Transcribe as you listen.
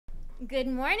Good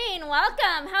morning,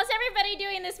 welcome. How's everybody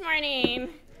doing this morning?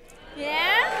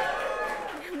 Yeah?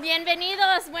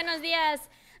 Bienvenidos, buenos dias.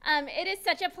 It is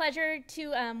such a pleasure to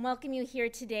welcome you here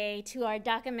today to our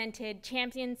DACAmented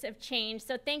Champions of Change.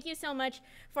 So thank you so much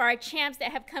for our champs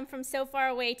that have come from so far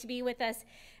away to be with us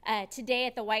today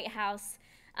at the White House.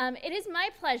 It is my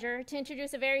pleasure to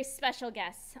introduce a very special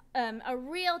guest, a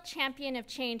real champion of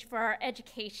change for our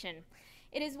education.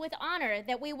 It is with honor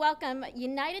that we welcome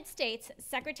United States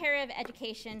Secretary of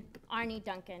Education, Arne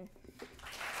Duncan.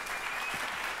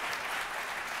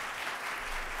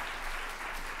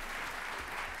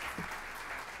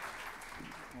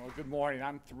 Well, good morning.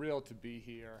 I'm thrilled to be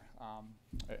here.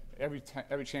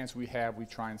 Every chance we have, we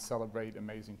try and celebrate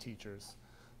amazing teachers.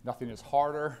 Nothing is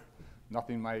harder.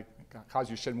 Nothing might cause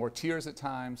you to shed more tears at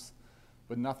times,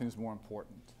 but nothing is more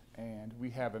important. And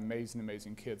we have amazing,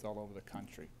 amazing kids all over the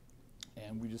country.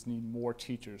 And we just need more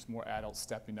teachers, more adults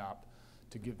stepping up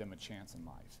to give them a chance in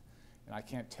life. And I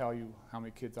can't tell you how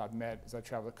many kids I've met as I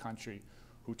travel the country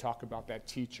who talk about that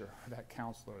teacher, that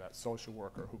counselor, that social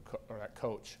worker, or that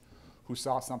coach who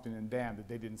saw something in them that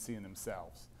they didn't see in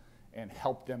themselves and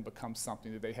helped them become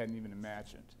something that they hadn't even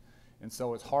imagined. And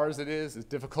so as hard as it is, as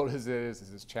difficult as it is,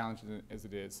 as challenging as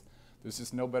it is, there's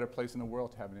just no better place in the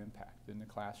world to have an impact than the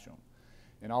classroom.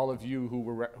 And all of you who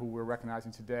we're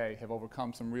recognizing today have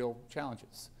overcome some real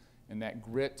challenges. And that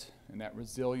grit and that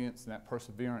resilience and that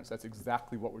perseverance, that's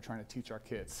exactly what we're trying to teach our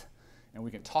kids. And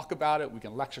we can talk about it, we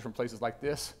can lecture from places like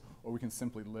this, or we can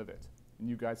simply live it. And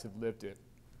you guys have lived it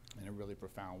in a really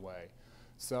profound way.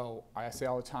 So I say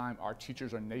all the time, our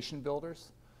teachers are nation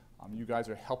builders. You guys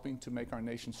are helping to make our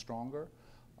nation stronger.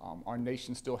 Our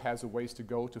nation still has a ways to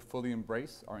go to fully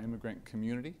embrace our immigrant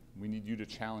community. We need you to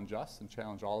challenge us and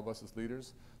challenge all of us as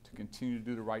leaders to continue to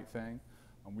do the right thing.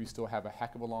 We still have a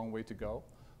heck of a long way to go.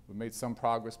 We've made some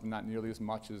progress, but not nearly as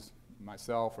much as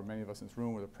myself or many of us in this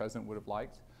room or the president would have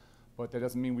liked. But that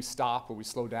doesn't mean we stop or we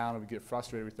slow down or we get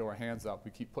frustrated, we throw our hands up. We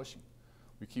keep pushing.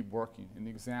 We keep working. And the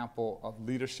example of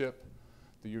leadership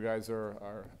that you guys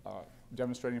are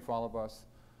demonstrating for all of us,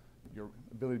 your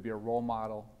ability to be a role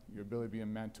model, your ability to be a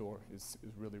mentor is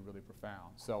really, really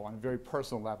profound. So on a very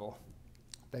personal level,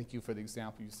 thank you for the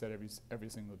example you set every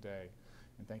single day,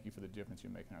 and thank you for the difference you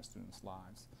make in our students'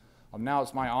 lives. Now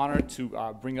it's my honor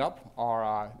to bring up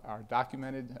our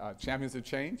documented Champions of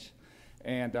Change.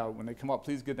 And when they come up,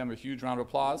 please give them a huge round of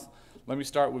applause. Let me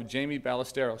start with Jamie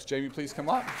Ballesteros. Jamie, please come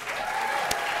up.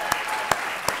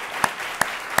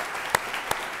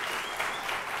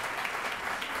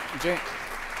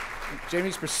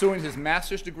 Jamie's pursuing his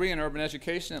master's degree in urban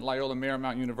education at Loyola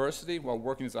Marymount University while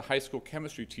working as a high school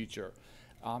chemistry teacher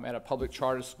at a public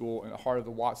charter school in the heart of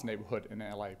the Watts neighborhood in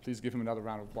LA. Please give him another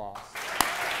round of applause.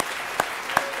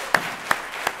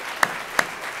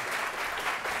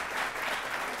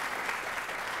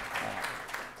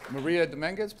 Maria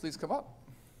Dominguez, please come up.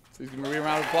 Please give Maria a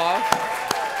round of applause.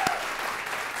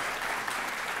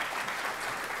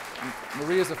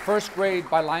 Maria is a first grade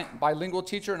bilingual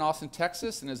teacher in Austin,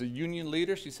 Texas, and as a union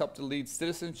leader, she's helped to lead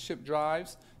citizenship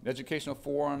drives, and educational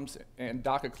forums, and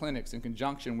DACA clinics in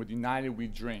conjunction with United We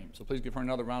Dream. So please give her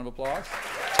another round of applause.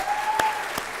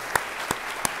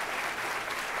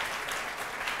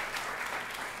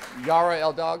 Yara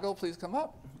Eldago, please come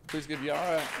up. Please give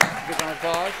Yara a big round of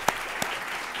applause.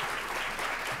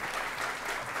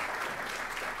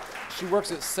 She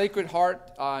works at Sacred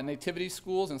Heart Nativity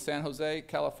Schools in San Jose,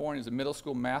 California, as a middle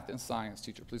school math and science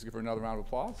teacher. Please give her another round of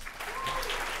applause.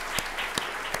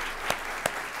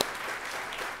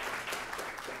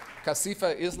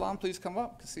 Kasifa Islam, please come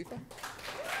up. Kasifa.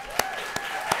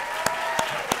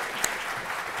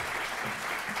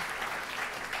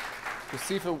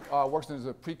 Kasifa works as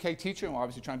a pre-K teacher, and we're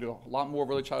obviously trying to do a lot more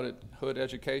early childhood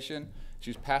education.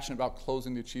 She's passionate about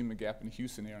closing the achievement gap in the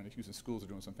Houston area, and the Houston schools are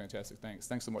doing some fantastic things.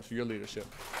 Thanks so much for your leadership.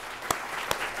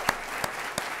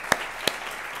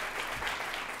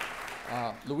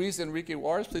 Luis Enrique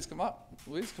Juarez, please come up.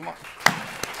 Luis, come up.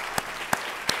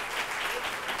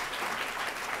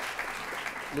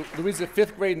 Luis is a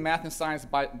fifth grade math and science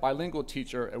bilingual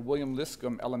teacher at William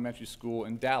Liscombe Elementary School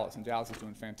in Dallas, and Dallas is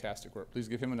doing fantastic work. Please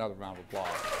give him another round of applause.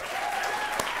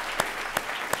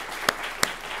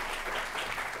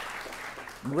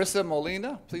 Marissa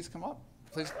Molina, please come up.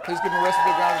 Please give Marissa a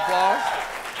big round of applause.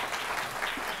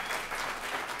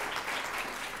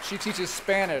 She teaches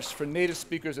Spanish for native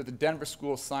speakers at the Denver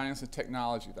School of Science and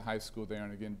Technology, the high school there.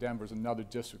 And again, Denver is another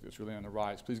district that's really on the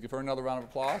rise. Please give her another round of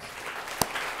applause.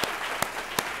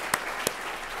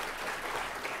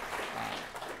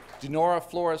 Denora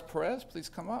Flores Perez, please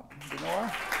come up.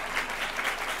 Denora.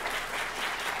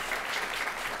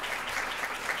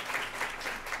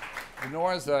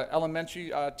 Nora's an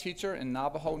elementary teacher in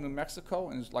Navajo, New Mexico,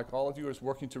 and is, like all of you, is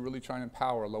working to really try and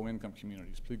empower low-income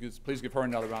communities. Please give her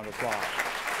another round of applause.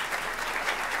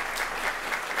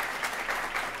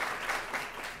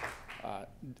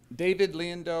 David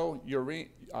Leondo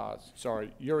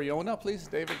Uriona, please.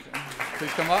 David,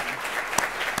 please come up.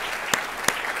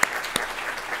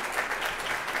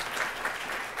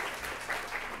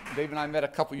 Dave and I met a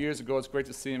couple years ago. It's great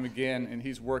to see him again, and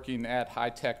he's working at High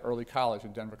Tech Early College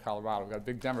in Denver, Colorado. We've got a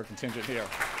big Denver contingent here.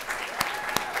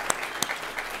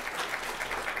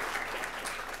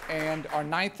 And our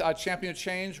 9th champion of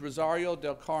change, Rosario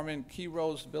del Carmen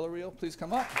Quiroz Villarreal, please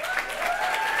come up.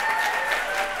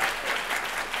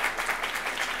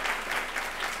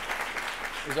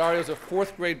 Rosario is a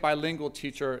 4th grade bilingual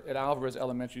teacher at Alvarez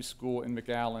Elementary School in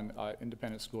McAllen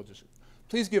Independent School District.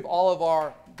 Please give all of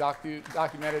our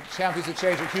documented champions of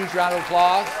change a huge round of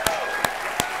applause.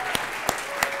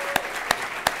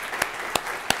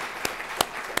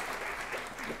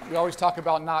 We always talk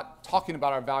about not talking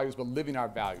about our values, but living our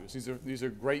values. These are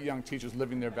great young teachers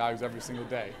living their values every single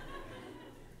day.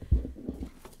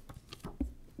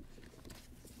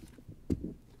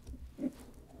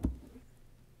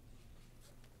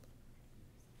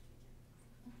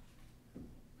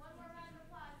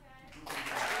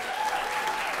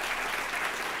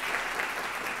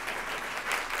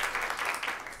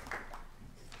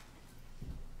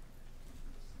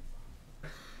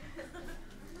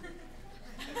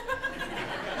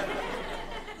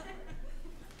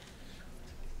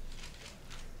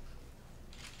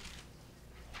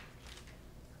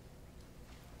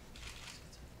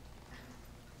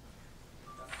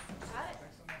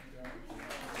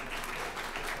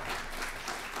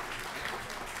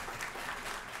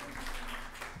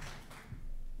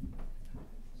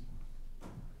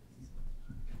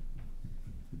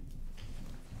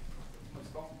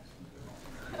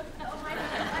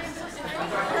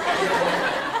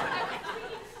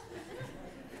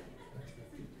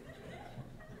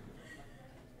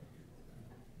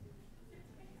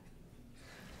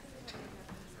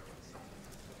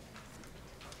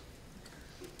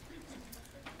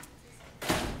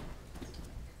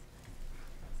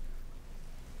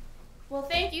 Well,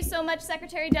 thank you so much,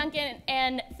 Secretary Duncan,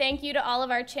 and thank you to all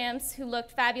of our champs who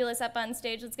looked fabulous up on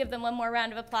stage. Let's give them one more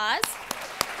round of applause.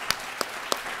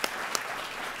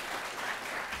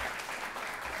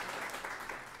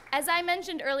 As I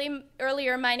mentioned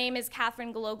earlier, my name is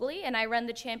Catherine Galogli, and I run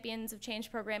the Champions of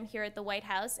Change program here at the White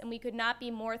House, and we could not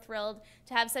be more thrilled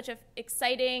to have such an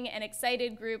exciting and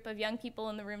excited group of young people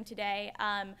in the room today.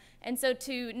 And so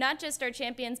to not just our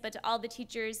champions, but to all the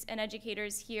teachers and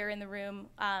educators here in the room,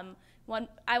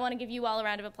 I want to give you all a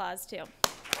round of applause, too.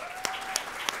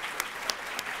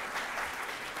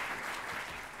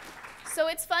 So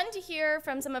it's fun to hear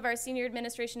from some of our senior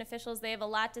administration officials. They have a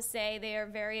lot to say. They are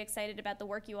very excited about the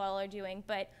work you all are doing.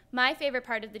 But my favorite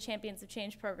part of the Champions of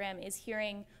Change program is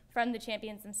hearing from the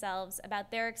champions themselves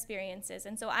about their experiences.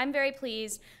 And so I'm very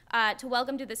pleased to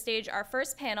welcome to the stage our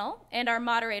first panel and our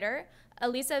moderator,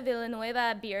 Elisa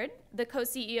Villanueva Beard, the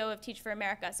co-CEO of Teach for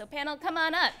America. So panel, come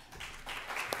on up.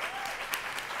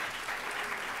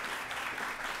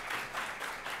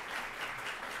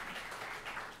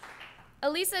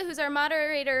 Elisa, who's our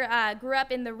moderator, grew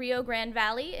up in the Rio Grande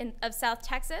Valley of South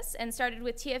Texas and started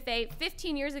with TFA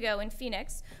 15 years ago in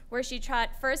Phoenix, where she taught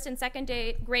first and second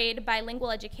grade bilingual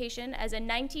education as a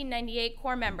 1998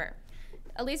 core member.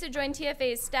 Elisa joined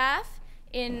TFA's staff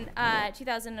in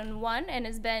 2001 and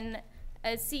has been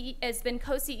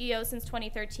co-CEO since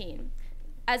 2013.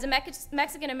 As a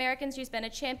Mexican-American, she's been a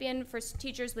champion for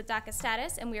teachers with DACA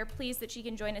status, and we are pleased that she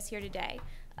can join us here today.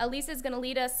 Elisa is going to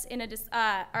lead us in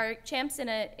our champs in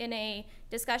a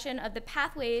discussion of the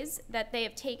pathways that they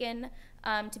have taken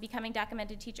to becoming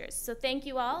DACAmented teachers. So thank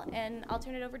you all, and I'll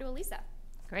turn it over to Elisa.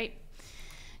 Great.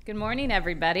 Good morning,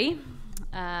 everybody.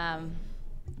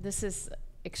 This is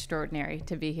extraordinary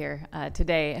to be here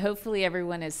today. Hopefully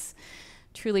everyone is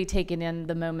truly taken in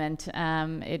the moment.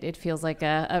 It feels like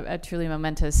a truly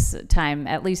momentous time,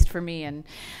 at least for me. And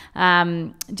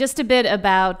just a bit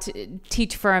about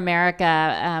Teach for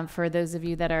America, for those of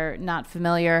you that are not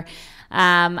familiar.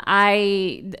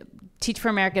 Teach for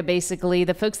America, basically,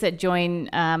 the folks that join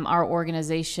our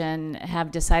organization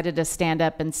have decided to stand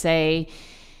up and say,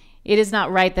 it is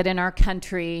not right that in our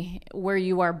country, where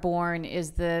you are born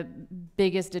is the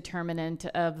biggest determinant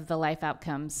of the life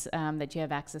outcomes that you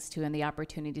have access to and the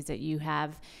opportunities that you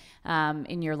have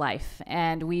in your life.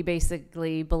 And we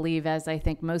basically believe, as I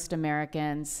think most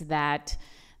Americans, that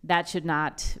that should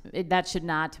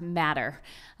not matter.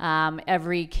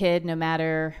 Every kid, no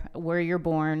matter where you're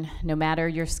born, no matter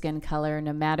your skin color,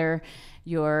 no matter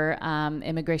your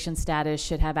immigration status,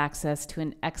 should have access to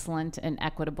an excellent and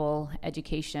equitable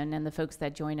education, and the folks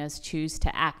that join us choose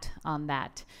to act on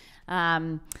that.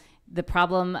 The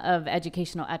problem of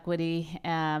educational inequity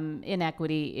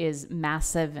is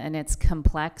massive and it's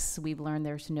complex. We've learned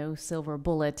there's no silver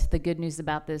bullet. The good news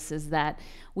about this is that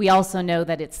we also know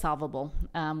that it's solvable.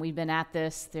 We've been at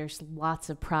this. There's lots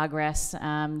of progress.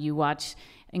 You watch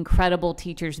incredible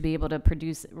teachers be able to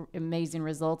produce amazing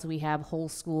results. We have whole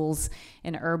schools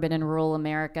in urban and rural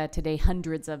America today,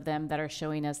 hundreds of them, that are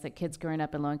showing us that kids growing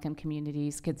up in low-income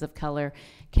communities, kids of color,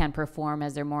 can perform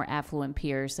as their more affluent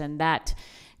peers, and that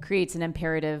creates an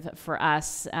imperative for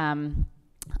us.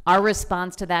 Our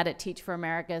response to that at Teach for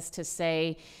America is to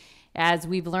say, as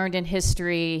we've learned in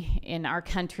history, in our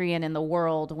country and in the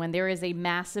world, when there is a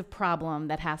massive problem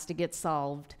that has to get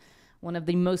solved, one of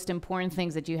the most important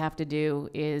things that you have to do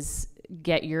is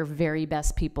get your very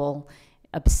best people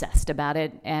obsessed about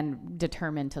it and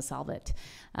determined to solve it.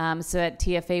 So at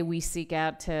TFA, we seek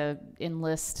out to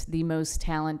enlist the most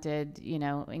talented,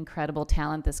 incredible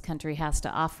talent this country has to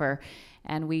offer.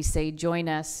 And we say, join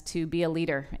us to be a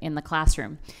leader in the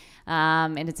classroom.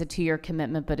 And it's a 2-year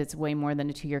commitment, but it's way more than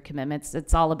a 2-year commitment.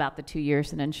 It's all about the 2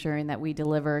 years and ensuring that we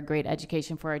deliver a great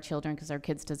education for our children, because our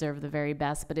kids deserve the very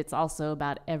best. But it's also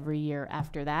about every year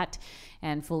after that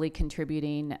and fully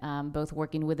contributing, both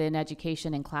working within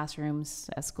education and classrooms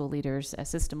as school leaders, as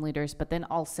system leaders, but then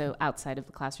also outside of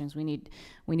the classrooms. We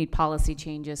need policy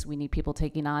changes. We need people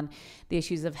taking on the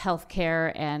issues of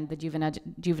healthcare and the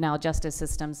juvenile justice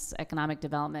systems, economic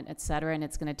development, et cetera. And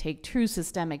it's going to take true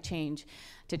systemic change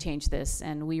to change this,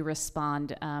 and we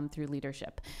respond through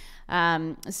leadership.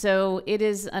 So it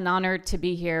is an honor to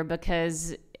be here,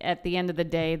 because at the end of the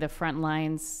day, the front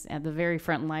lines, and the very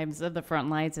front lines of the front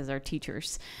lines, is our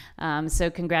teachers. So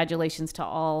congratulations to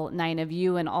all 9 of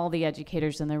you and all the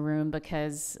educators in the room,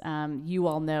 because you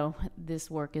all know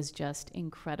this work is just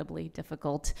incredibly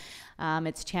difficult.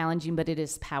 It's challenging, but it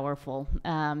is powerful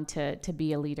to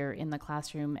be a leader in the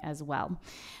classroom as well.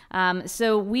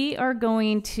 So we are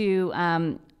going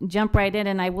to jump right in,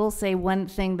 and I will say one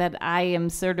thing that I am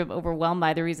sort of overwhelmed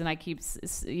by. The reason I keep,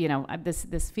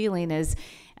 this feeling is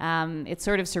it's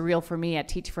sort of surreal for me at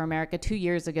Teach for America. 2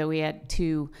 years ago, we had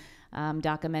 2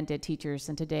 DACAmented teachers,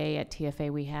 and today at TFA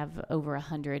we have over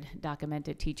 100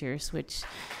 DACAmented teachers, which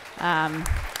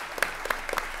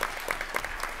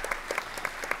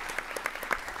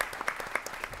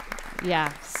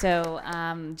yeah, so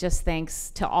just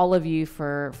thanks to all of you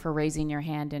for raising your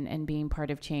hand and being part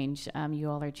of change.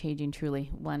 You all are changing truly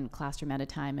one classroom at a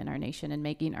time in our nation and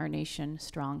making our nation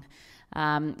strong.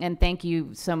 And thank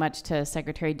you so much to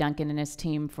Secretary Duncan and his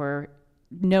team for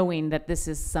knowing that this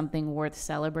is something worth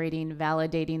celebrating,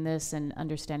 validating this, and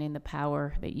understanding the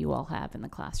power that you all have in the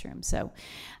classroom. So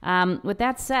with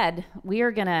that said, we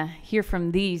are going to hear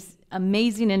from these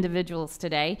amazing individuals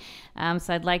today.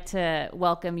 So I'd like to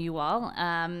welcome you all.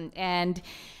 And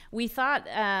we thought,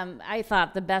 I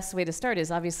thought the best way to start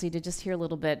is obviously to just hear a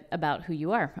little bit about who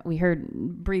you are. We heard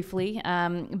briefly,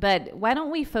 but why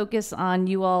don't we focus on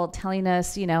you all telling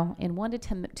us, in 1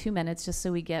 to 2 minutes, just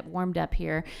so we get warmed up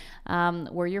here,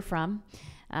 where you're from,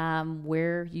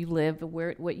 where you live,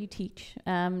 what you teach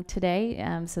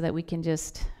today, so that we can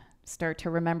just start to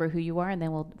remember who you are, and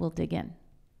then we'll dig in.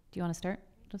 Do you want to start,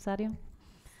 Rosario?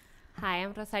 Hi,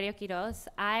 I'm Rosario Quiroz.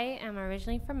 I am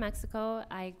originally from Mexico.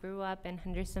 I grew up in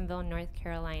Hendersonville, North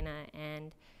Carolina,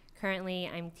 and currently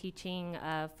I'm teaching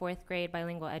 4th grade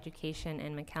bilingual education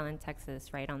in McAllen,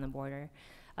 Texas, right on the border,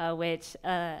 which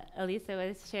Elisa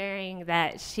was sharing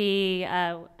that she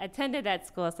attended that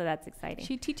school, so that's exciting.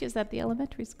 She teaches at the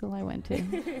elementary school I went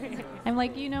to. I'm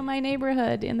like, my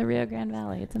neighborhood in the Rio Grande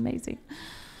Valley. It's amazing.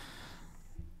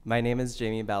 My name is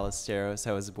Jamie Ballesteros.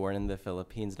 I was born in the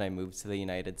Philippines, and I moved to the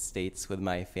United States with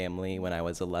my family when I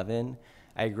was 11.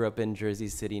 I grew up in Jersey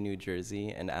City, New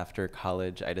Jersey, and after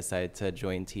college, I decided to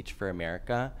join Teach for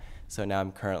America. So now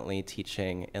I'm currently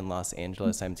teaching in Los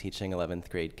Angeles. I'm teaching 11th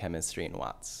grade chemistry in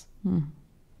Watts.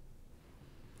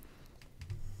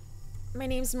 My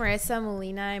name's Marissa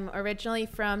Molina. I'm originally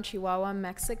from Chihuahua,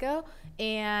 Mexico,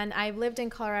 and I've lived in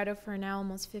Colorado for now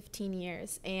almost 15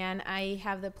 years. And I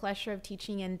have the pleasure of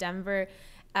teaching in Denver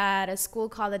at a school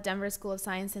called the Denver School of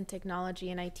Science and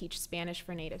Technology, and I teach Spanish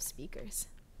for native speakers.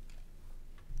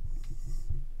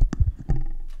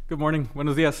 Good morning.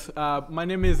 Buenos días. My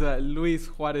name is Luis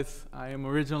Juarez. I am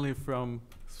originally from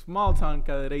small town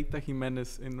Cadereyta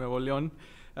Jimenez in Nuevo León.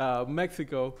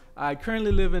 Mexico. I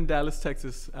currently live in Dallas,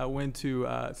 Texas. I went to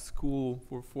school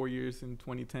for 4 years in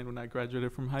 2010 when I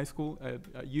graduated from high school at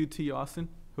UT Austin,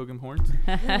 Hook'em Horns.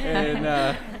 And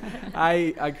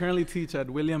I currently teach at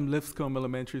William Lipscomb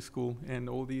Elementary School in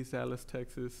Old East Dallas,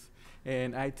 Texas.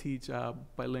 And I teach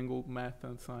bilingual math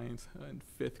and science in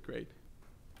 5th grade.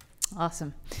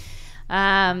 Awesome.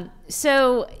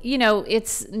 So, you know,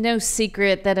 it's no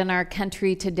secret that in our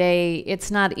country today, it's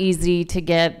not easy to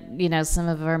get, you know, some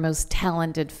of our most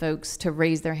talented folks to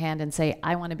raise their hand and say,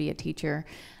 I want to be a teacher.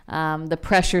 The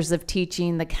pressures of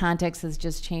teaching, the context has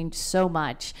just changed so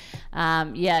much.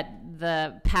 Yet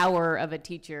the power of a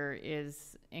teacher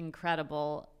is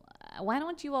incredible. Why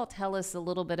don't you all tell us a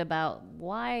little bit about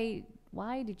why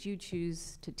did you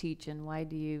choose to teach, and why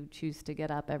do you choose to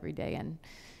get up every day and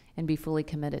be fully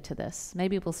committed to this?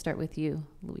 Maybe we'll start with you,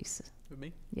 Luis. With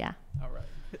me? Yeah. All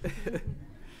right.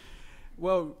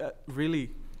 Well,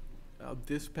 really,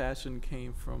 this passion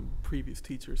came from previous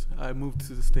teachers. I moved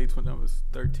to the States when I was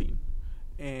 13,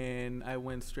 and I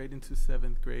went straight into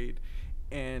 7th grade.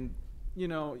 And, you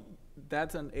know,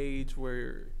 that's an age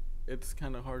where it's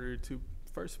kind of harder to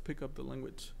first pick up the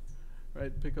language,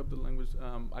 right? Pick up the language.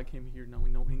 I came here, now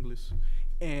we know English.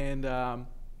 And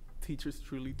teachers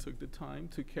truly took the time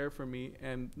to care for me,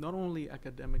 and not only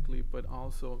academically, but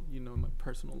also, you know, my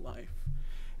personal life.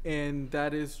 And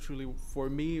that is truly, for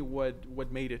me,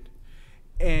 what made it.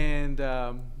 And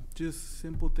just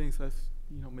simple things as,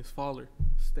 you know, Miss Fowler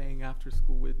staying after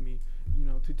school with me, you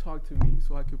know, to talk to me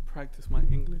so I could practice my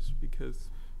English, because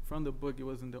from the book, it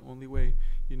wasn't the only way,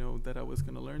 you know, that I was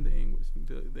going to learn the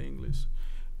English.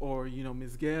 Or, you know,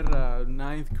 Miss Guerra,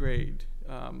 9th grade,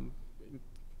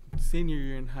 senior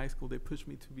year in high school, they pushed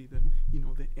me to be the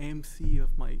MC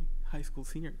of my high school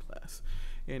senior class.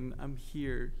 And I'm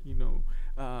here, you know,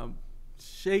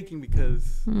 shaking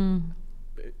because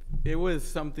it was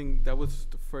something that was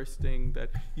the first thing that,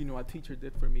 you know, a teacher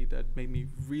did for me that made me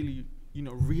really, you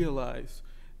know, realize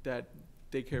that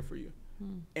they care for you.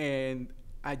 And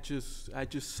I just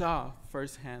saw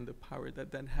firsthand the power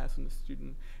that has on the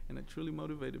student, and it truly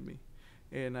motivated me.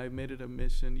 And I made it a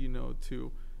mission, you know,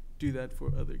 to do that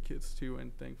for other kids too.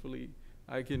 And thankfully,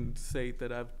 I can say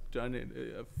that I've done it.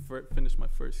 I've finished my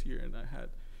first year, and I had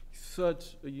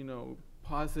such, you know,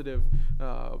 positive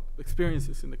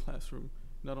experiences in the classroom,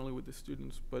 not only with the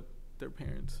students, but their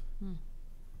parents.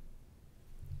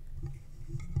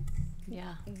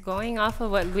 Yeah. Going off of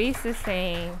what Luis is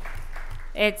saying,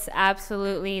 it's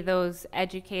absolutely those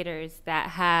educators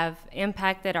that have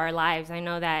impacted our lives. I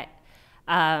know that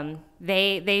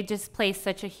they just play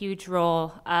such a huge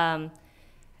role.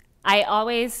 I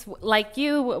always, like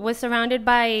you, was surrounded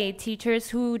by teachers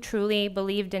who truly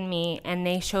believed in me, and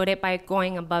they showed it by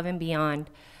going above and beyond.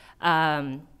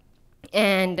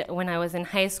 And when I was in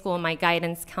high school, my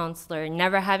guidance counselor,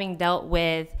 never having dealt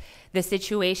with the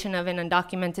situation of an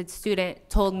undocumented student,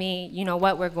 told me, you know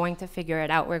what, we're going to figure it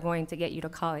out. We're going to get you to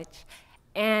college.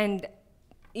 And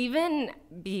even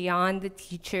beyond the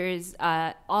teachers,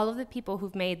 all of the people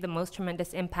who've made the most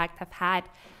tremendous impact have had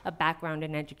a background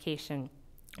in education.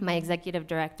 My executive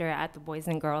director at the Boys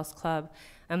and Girls Club,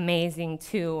 amazing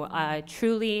too,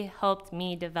 truly helped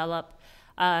me develop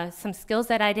some skills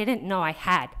that I didn't know I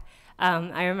had.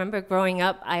 I remember growing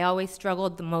up, I always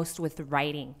struggled the most with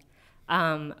writing.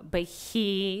 But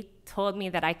he told me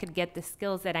that I could get the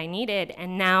skills that I needed,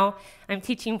 and now I'm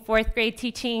teaching 4th grade,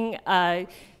 teaching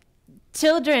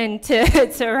children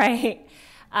to write.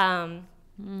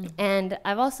 And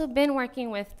I've also been working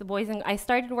with the I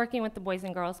started working with the Boys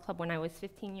and Girls Club when I was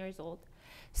 15 years old.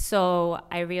 So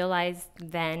I realized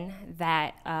then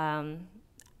that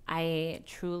I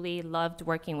truly loved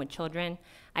working with children.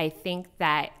 I think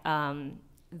that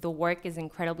the work is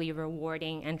incredibly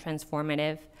rewarding and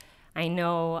transformative. I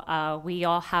know we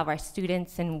all have our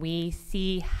students, and we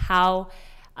see how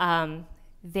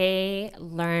they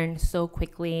learn so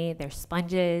quickly. They're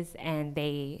sponges, and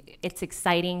it's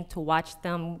exciting to watch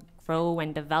them grow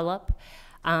and develop.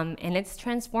 And it's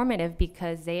transformative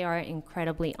because they are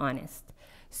incredibly honest.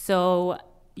 So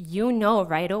you know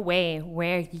right away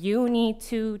where you need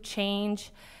to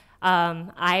change.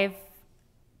 I've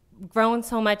grown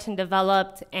so much and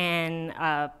developed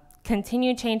and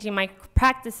continue changing my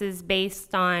practices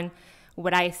based on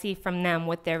what I see from them,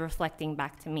 what they're reflecting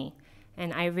back to me.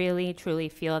 And I really, truly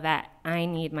feel that I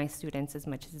need my students as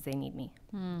much as they need me.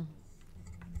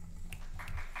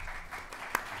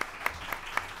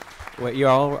 What you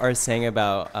all are saying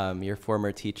about your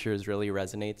former teachers really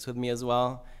resonates with me as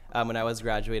well. When I was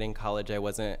graduating college, I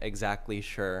wasn't exactly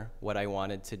sure what I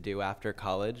wanted to do after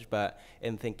college, but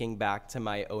in thinking back to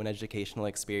my own educational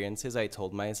experiences, I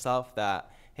told myself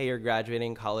that hey, you're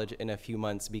graduating college in a few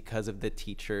months because of the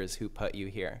teachers who put you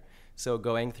here. So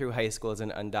going through high school as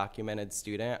an undocumented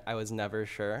student, I was never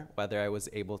sure whether I was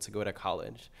able to go to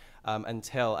college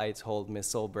until I told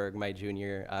Miss Solberg, my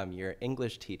junior year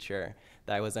English teacher,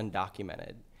 that I was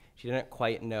undocumented. She didn't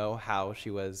quite know how she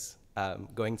was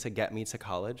going to get me to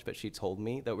college, but she told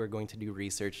me that we're going to do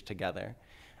research together.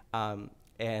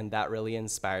 And that really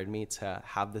inspired me to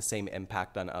have the same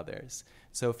impact on others.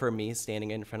 So for me,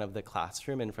 standing in front of the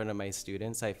classroom, in front of my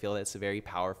students, I feel it's very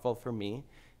powerful for me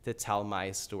to tell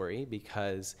my story,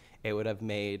 because it would have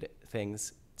made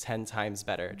things 10 times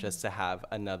better just to have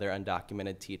another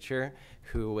undocumented teacher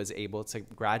who was able to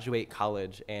graduate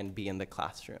college and be in the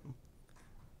classroom.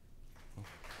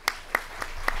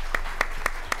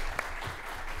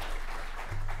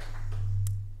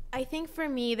 I think for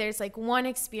me, there's like one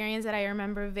experience that I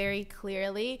remember very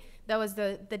clearly. That was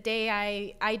the day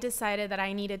I decided that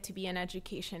I needed to be in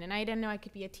education, and I didn't know I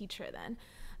could be a teacher then.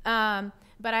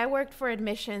 But I worked for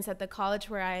admissions at the college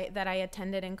that I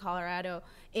attended in Colorado,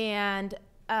 and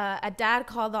a dad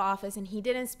called the office, and he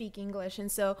didn't speak English,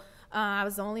 and so I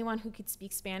was the only one who could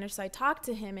speak Spanish. So I talked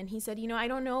to him, and he said, I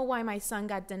don't know why my son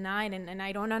got denied, and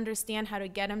I don't understand how to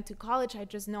get him to college. I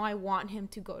just know I want him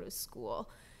to go to school.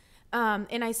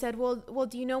 And I said, well,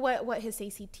 do you know what his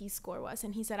ACT score was?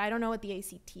 And he said, I don't know what the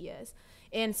ACT is.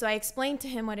 And so I explained to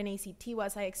him what an ACT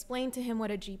was. I explained to him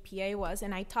what a GPA was.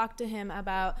 And I talked to him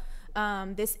about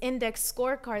this index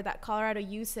scorecard that Colorado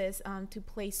uses to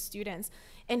place students.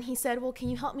 And he said, well, can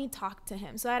you help me talk to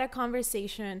him? So I had a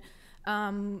conversation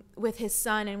with his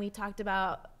son, and we talked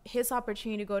about his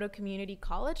opportunity to go to community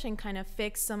college and kind of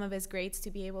fix some of his grades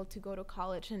to be able to go to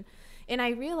college. And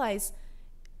I realized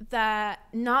that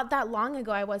not that long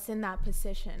ago I was in that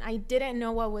position. I didn't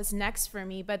know what was next for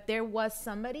me, but there was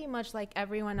somebody, much like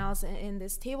everyone else in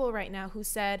this table right now, who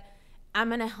said, I'm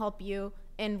gonna help you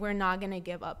and we're not gonna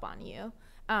give up on you.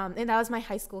 And that was my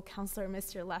high school counselor,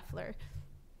 Mr. Leffler.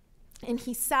 And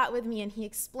he sat with me and he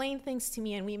explained things to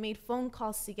me, and we made phone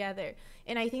calls together.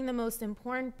 And I think the most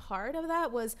important part of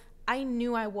that was I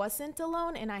knew I wasn't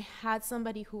alone, and I had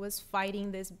somebody who was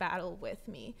fighting this battle with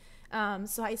me.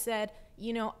 So I said,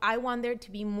 I want there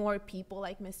to be more people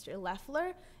like Mr.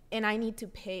 Leffler, and I need to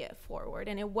pay it forward.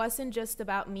 And it wasn't just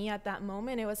about me at that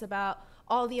moment. It was about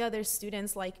all the other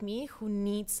students like me who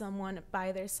need someone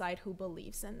by their side who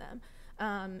believes in them.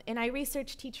 And I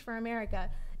researched Teach for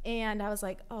America, and I was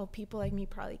like, oh, people like me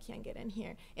probably can't get in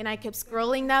here. And I kept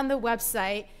scrolling down the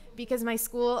website because my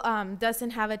school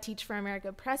doesn't have a Teach for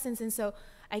America presence. And so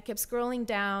I kept scrolling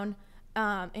down.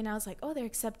 And I was like, oh, they're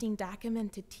accepting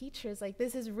DACAmented teachers. Like,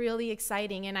 this is really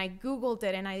exciting. And I Googled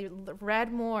it, and I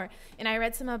read more. And I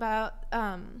read some about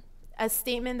a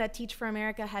statement that Teach for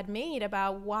America had made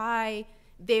about why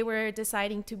they were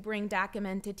deciding to bring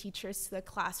DACAmented teachers to the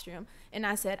classroom. And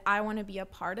I said, I want to be a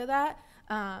part of that.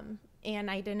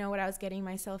 And I didn't know what I was getting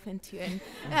myself into. And,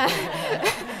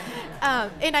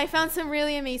 and I found some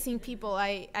really amazing people.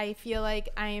 I feel like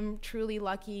I am truly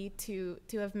lucky to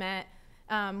have met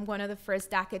one of the first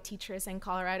DACA teachers in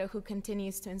Colorado who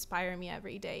continues to inspire me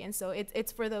every day. And so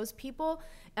it's for those people,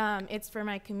 it's for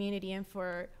my community, and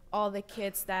for all the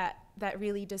kids that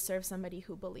really deserve somebody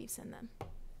who believes in them.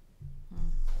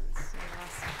 That's so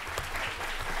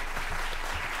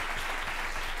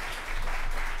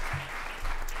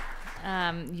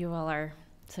awesome. You all are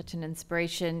such an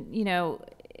inspiration.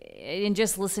 In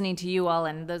just listening to you all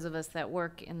and those of us that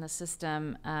work in the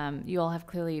system, you all have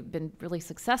clearly been really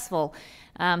successful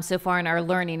so far in our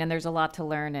learning, and there's a lot to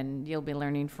learn, and you'll be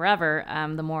learning forever.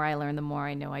 The more I learn, the more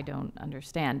I know I don't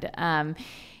understand. And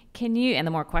the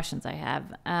more questions I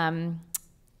have.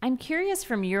 I'm curious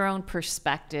from your own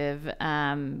perspective,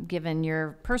 given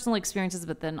your personal experiences,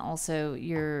 but then also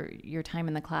your time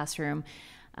in the classroom,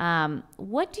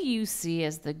 what do you see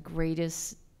as the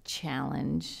greatest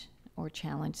challenge or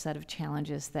set of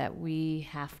challenges that we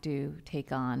have to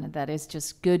take on that is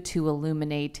just good to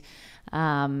illuminate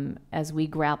as we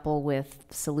grapple with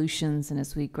solutions and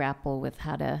as we grapple with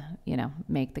how to,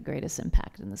 make the greatest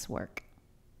impact in this work?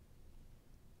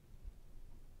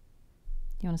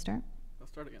 You want to start? I'll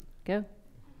start again. Go.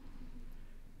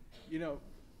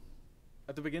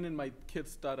 At the beginning, my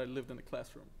kids thought I lived in a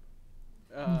classroom.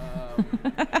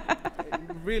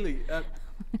 Really,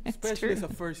 especially as a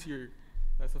first year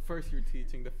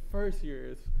teaching. The first year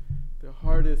is the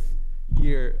hardest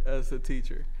year as a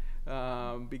teacher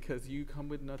because you come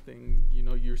with nothing.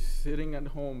 You're sitting at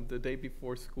home the day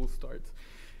before school starts,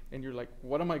 and you're like,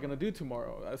 what am I going to do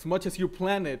tomorrow? As much as you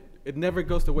plan it, it never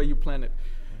goes the way you plan it.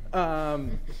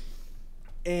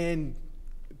 And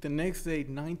the next day,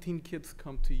 19 kids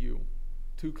come to you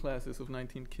 2 classes of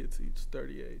 19 kids each,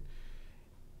 38.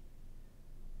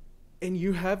 And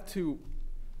you have to,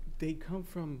 they come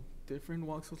from different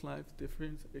walks of life,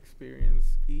 different experience,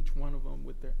 each one of them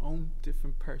with their own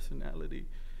different personality.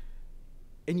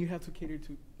 And you have to cater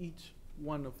to each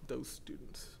one of those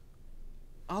students.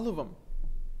 All of them.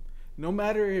 No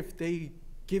matter if they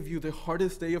give you the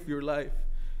hardest day of your life,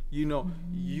 you know,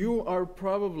 you are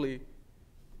probably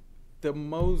the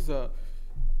most,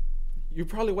 you're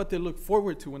probably what they look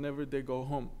forward to whenever they go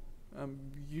home.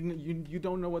 You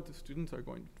don't know what the students are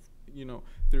going, you know,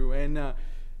 through. And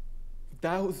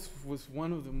that was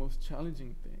one of the most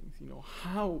challenging things. You know,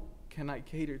 how can I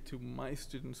cater to my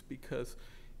students, because,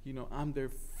 you know, I'm there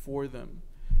for them.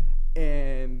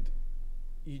 And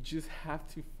you just have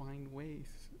to find ways,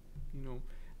 you know,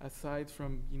 aside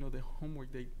from, you know, the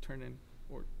homework they turn in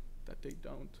or that they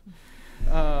don't.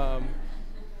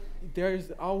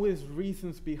 There's always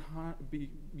reasons behind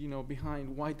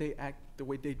why they act the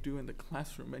way they do in the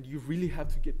classroom, and you really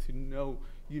have to get to know,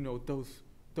 you know,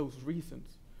 those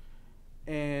reasons.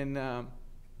 And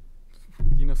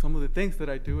you know, some of the things that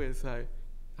I do is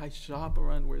I shop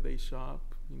around where they shop.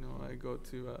 You know, I go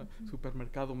to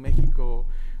Supermercado Mexico,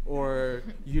 or,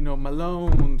 you know,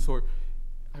 Malone's, or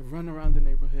I run around the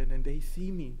neighborhood, and they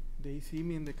see me. They see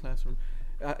me in the classroom,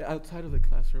 outside of the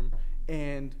classroom,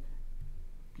 and,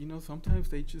 you know, sometimes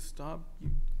they just stop you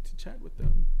to chat with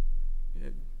them.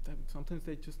 Sometimes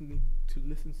they just need to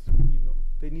listen. You know,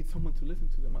 they need someone to listen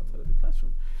to them outside of the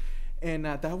classroom, and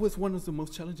that was one of the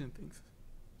most challenging things.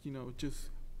 You know, just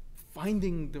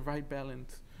finding the right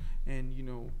balance, and, you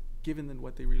know, giving them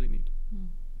what they really need.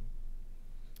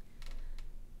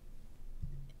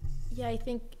 Yeah, I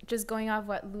think just going off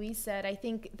what Luis said, I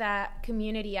think that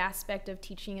community aspect of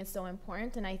teaching is so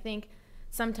important. And I think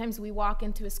sometimes we walk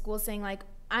into a school saying, like,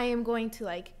 I am going to,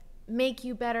 like, make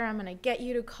you better, I'm going to get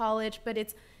you to college, but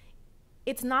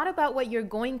it's not about what you're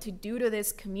going to do to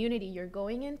this community you're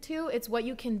going into, it's what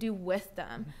you can do with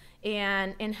them,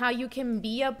 and how you can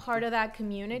be a part of that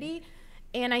community.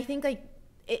 And I think, like,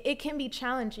 it can be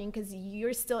challenging because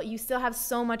you still have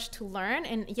so much to learn,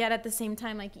 and yet at the same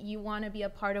time, like, you want to be a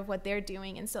part of what they're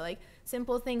doing. And so, like,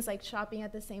 simple things like shopping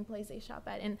at the same place they shop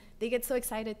at, and they get so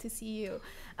excited to see you.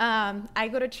 I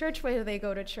go to church where they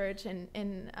go to church,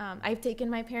 and I've taken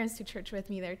my parents to church with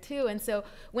me there too. And so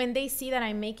when they see that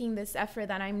I'm making this effort,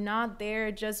 that I'm not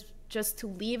there just to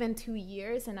leave in 2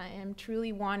 years, and I am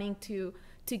truly wanting to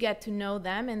get to know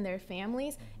them and their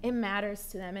families, it matters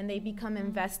to them, and they become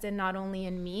invested not only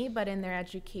in me but in their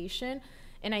education.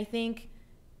 And I think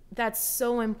that's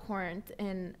so important,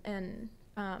 and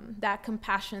that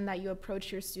compassion that you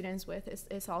approach your students with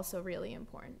is also really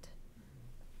important.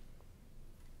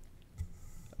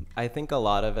 I think a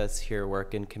lot of us here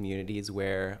work in communities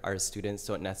where our students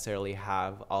don't necessarily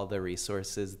have all the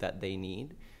resources that they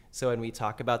need. So when we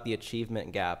talk about the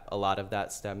achievement gap, a lot of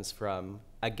that stems from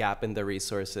a gap in the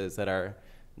resources that are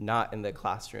not in the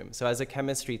classroom. So as a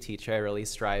chemistry teacher, I really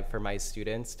strive for my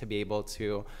students to be able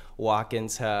to walk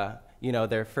into, you know,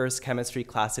 their first chemistry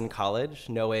class in college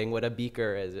knowing what a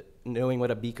beaker is, or knowing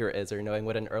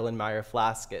what an Erlenmeyer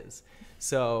flask is.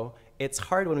 So it's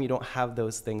hard when we don't have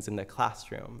those things in the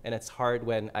classroom, and it's hard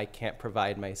when I can't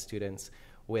provide my students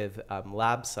with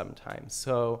labs sometimes.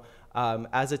 So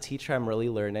as a teacher, I'm really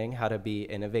learning how to be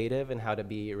innovative and how to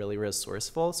be really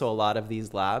resourceful. So a lot of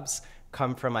these labs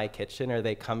come from my kitchen, or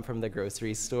they come from the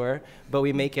grocery store, but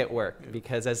we make it work,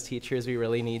 because as teachers, we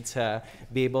really need to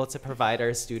be able to provide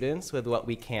our students with what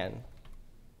we can.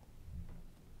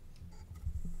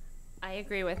 I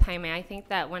agree with Jaime. I think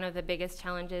that one of the biggest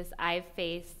challenges I've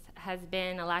faced has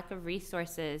been a lack of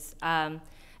resources.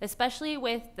 Especially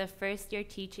with the first year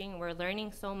teaching, we're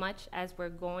learning so much as we're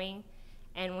going.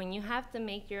 And when you have to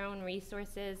make your own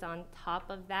resources on top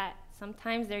of that,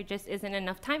 sometimes there just isn't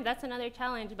enough time. That's another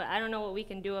challenge, but I don't know what we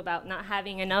can do about not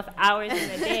having enough hours in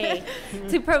the day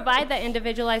to provide the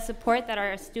individualized support that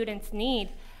our students need.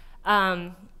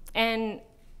 And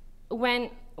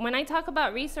when I talk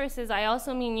about resources, I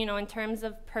also mean, you know, in terms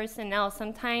of personnel.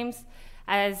 Sometimes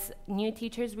as new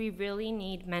teachers, we really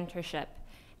need mentorship.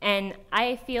 And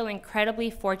I feel incredibly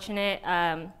fortunate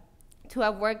to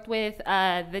have worked with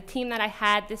the team that I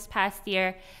had this past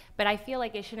year, but I feel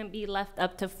like it shouldn't be left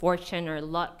up to fortune or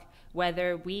luck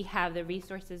whether we have the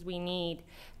resources we need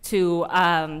to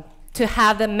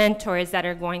have the mentors that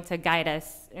are going to guide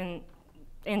us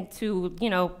into,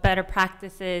 you know, better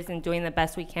practices and doing the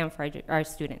best we can for our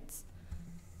students.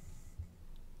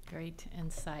 Great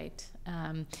insight.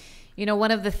 You know,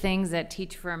 one of the things at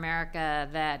Teach for America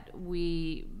that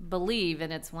we believe,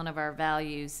 and it's one of our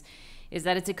values, is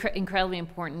that it's incredibly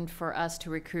important for us to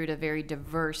recruit a very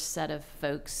diverse set of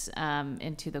folks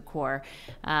into the Corps.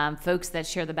 Folks that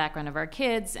share the background of our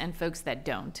kids and folks that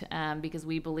don't, because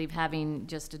we believe having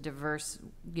just a diverse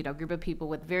group of people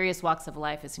with various walks of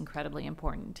life is incredibly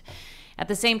important. At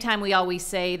the same time, we always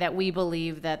say that we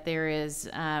believe that there is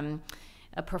a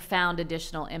profound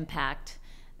additional impact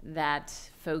that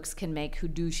folks can make who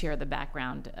do share the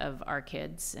background of our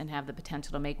kids and have the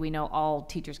potential to make. We know all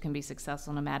teachers can be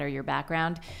successful no matter your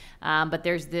background, but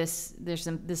there's this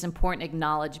important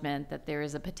acknowledgement that there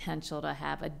is a potential to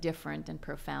have a different and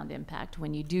profound impact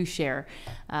when you do share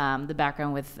the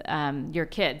background with your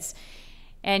kids.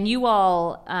 And you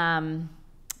all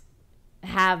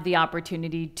have the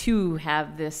opportunity to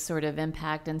have this sort of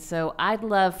impact. And so I'd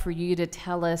love for you to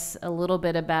tell us a little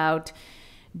bit about,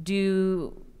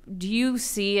 do you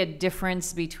see a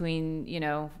difference between,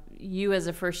 you as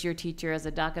a first-year teacher, as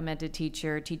a DACAmented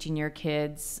teacher, teaching your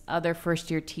kids, other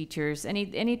first-year teachers,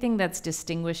 anything that's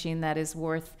distinguishing that is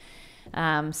worth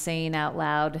saying out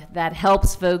loud that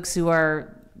helps folks who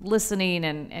are listening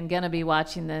and going to be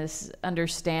watching this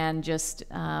understand just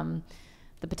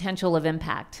the potential of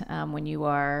impact when you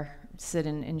are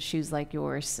sitting in shoes like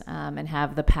yours and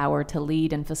have the power to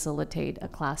lead and facilitate a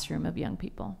classroom of young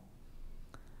people?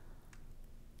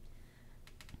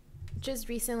 Just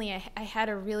recently, I had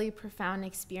a really profound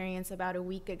experience about a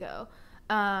week ago.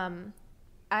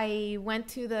 I went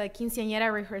to the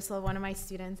quinceañera rehearsal of one of my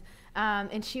students,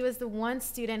 and she was the one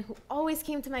student who always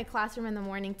came to my classroom in the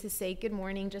morning to say good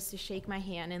morning, just to shake my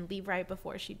hand and leave right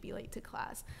before she'd be late to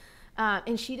class.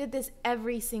 And she did this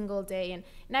every single day. And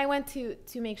I went to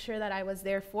make sure that I was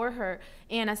there for her.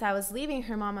 And as I was leaving,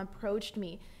 her mom approached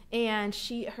me, and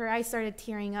her eyes started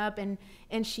tearing up,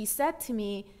 and she said to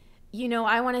me,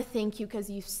 I want to thank you because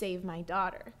you saved my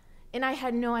daughter. And I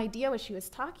had no idea what she was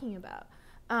talking about.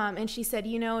 And she said,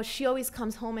 she always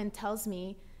comes home and tells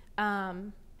me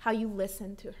how you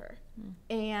listen to her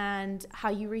and how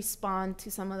you respond to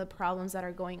some of the problems that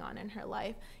are going on in her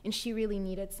life. And she really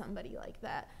needed somebody like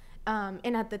that.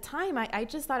 And at the time, I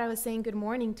just thought I was saying good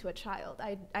morning to a child.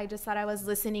 I just thought I was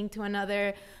listening to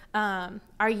another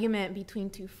argument between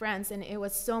two friends. And it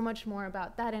was so much more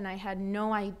about that. And I had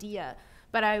no idea.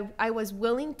 But I was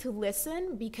willing to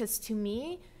listen, because to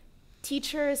me,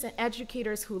 teachers and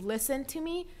educators who listen to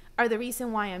me are the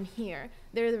reason why I'm here.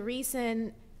 They're the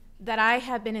reason that I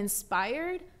have been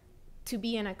inspired to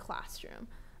be in a classroom.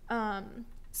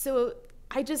 So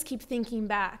I just keep thinking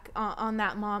back on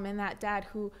that mom and that dad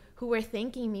who were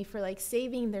thanking me for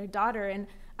saving their daughter. And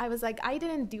I was like, I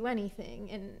didn't do anything.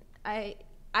 And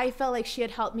I felt like she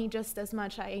had helped me just as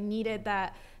much. I needed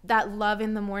that love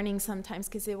in the morning sometimes,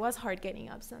 because it was hard getting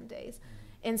up some days.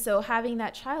 And so having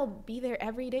that child be there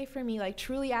every day for me,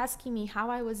 truly asking me how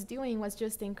I was doing, was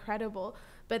just incredible.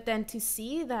 But then to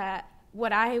see that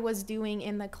what I was doing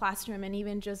in the classroom and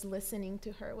even just listening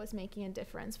to her was making a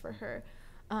difference for her,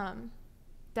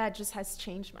 that just has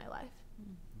changed my life.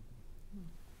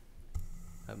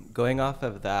 Going off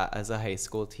of that, as a high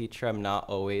school teacher, I'm not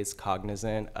always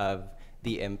cognizant of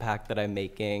the impact that I'm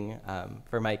making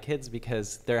for my kids,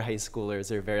 because they're high schoolers.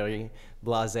 They're very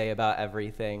blasé about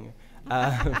everything.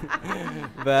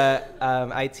 But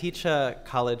I teach a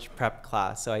college prep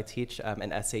class, so I teach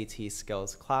an SAT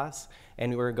skills class,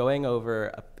 and we were going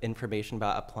over information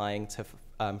about applying to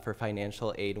for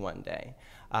financial aid one day.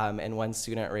 And one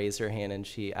student raised her hand and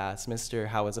she asked, "Mr.,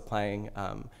 how was applying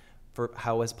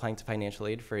to financial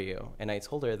aid for you?" And I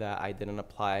told her that I didn't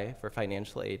apply for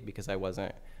financial aid because I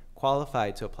wasn't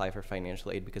qualified to apply for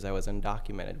financial aid because I was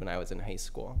undocumented when I was in high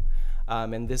school.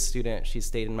 And this student, she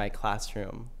stayed in my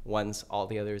classroom once all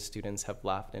the other students have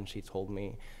left, and she told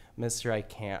me, "Mr., I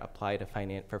can't apply to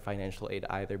for financial aid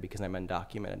either because I'm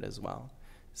undocumented as well."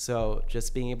 So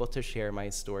just being able to share my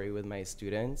story with my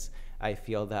students, I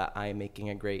feel that I'm making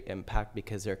a great impact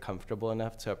because they're comfortable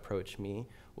enough to approach me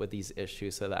with these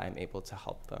issues so that I'm able to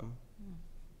help them.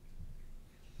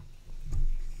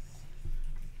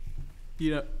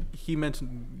 He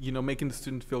mentioned, making the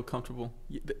student feel comfortable.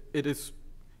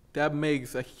 That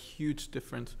makes a huge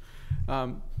difference.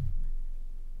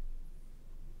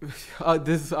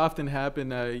 This has often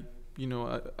happened. I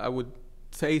would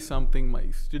say something, my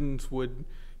students would,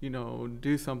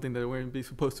 do something that they weren't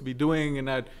supposed to be doing,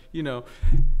 and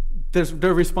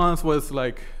their response was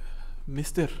like,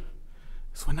 "Mister,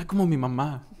 suena como mi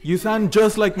mamá. You sound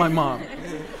just like my mom."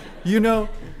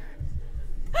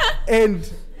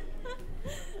 And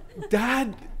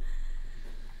that,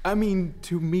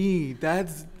 to me,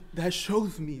 that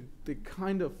shows me the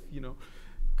kind of,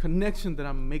 connection that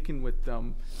I'm making with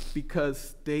them,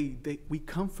 because we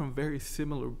come from very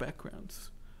similar backgrounds.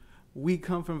 we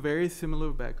come from very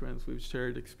similar backgrounds. We've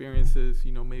shared experiences,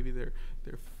 you know, maybe their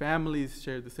families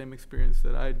share the same experience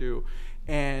that I do.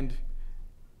 And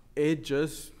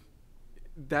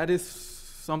that is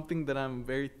something that I'm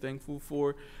very thankful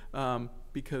for,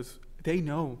 because they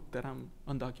know that I'm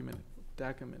undocumented,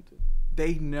 DACAmented.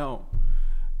 They know.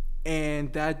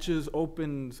 And that just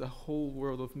opens a whole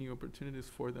world of new opportunities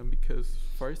for them, because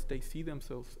first they see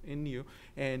themselves in you,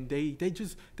 and they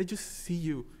just see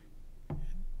you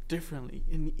differently,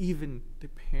 and even the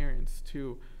parents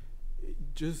too.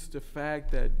 Just the fact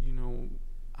that, you know,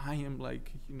 I am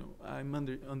like, you know, I'm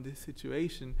on this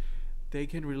situation, they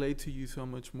can relate to you so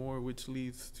much more, which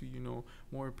leads to, you know,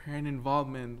 more parent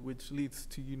involvement, which leads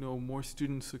to, you know, more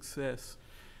student success.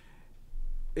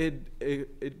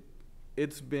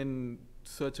 It's been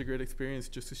such a great experience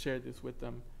just to share this with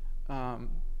them,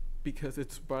 because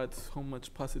it's brought so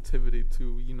much positivity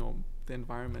to, you know, the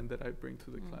environment that I bring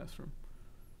to the classroom.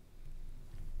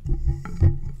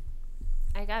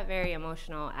 I got very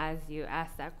emotional as you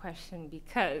asked that question,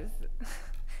 because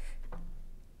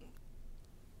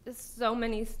so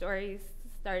many stories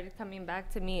started coming back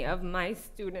to me of my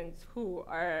students who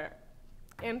are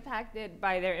impacted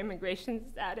by their immigration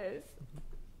status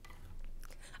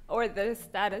or the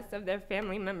status of their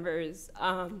family members.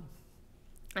 I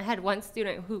had one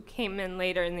student who came in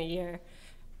later in the year,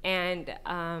 and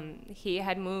he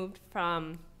had moved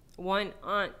from one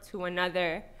aunt to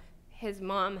another. His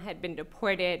mom had been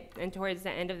deported, and towards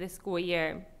the end of the school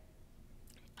year,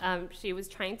 she was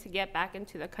trying to get back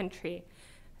into the country.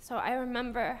 So I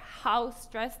remember how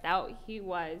stressed out he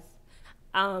was,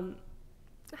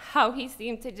 how he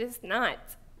seemed to just not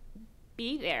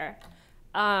be there.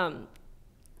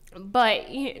 But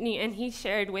he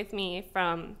shared with me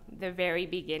from the very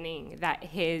beginning that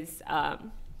his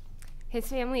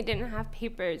family didn't have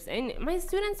papers. And my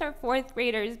students are fourth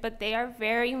graders, but they are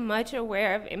very much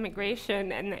aware of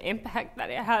immigration and the impact that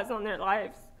it has on their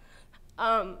lives.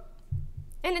 And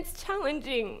it's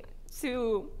challenging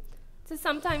to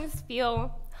sometimes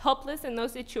feel helpless in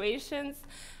those situations,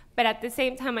 but at the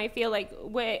same time, I feel like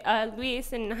what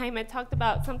Luis and Jaime talked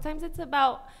about, sometimes it's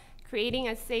about creating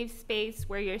a safe space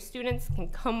where your students can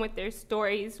come with their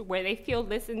stories, where they feel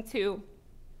listened to,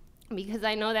 because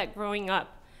I know that growing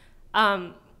up,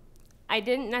 I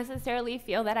didn't necessarily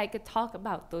feel that I could talk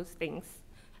about those things.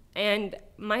 And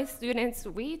my students,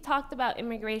 we talked about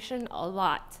immigration a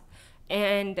lot,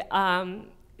 and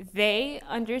they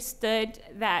understood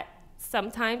that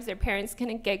sometimes their parents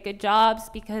couldn't get good jobs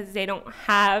because they don't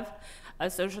have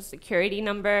a social security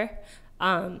number.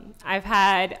 I've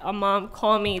had a mom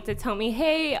call me to tell me,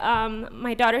 hey,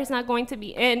 my daughter's not going to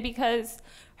be in because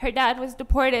her dad was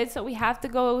deported, so we have to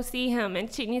go see him,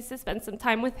 and she needs to spend some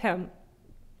time with him.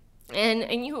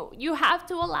 And you have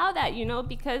to allow that, you know,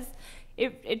 because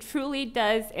it truly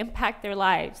does impact their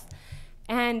lives.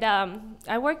 And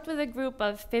I worked with a group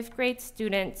of 5th grade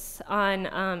students on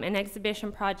an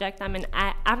exhibition project. I'm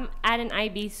at an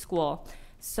IB school.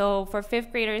 So for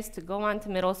 5th graders to go on to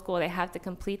middle school, they have to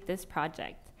complete this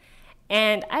project.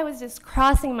 And I was just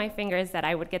crossing my fingers that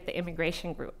I would get the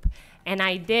immigration group. And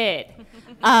I did.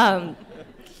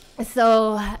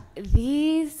 So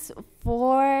these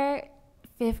 4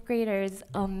 5th graders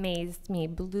amazed me,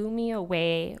 blew me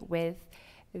away with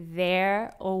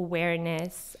their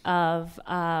awareness of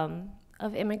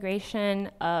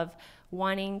immigration, of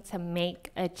wanting to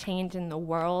make a change in the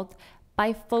world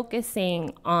by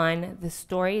focusing on the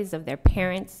stories of their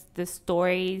parents, the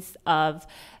stories of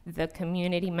the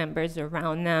community members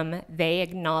around them. They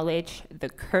acknowledge the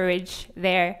courage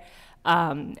there,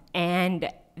 and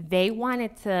they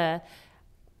wanted to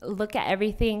look at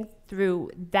everything through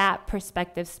that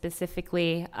perspective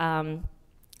specifically.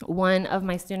 One of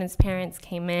my students' parents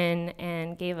came in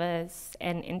and gave us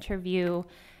an interview,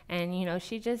 and you know,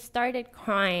 she just started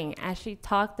crying as she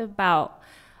talked about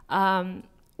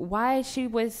why she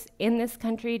was in this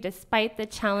country despite the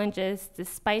challenges,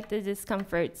 despite the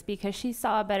discomforts, because she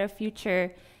saw a better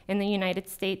future in the United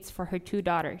States for her 2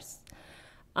 daughters.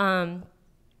 And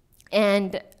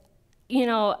you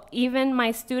know, even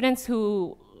my students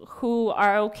who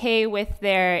are okay with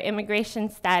their immigration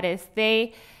status,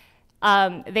 they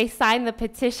signed the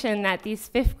petition that these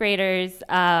 5th graders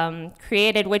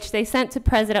created, which they sent to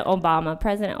President Obama.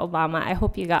 President Obama, I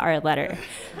hope you got our letter.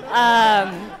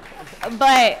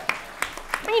 But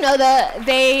you know,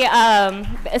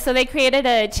 so they created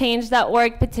a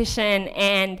Change.org petition,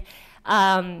 and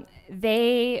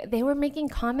they were making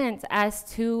comments as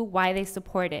to why they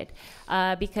supported,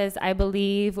 because I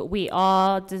believe we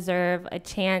all deserve a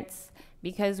chance,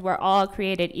 because we're all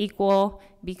created equal,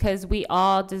 because we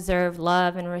all deserve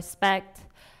love and respect.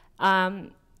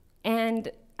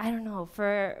 And I don't know,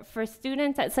 for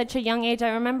students at such a young age, I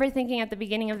remember thinking at the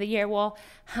beginning of the year, well,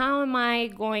 how am I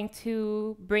going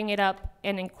to bring it up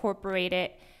and incorporate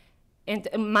it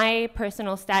into my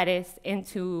personal status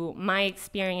into my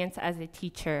experience as a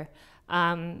teacher?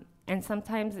 And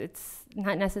sometimes it's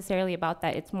not necessarily about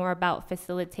that. It's more about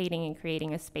facilitating and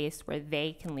creating a space where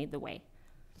they can lead the way.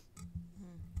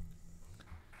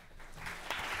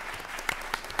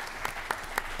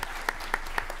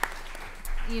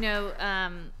 You know,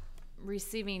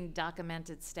 receiving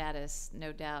DACAmented status,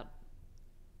 no doubt,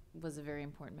 was a very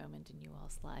important moment in you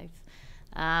all's life.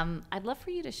 I'd love for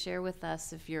you to share with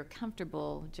us, if you're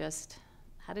comfortable, just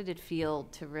how did it feel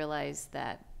to realize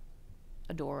that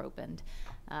a door opened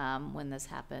when this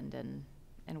happened, and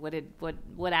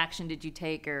what action did you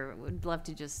take? Or would love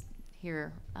to just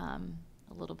hear a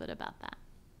little bit about that.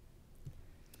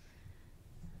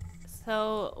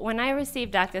 So when I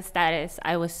received DACA status,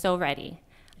 I was so ready.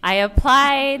 I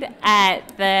applied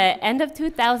at the end of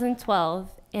 2012,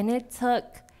 and it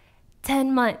took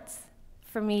 10 months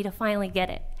for me to finally get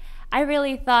it. I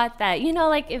really thought that, you know,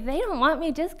 like, if they don't want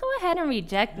me, just go ahead and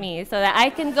reject me so that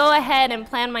I can go ahead and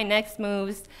plan my next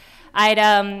moves. I'd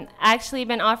actually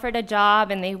been offered a job,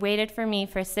 and they waited for me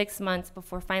for 6 months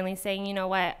before finally saying, you know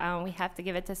what, we have to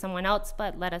give it to someone else,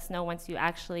 but let us know once you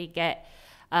actually get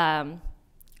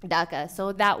DACA.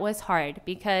 So that was hard,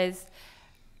 because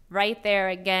right there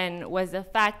again was the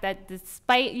fact that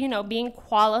despite, you know, being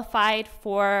qualified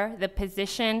for the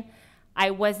position,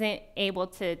 I wasn't able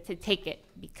to take it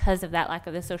because of that lack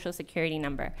of the Social Security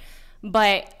number.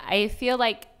 But I feel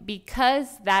like because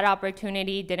that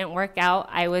opportunity didn't work out,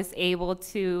 I was able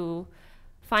to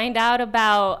find out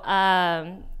about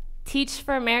Teach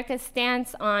for America's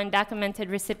stance on DACAmented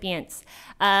recipients.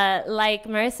 Like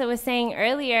Marissa was saying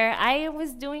earlier, I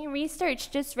was doing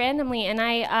research just randomly, and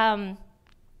I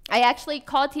actually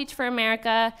called Teach for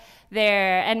America,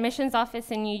 their admissions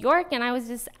office in New York, and I was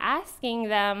just asking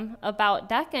them about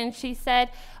DACA, and she said,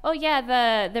 oh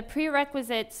yeah, the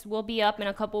prerequisites will be up in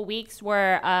a couple weeks.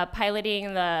 We're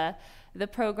piloting the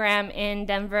program in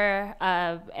Denver,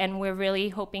 and we're really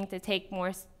hoping to take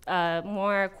more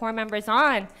core members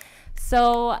on.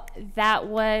 So that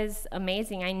was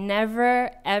amazing. I never,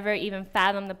 ever even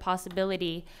fathomed the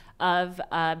possibility of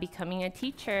becoming a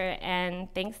teacher,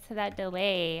 and thanks to that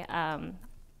delay,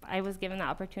 I was given the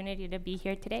opportunity to be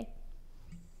here today.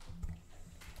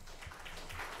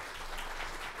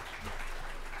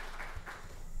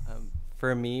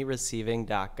 For me, receiving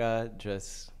DACA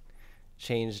just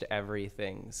changed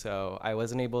everything. So I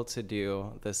wasn't able to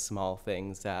do the small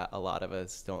things that a lot of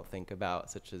us don't think about,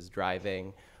 such as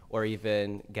driving or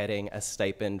even getting a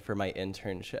stipend for my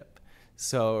internship.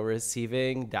 So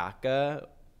receiving DACA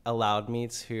allowed me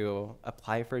to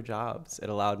apply for jobs. It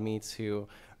allowed me to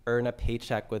earn a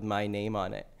paycheck with my name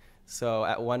on it. So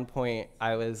at one point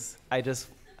I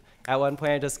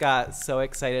just got so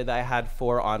excited that I had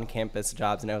 4 on-campus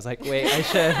jobs, and I was like, wait,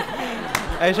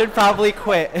 I should probably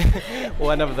quit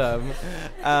one of them.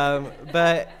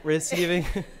 But receiving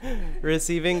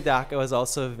DACA was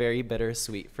also very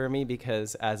bittersweet for me,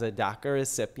 because as a DACA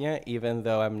recipient, even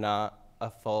though I'm not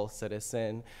a full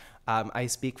citizen, I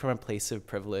speak from a place of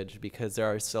privilege, because there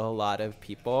are still a lot of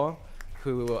people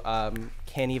who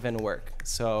can't even work.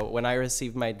 So when I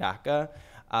received my DACA,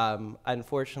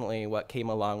 unfortunately, what came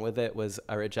along with it was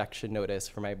a rejection notice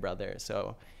for my brother.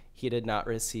 So he did not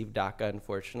receive DACA,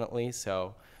 unfortunately.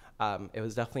 So it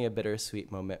was definitely a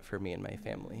bittersweet moment for me and my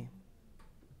family.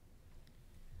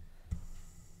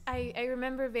 I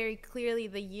remember very clearly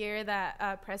the year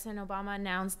that President Obama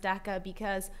announced DACA,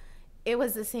 because it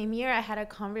was the same year I had a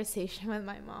conversation with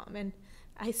my mom, and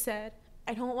I said,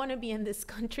 I don't want to be in this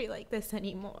country like this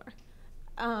anymore.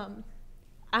 I'm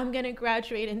going to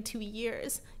graduate in 2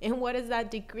 years, and what is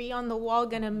that degree on the wall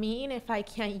going to mean if I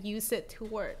can't use it to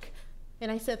work?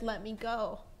 And I said, let me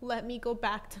go. Let me go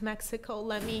back to Mexico.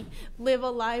 Let me live a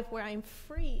life where I'm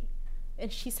free.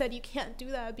 And she said, you can't do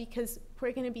that because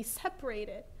we're going to be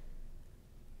separated.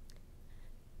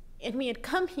 And we had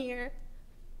come here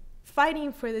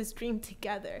fighting for this dream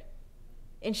together.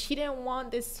 And she didn't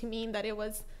want this to mean that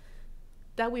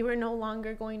that we were no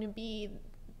longer going to be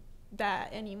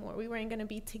that anymore. We weren't going to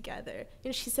be together.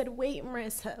 And she said, wait,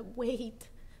 Marissa, wait.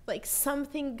 Like,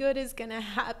 something good is going to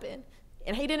happen.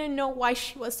 And I didn't know why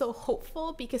she was so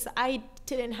hopeful, because I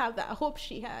didn't have that hope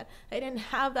she had. I didn't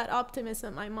have that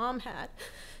optimism my mom had.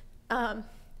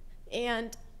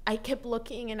 And I kept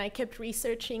looking, and I kept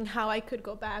researching how I could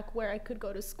go back, where I could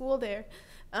go to school there.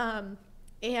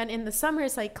 And in the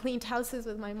summers, I cleaned houses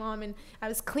with my mom, and I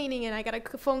was cleaning, and I got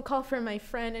a phone call from my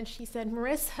friend, and she said,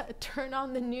 Marissa, turn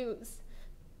on the news.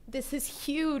 this is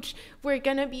huge. We're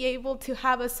going to be able to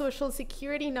have a social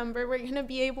security number. We're going to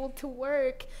be able to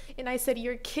work. And I said,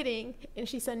 you're kidding. And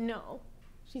she said, no.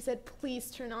 She said,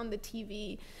 please turn on the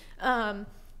TV. And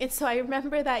so I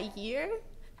remember that year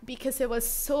because it was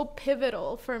so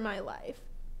pivotal for my life.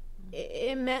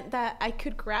 It meant that I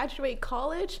could graduate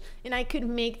college and I could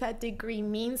make that degree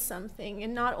mean something.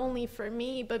 And not only for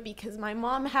me, but because my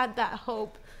mom had that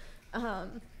hope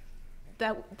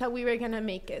that we were going to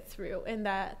make it through, and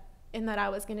that I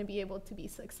was going to be able to be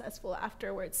successful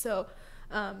afterwards. So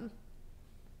I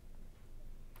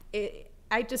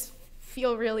just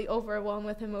feel really overwhelmed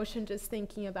with emotion just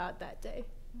thinking about that day.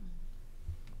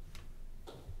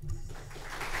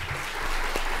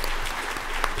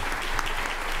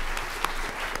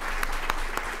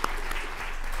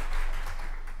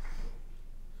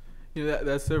 You know,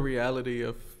 that's the reality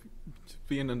of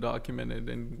being undocumented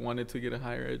and wanted to get a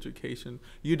higher education.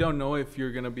 You don't know if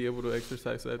you're going to be able to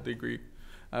exercise that degree.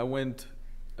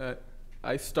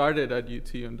 I started at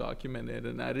UT undocumented,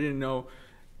 and I didn't know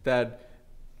that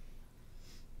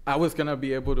I was going to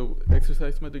be able to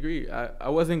exercise my degree. I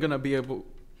wasn't going to be able,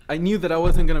 I knew that I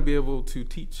wasn't going to be able to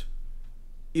teach,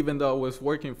 even though I was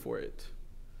working for it.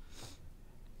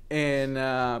 And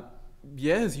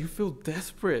yes, you feel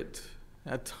desperate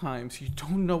at times. You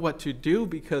don't know what to do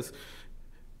because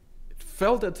it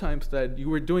felt at times that you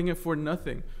were doing it for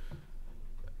nothing.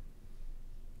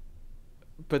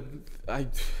 But I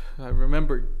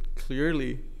remember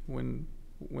clearly when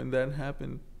that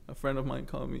happened, a friend of mine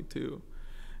called me too.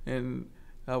 And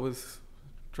I was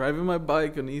driving my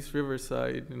bike on East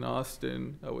Riverside in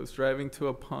Austin. I was driving to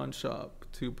a pawn shop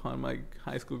to pawn my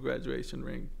high school graduation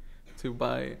ring to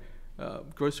buy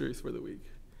groceries for the week.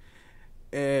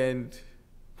 And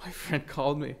my friend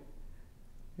called me,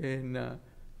 and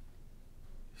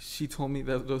she told me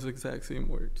those exact same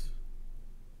words.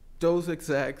 Those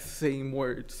exact same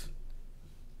words.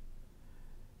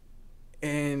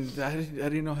 And I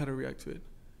didn't know how to react to it.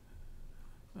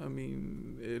 I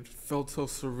mean, it felt so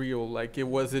surreal, like it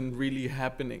wasn't really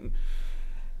happening.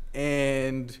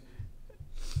 And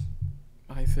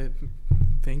I said,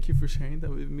 thank you for sharing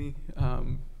that with me.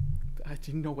 I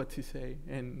didn't know what to say,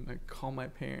 and I called my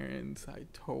parents. I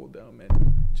told them,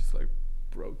 and just like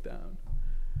broke down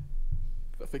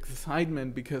of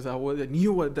excitement because I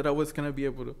knew that I was gonna be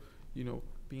able to,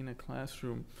 be in a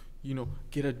classroom,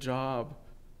 get a job.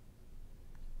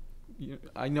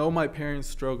 I know my parents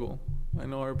struggle. I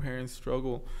know our parents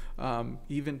struggle,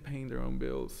 even paying their own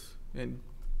bills and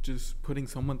just putting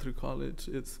someone through college.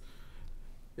 It's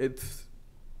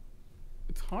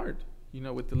hard.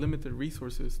 With the limited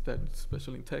resources that,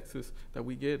 especially in Texas, that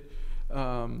we get.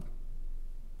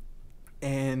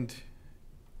 And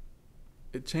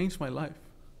it changed my life.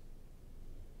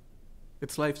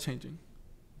 It's life-changing.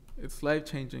 It's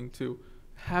life-changing to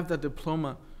have that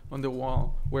diploma on the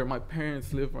wall where my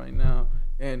parents live right now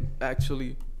and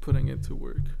actually putting it to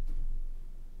work.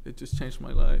 It just changed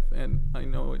my life, and I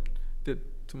know it did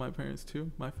to my parents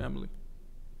too, my family.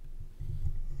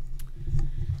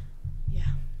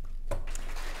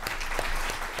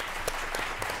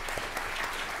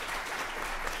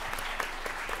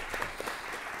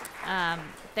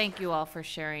 Thank you all for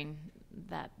sharing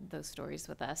those stories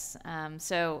with us.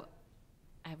 So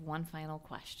I have one final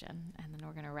question, and then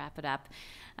we're going to wrap it up.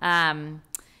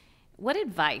 What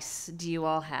advice do you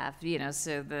all have?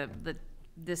 So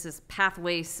this is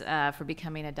pathways for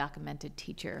becoming a DACAmented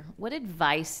teacher. What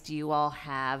advice do you all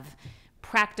have,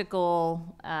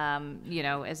 practical,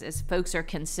 as folks are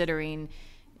considering,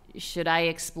 should I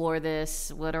explore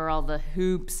this? What are all the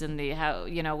hoops and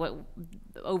what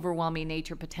overwhelming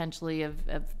nature potentially of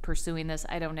pursuing this?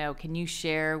 I don't know. Can you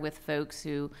share with folks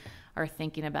who are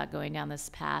thinking about going down this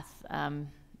path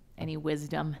any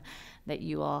wisdom that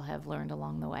you all have learned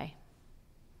along the way?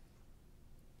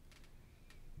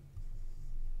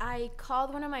 I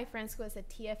called one of my friends who was a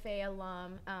TFA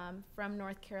alum from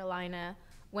North Carolina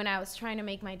when I was trying to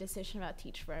make my decision about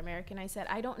Teach for America. I said,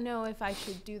 I don't know if I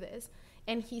should do this.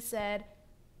 And he said,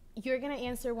 you're going to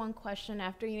answer one question.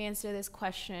 After you answer this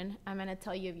question, I'm going to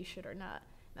tell you if you should or not.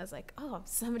 And I was like, oh,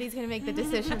 somebody's going to make the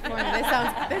decision for me.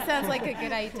 This sounds like a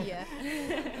good idea.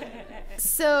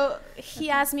 So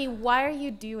he asked me, why are you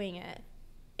doing it?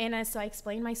 And so I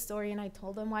explained my story, and I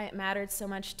told him why it mattered so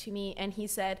much to me. And he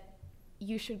said,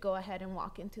 you should go ahead and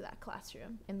walk into that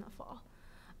classroom in the fall.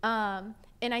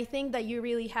 And I think that you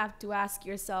really have to ask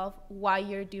yourself why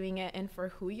you're doing it and for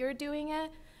who you're doing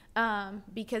it.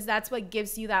 Because that's what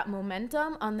gives you that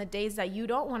momentum on the days that you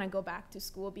don't want to go back to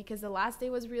school because the last day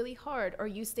was really hard, or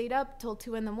you stayed up till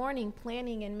 2 a.m.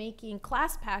 planning and making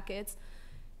class packets.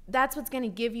 that's what's going to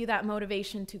give you that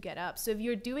motivation to get up. So if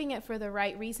you're doing it for the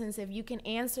right reasons, if you can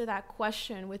answer that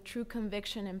question with true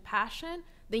conviction and passion,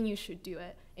 then you should do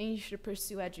it, and you should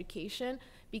pursue education,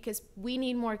 because we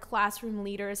need more classroom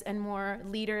leaders and more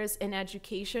leaders in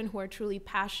education who are truly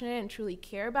passionate and truly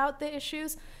care about the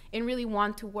issues and really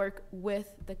want to work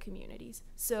with the communities.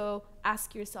 So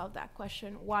ask yourself that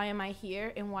question: why am I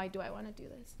here, and why do I want to do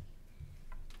this?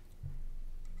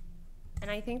 And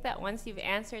I think that once you've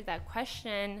answered that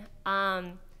question,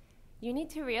 you need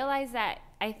to realize that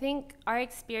I think our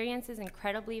experience is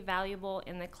incredibly valuable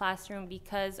in the classroom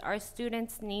because our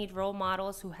students need role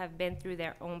models who have been through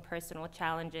their own personal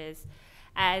challenges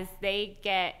as they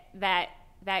get that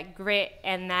grit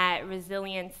and that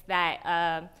resilience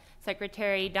that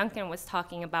Secretary Duncan was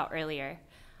talking about earlier.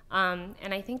 And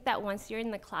I think that once you're in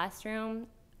the classroom,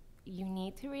 you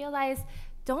need to realize,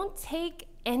 don't take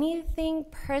anything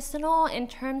personal in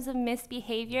terms of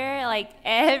misbehavior. Like,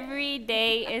 every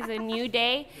day is a new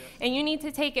day, and you need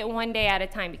to take it one day at a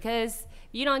time, because if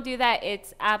you don't do that,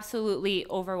 it's absolutely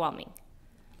overwhelming.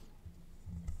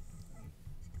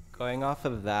 Going off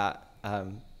of that,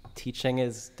 teaching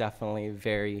is definitely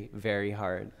very, very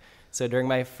hard. So during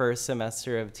my first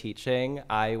semester of teaching,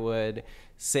 I would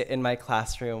sit in my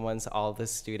classroom once all the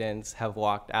students have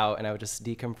walked out, and I would just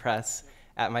decompress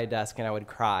at my desk, and I would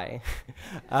cry.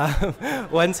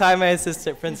 One time my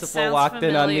assistant principal walked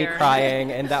in on me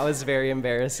crying, and that was very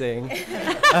embarrassing.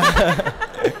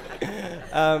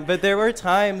 But there were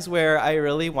times where I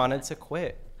really wanted to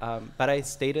quit, but I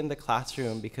stayed in the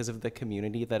classroom because of the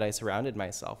community that I surrounded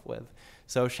myself with.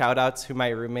 So shout out to my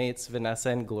roommates, Vanessa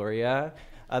and Gloria,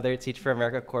 other Teach for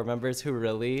America Corps members who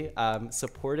really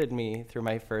supported me through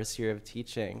my first year of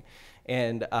teaching.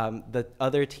 And the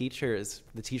other teachers,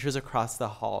 the teachers across the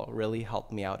hall, really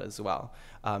helped me out as well,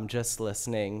 just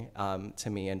listening to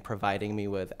me and providing me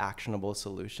with actionable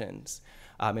solutions,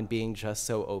 and being just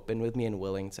so open with me and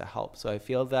willing to help. So I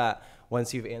feel that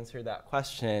once you've answered that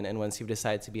question and once you've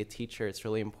decided to be a teacher, it's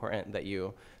really important that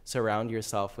you surround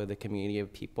yourself with a community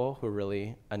of people who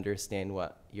really understand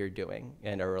what you're doing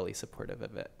and are really supportive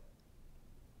of it.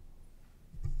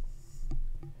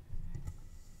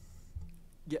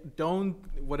 Yeah, don't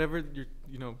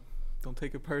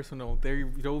take it personal.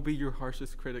 They'll be your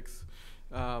harshest critics.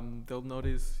 They'll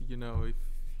notice, if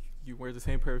you wear the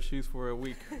same pair of shoes for a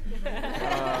week.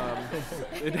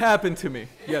 It happened to me,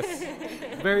 yes.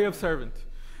 Very observant.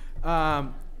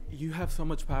 You have so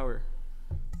much power.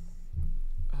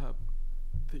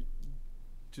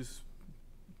 Just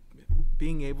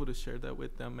being able to share that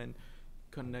with them and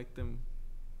connect them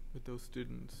with those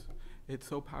students, it's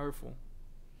so powerful.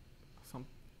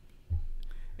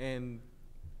 And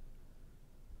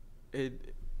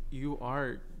you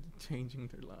are changing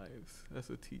their lives as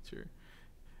a teacher.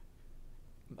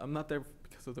 I'm not there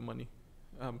because of the money,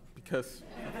 because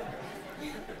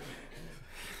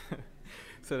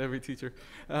said every teacher.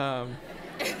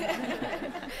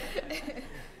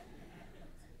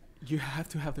 You have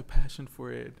to have the passion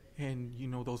for it, and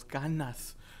those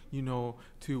ganas,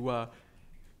 to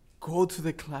go to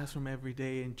the classroom every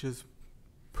day and just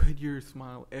put your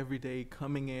smile every day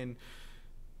coming in.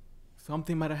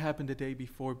 Something might have happened the day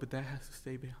before, but that has to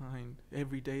stay behind.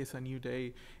 Every day is a new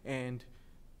day, and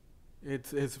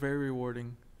it's very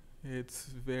rewarding. It's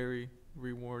very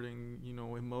rewarding,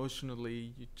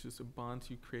 emotionally. Just the bonds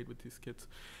you create with these kids,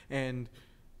 and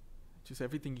just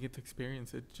everything you get to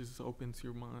experience. It just opens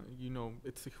your mind.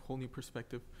 It's a whole new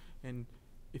perspective, and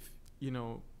if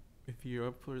you're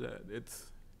up for that,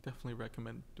 it's definitely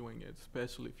recommend doing it,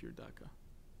 especially if you're DACA.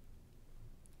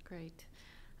 Great.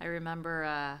 I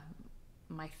remember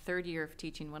my third year of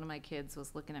teaching, one of my kids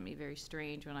was looking at me very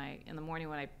strange in the morning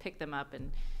when I picked them up,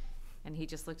 and he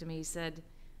just looked at me, he said,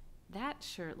 "That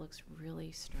shirt looks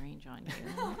really strange on you."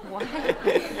 Why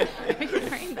are you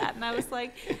wearing that? And I was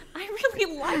like, I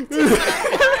really liked it, but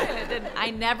I wore it, and I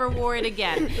never wore it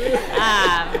again.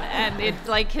 And it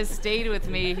has stayed with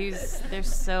me. They're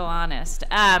so honest.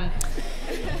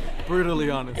 Brutally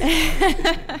honest.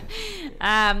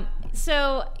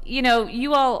 So,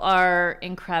 you all are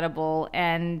incredible,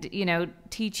 and,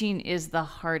 teaching is the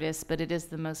hardest, but it is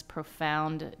the most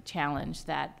profound challenge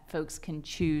that folks can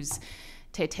choose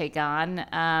to take on.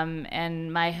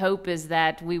 And my hope is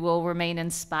that we will remain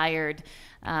inspired,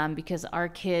 because our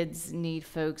kids need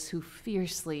folks who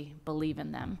fiercely believe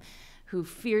in them, who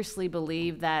fiercely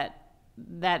believe that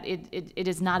it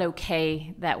is not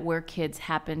okay that where kids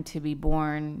happen to be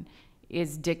born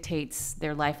dictates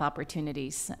their life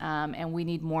opportunities. And we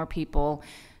need more people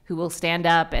who will stand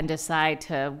up and decide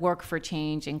to work for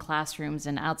change in classrooms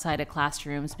and outside of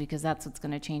classrooms, because that's what's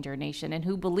going to change our nation, and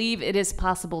who believe it is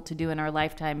possible to do in our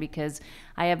lifetime, because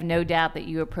I have no doubt that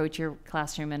you approach your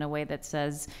classroom in a way that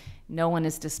says, no one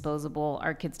is disposable.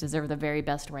 Our kids deserve the very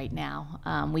best right now.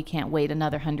 We can't wait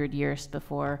another 100 years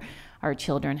before our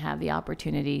children have the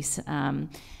opportunities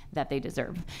that they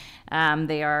deserve.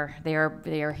 They are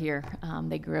here.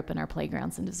 They grew up in our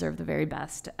playgrounds and deserve the very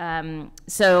best.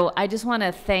 So I just want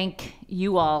to thank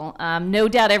you all. No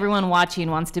doubt everyone watching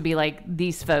wants to be like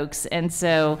these folks. And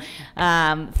so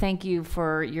thank you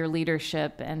for your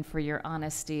leadership and for your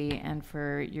honesty and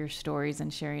for your stories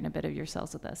and sharing a bit of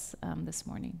yourselves with us this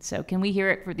morning. So can we hear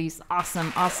it for these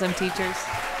awesome, awesome teachers?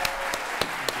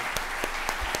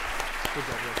 Good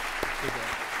job, Rick. Good job.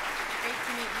 Great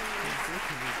to meet you. Good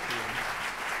to meet you.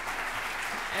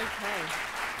 Okay.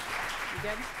 You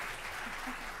good?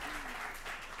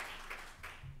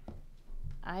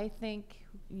 I think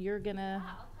you're gonna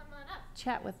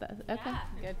chat with us. Okay,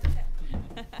 good.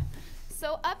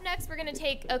 So up next, we're going to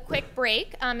take a quick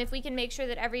break. If we can make sure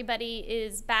that everybody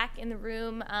is back in the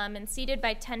room and seated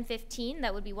by 10:15,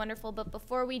 that would be wonderful. But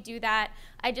before we do that,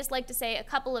 I'd just like to say a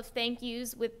couple of thank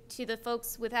yous to the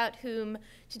folks without whom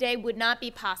today would not be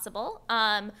possible.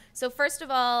 So first of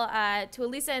all, to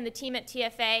Elisa and the team at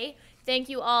TFA, thank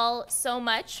you all so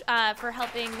much for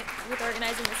helping with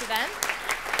organizing this event.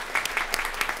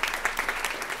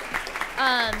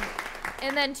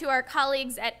 And then to our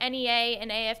colleagues at NEA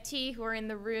and AFT who are in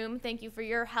the room, thank you for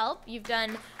your help. You've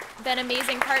been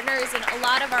amazing partners in a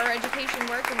lot of our education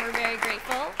work, and we're very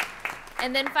grateful.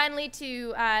 And then finally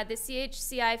to the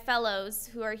CHCI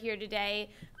fellows who are here today.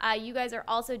 You guys are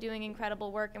also doing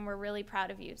incredible work, and we're really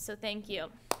proud of you, so thank you.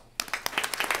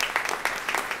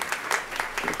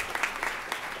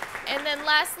 And then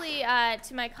lastly,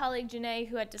 to my colleague Janae,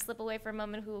 who had to slip away for a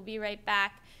moment, who will be right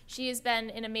back. She has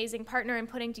been an amazing partner in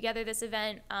putting together this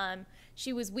event.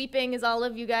 She was weeping as all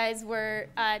of you guys were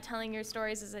telling your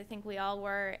stories, as I think we all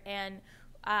were, and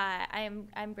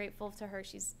I'm grateful to her.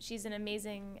 She's an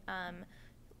amazing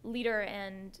leader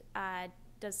and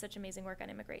does such amazing work on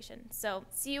immigration. So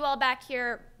see you all back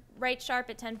here right sharp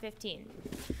at 10:15.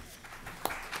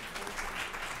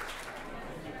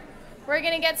 We're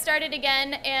going to get started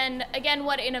again, and again,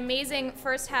 what an amazing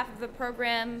first half of the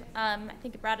program. I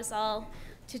think it brought us all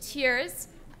to tears.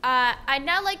 I'd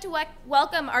now like to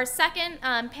welcome our second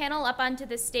panel up onto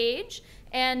the stage,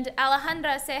 and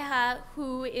Alejandra Ceja,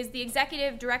 who is the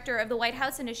Executive Director of the White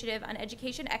House Initiative on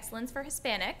Education Excellence for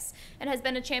Hispanics, and has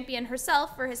been a champion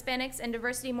herself for Hispanics and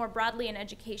diversity more broadly in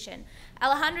education.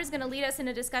 Alejandra is going to lead us in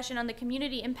a discussion on the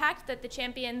community impact that the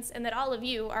champions and that all of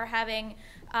you are having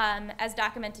as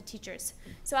DACAmented teachers.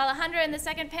 So Alejandra and the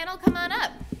second panel, come on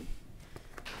up.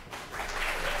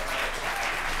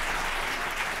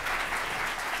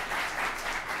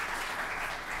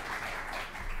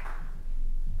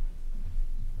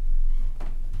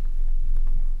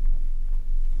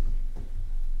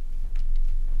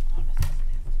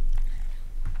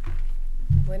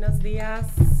 Buenos dias.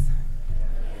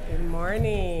 Good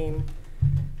morning.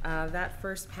 That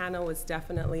first panel was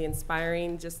definitely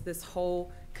inspiring. Just this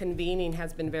whole convening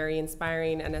has been very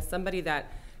inspiring. And as somebody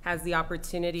that has the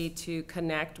opportunity to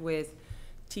connect with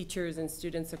teachers and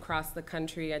students across the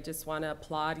country, I just want to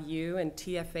applaud you and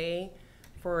TFA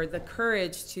for the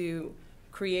courage to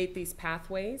create these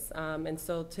pathways. And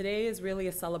so today is really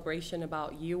a celebration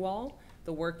about you all,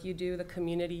 the work you do, the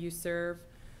community you serve.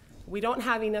 We don't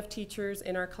have enough teachers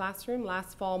in our classroom.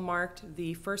 Last fall marked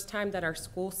the first time that our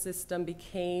school system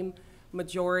became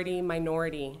majority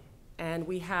minority. And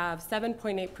we have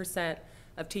 7.8%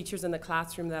 of teachers in the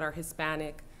classroom that are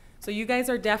Hispanic. So you guys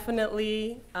are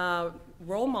definitely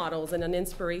role models and an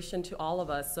inspiration to all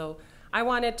of us. So I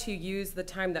wanted to use the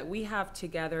time that we have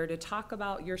together to talk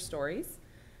about your stories.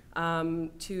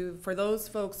 For those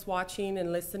folks watching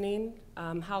and listening,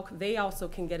 how they also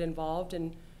can get involved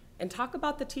and talk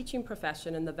about the teaching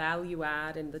profession and the value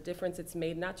add and the difference it's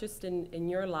made, not just in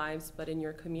your lives, but in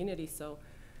your community. So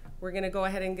we're going to go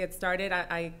ahead and get started.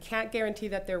 I can't guarantee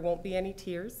that there won't be any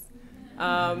tears,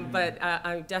 but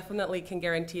I definitely can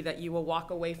guarantee that you will walk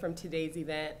away from today's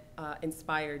event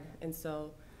inspired. And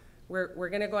so we're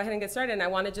going to go ahead and get started. And I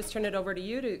want to just turn it over to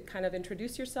you to kind of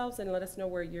introduce yourselves and let us know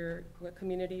what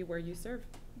community where you serve.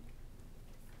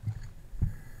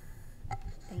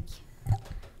 Thank you.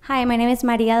 Hi, my name is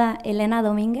Maria Elena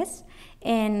Dominguez,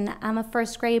 and I'm a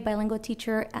first grade bilingual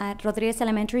teacher at Rodriguez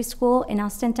Elementary School in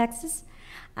Austin, Texas.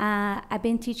 I've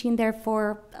been teaching there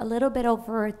for a little bit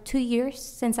over 2 years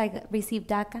since I received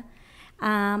DACA.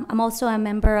 I'm also a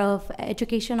member of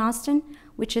Education Austin,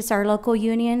 which is our local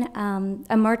union,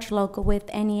 a merge local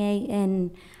with NEA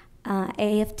and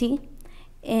AFT.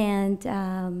 And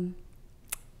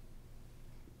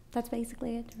that's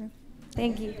basically it.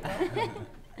 Thank you.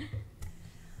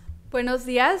 Buenos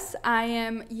días. I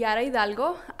am Yara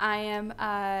Hidalgo.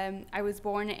 I was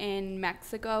born in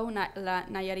Mexico,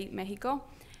 Nayarit, Mexico,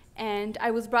 and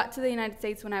I was brought to the United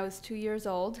States when I was 2 years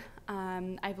old.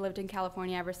 I've lived in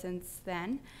California ever since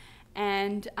then,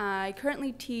 and I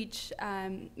currently teach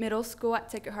middle school at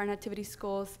Sacred Heart Nativity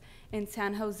Schools in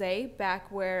San Jose,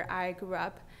 back where I grew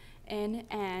up in,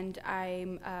 and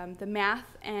I'm the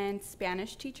math and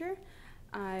Spanish teacher.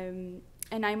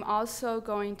 And I'm also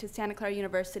going to Santa Clara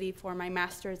University for my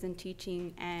master's in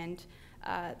teaching and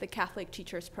the Catholic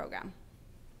Teachers Program.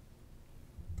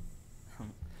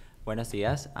 Buenos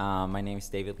días. My name is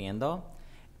David Liendo,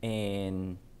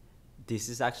 and this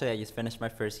is actually, I just finished my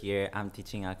first year. I'm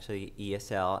teaching actually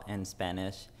ESL and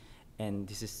Spanish, and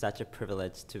this is such a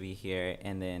privilege to be here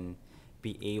and then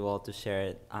be able to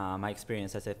share my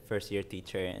experience as a first-year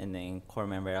teacher and then core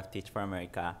member of Teach for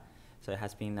America. So it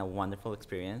has been a wonderful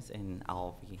experience, and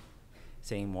I'll be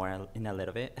saying more in a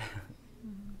little bit.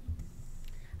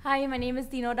 Hi, my name is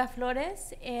Dinora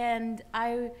Flores, and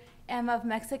I am of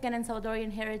Mexican and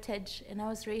Salvadorian heritage, and I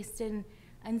was raised in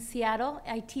Seattle.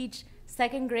 I teach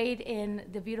second grade in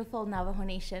the beautiful Navajo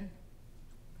Nation.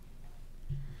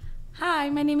 Hi,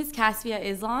 my name is Kasvia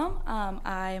Islam.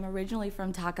 I am originally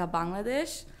from Dhaka,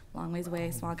 Bangladesh, long ways away,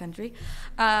 small country.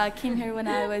 Came here when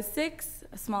I was 6,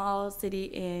 a small city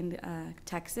in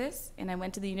Texas, and I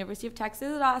went to the University of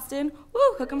Texas at Austin. Woo,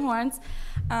 hook 'em horns.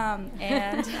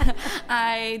 And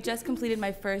I just completed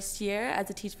my first year as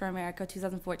a Teach for America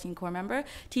 2014 core member,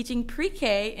 teaching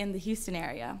pre-K in the Houston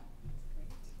area.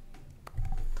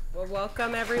 Well,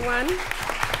 welcome everyone.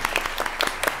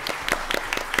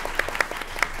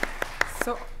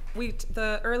 So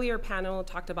the earlier panel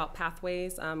talked about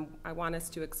pathways. I want us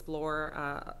to explore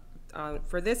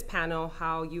for this panel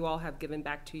how you all have given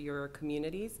back to your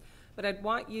communities. But I'd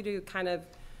want you to kind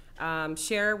of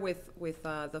share with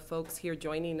the folks here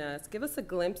joining us, give us a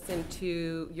glimpse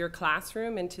into your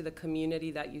classroom, into the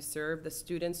community that you serve, the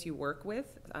students you work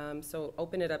with. So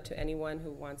open it up to anyone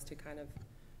who wants to kind of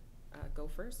go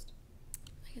first.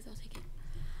 I guess I'll take it.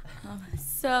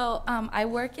 I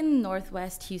work in the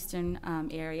Northwest Houston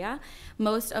area.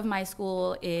 Most of my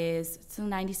school is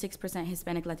 96%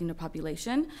 Hispanic Latino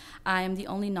population. I am the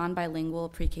only non-bilingual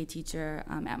pre-K teacher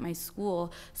at my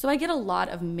school, so I get a lot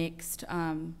of mixed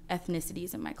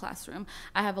ethnicities in my classroom.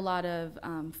 I have a lot of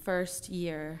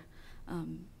first-year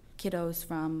kiddos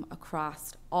from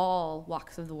across all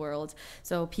walks of the world.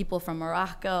 So people from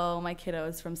Morocco, my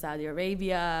kiddos from Saudi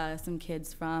Arabia, some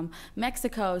kids from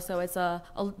Mexico. So it's a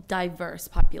diverse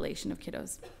population of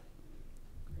kiddos.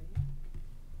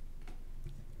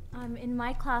 In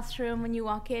my classroom, when you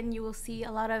walk in, you will see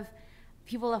a lot of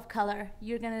people of color.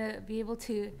 You're gonna be able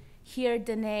to hear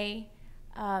Dene,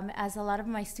 as a lot of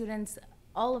my students,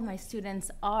 all of my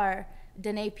students are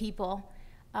Dene people.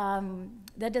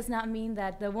 That does not mean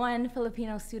that the one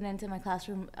Filipino student in my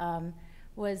classroom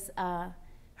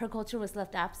her culture was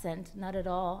left absent, not at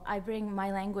all. I bring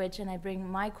my language and I bring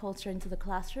my culture into the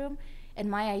classroom and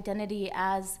my identity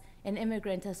as an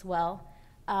immigrant as well.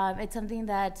 It's something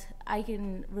that I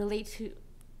can relate to,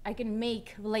 I can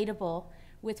make relatable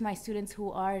with my students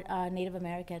who are Native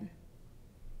American.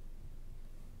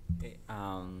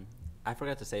 I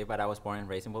forgot to say, but I was born and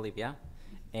raised in Bolivia.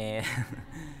 And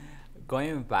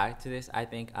going back to this, I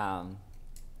think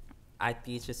I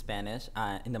teach Spanish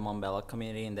in the Montbello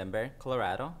community in Denver,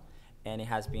 Colorado. And it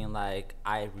has been like,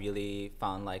 I really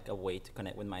found like a way to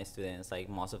connect with my students. Like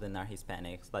most of them are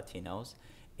Hispanics, Latinos.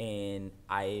 And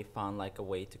I found like a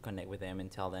way to connect with them and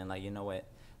tell them like, you know what,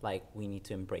 like we need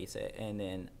to embrace it. And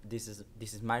then this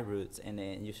is my roots, and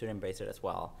then you should embrace it as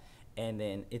well. And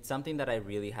then it's something that I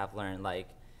really have learned, like,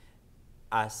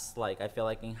 as like I feel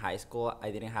like in high school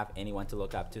I didn't have anyone to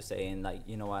look up to saying like,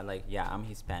 you know what, like yeah, I'm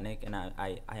Hispanic and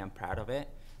I am proud of it.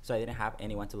 So I didn't have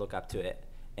anyone to look up to it.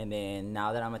 And then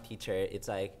now that I'm a teacher, it's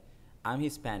like I'm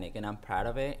Hispanic and I'm proud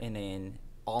of it. And then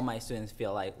all my students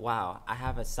feel like, wow, I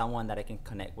have someone that I can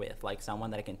connect with, like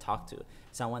someone that I can talk to,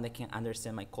 someone that can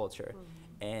understand my culture.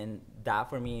 And that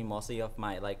for me, most of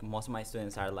my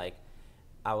students are like,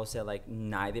 I would say like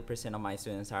 90% of my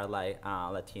students are like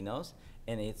Latinos.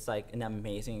 And it's like an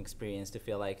amazing experience to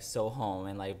feel like so home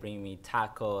and like bring me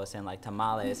tacos and like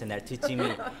tamales, and they're teaching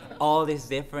me all these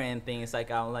different things. Like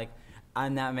I'm like,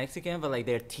 I'm not Mexican, but like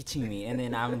they're teaching me, and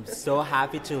then I'm so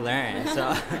happy to learn.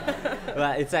 So,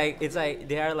 but it's like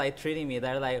they are like treating me.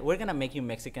 They're like, we're gonna make you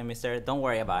Mexican, mister. Don't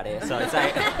worry about it. So it's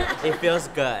like it feels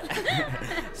good.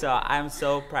 So I'm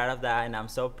so proud of that, and I'm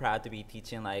so proud to be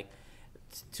teaching like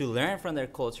to learn from their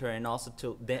culture, and also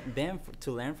to them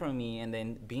to learn from me, and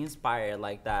then be inspired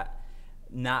like that.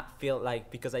 Not feel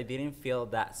like, because I didn't feel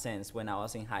that sense when I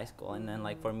was in high school, and then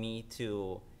like for me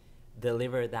to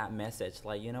deliver that message,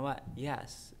 like, you know what,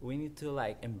 yes, we need to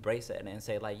like embrace it and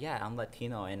say like, yeah, I'm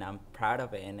Latino and I'm proud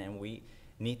of it, and then we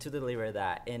need to deliver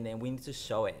that, and then we need to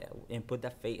show it and put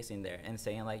that face in there and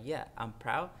saying like, yeah, I'm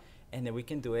proud, and then we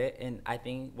can do it. And I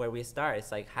think where we start is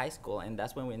like high school, and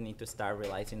that's when we need to start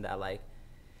realizing that like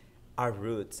our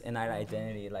roots and our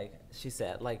identity, like she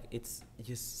said, like it's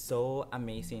just so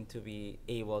amazing to be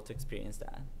able to experience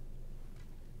that.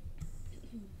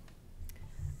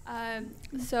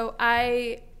 So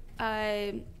I,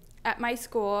 at my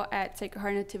school, at Sacred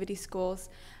Heart Nativity Schools,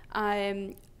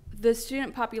 the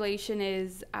student population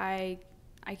is, I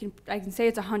can say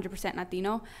it's 100%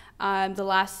 Latino. The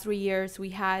last 3 years we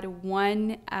had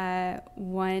one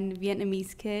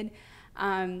Vietnamese kid,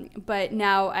 but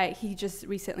now he just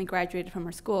recently graduated from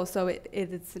our school, so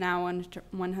it's now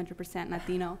 100%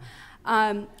 Latino.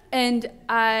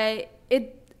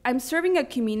 I'm serving a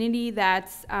community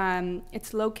that's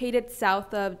it's located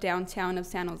south of downtown of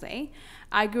San Jose.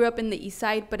 I grew up in the east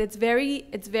side, but it's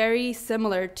very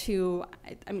similar to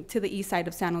the east side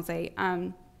of San Jose.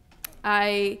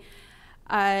 I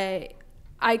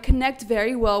connect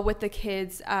very well with the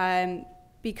kids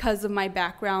because of my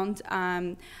background.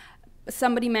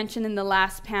 Somebody mentioned in the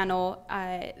last panel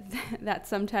that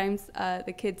sometimes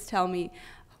the kids tell me,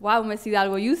 "Wow, Miss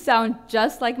Hidalgo, you sound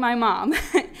just like my mom."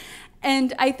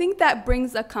 And I think that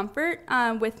brings a comfort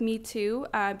with me too,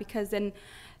 because then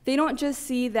they don't just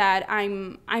see that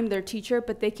I'm their teacher,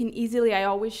 but they can easily, I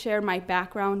always share my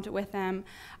background with them.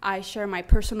 I share my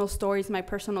personal stories, my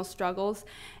personal struggles,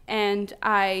 and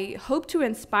I hope to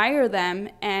inspire them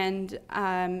and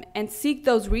seek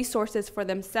those resources for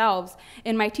themselves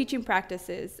in my teaching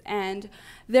practices. And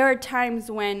there are times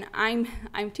when I'm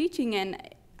teaching,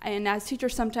 and as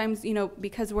teachers sometimes, you know,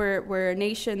 because we're a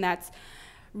nation that's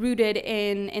rooted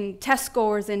in test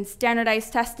scores and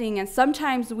standardized testing, and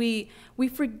sometimes we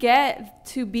forget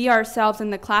to be ourselves in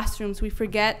the classrooms. We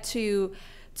forget to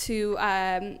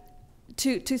sort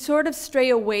of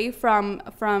stray away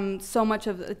from so much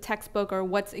of the textbook or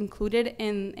what's included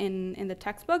in the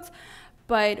textbooks.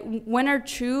 But when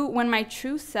my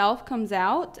true self comes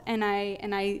out and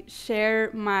I share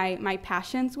my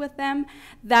passions with them,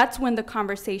 that's when the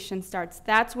conversation starts.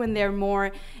 That's when they're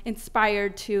more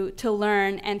inspired to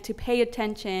learn and to pay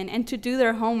attention and to do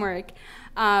their homework.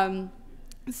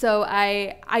 So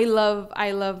I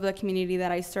love the community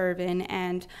that I serve in,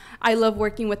 and I love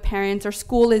working with parents. Our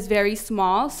school is very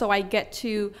small, so I get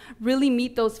to really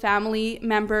meet those family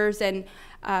members, and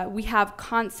we have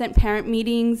constant parent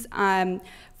meetings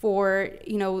for,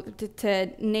 you know, to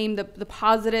name the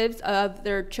positives of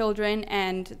their children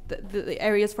and the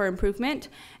areas for improvement.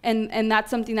 And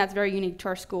that's something that's very unique to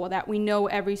our school, that we know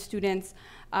every student's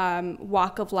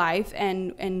walk of life,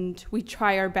 and we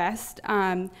try our best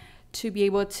to be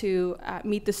able to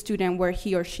meet the student where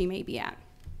he or she may be at.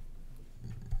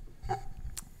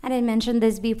 I didn't mention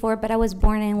this before, but I was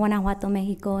born in Guanajuato,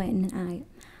 Mexico, and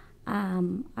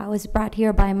I was brought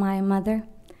here by my mother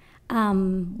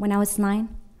when I was 9.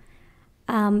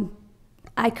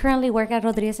 I currently work at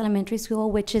Rodriguez Elementary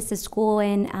School, which is a school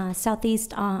in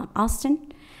southeast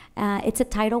Austin. It's a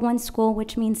Title I school,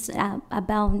 which means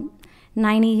about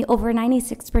over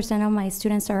 96% of my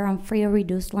students are on free or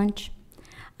reduced lunch.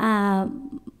 I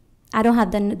don't have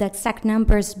the exact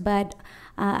numbers, but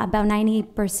about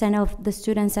 90% of the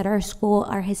students at our school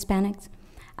are Hispanics.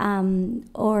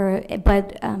 Are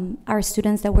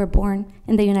students that were born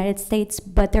in the United States,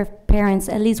 but their parents,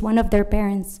 at least one of their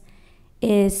parents,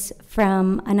 is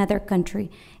from another country.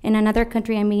 In another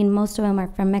country, I mean, most of them are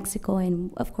from Mexico,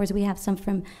 and of course we have some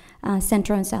from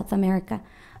Central and South America.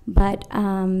 But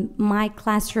my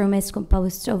classroom is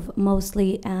composed of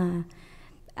mostly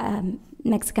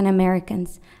Mexican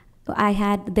Americans.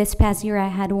 This past year, I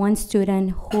had one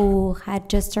student who had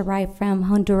just arrived from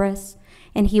Honduras,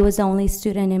 and he was the only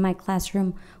student in my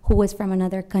classroom who was from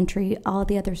another country. All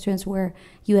the other students were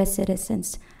U.S.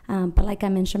 citizens. But like I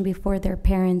mentioned before, their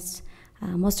parents,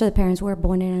 most of the parents were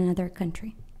born in another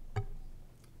country.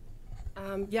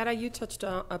 Yara, you touched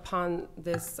upon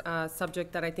this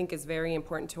subject that I think is very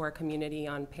important to our community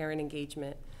on parent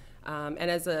engagement. And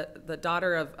as the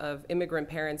daughter of immigrant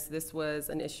parents, this was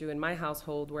an issue in my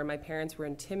household where my parents were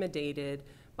intimidated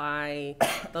by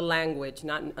the language,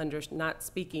 not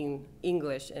speaking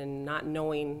English and not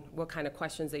knowing what kind of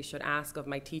questions they should ask of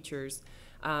my teachers.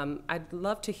 I'd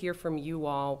love to hear from you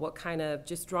all what kind of,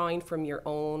 just drawing from your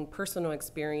own personal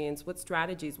experience, what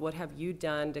strategies, what have you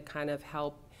done to kind of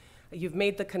help? You've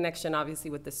made the connection, obviously,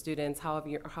 with the students. How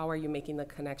are you making the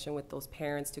connection with those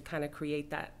parents to kind of create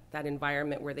that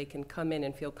environment where they can come in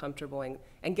and feel comfortable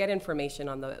and get information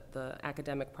on the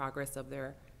academic progress of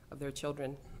their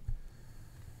children?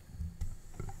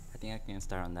 I think I can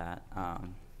start on that.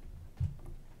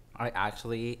 I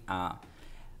actually,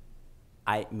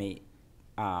 I make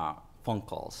phone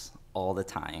calls all the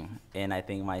time, and I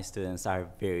think my students are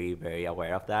very, very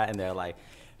aware of that, and they're like,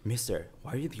 Mister,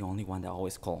 why are you the only one that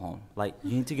always call home? Like,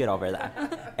 you need to get over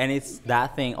that. And it's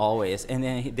that thing always. And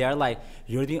then they're like,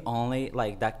 you're the only,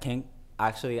 like, that can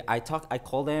actually, I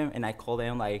call them,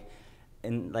 like,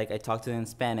 and like I talk to them in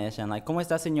Spanish, and like, ¿Cómo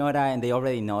está, señora? And they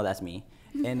already know that's me.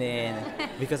 And then,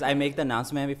 because I make the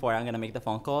announcement before I'm gonna make the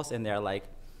phone calls, and they're like,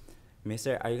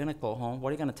 Mister, are you gonna call home? What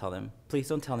are you gonna tell them? Please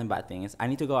don't tell them bad things. I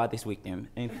need to go out this weekend,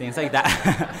 and things like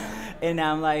that. And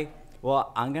I'm like,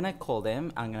 well, I'm gonna call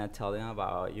them. I'm gonna tell them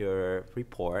about your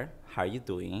report, how are you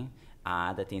doing,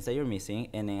 the things that you're missing,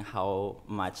 and then how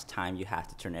much time you have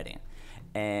to turn it in.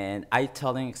 And I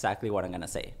tell them exactly what I'm gonna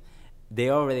say.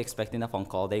 They're already expecting a phone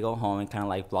call. They go home and kind of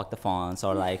like block the phones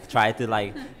or like try to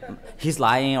like, he's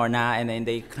lying or not, and then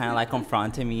they kind of like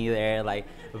confronting me there. Like,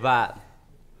 but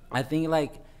I think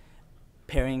like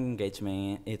parent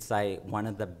engagement, it's like one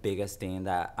of the biggest things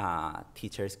that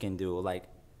teachers can do. Like,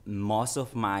 most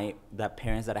of the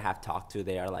parents that I have talked to,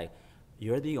 they are like,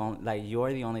 you're the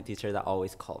only teacher that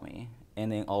always call me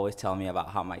and then always tell me about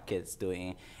how my kid's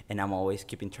doing, and I'm always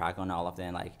keeping track on all of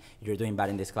them. Like, you're doing bad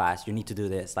in this class, you need to do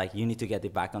this, like, you need to get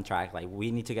it back on track, like, we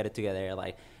need to get it together,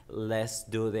 like, let's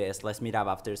do this, let's meet up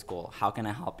after school, how can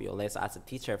I help you, let's ask a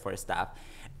teacher for staff.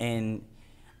 And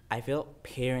I feel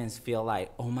parents feel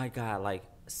like, oh my God, like,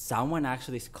 someone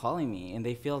actually is calling me, and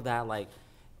they feel that like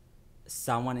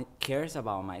someone cares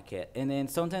about my kid. And then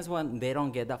sometimes when they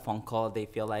don't get that phone call, they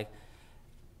feel like,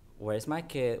 where's my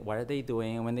kid? What are they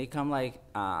doing? And when they come like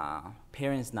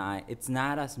parents' night, it's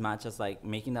not as much as like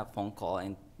making that phone call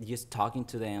and just talking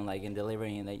to them, like, and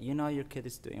delivering, like, you know, your kid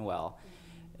is doing well.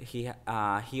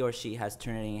 Mm-hmm. He or she has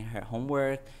turned in her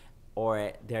homework,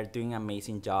 or they're doing an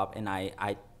amazing job, and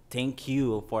I thank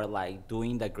you for like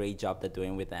doing the great job they're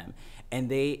doing with them. And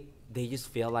they just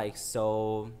feel like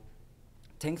so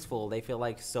thankful. They feel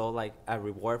like so like a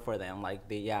reward for them, like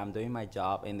I'm doing my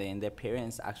job. And then their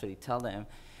parents actually tell them,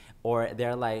 or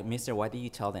they're like, Mister, why did you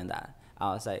tell them that?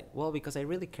 I was like, well, because I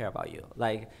really care about you.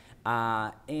 Like,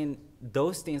 and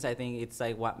those things, I think it's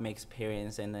like what makes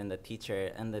parents and then the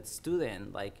teacher and the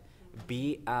student like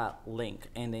be a link.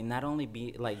 And they not only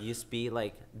be like just be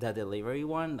like the delivery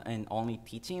one and only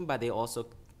teaching, but they also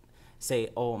say,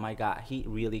 oh my God, he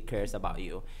really cares about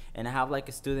you. And I have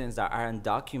like students that are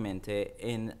undocumented,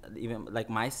 and even like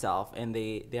myself, and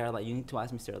they are like, you need to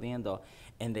ask Mr. Liendo.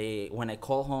 And when I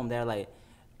call home, they're like,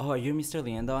 oh, are you Mr.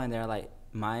 Liendo? And they're like,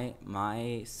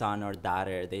 my son or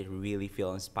daughter, they really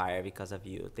feel inspired because of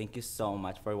you. Thank you so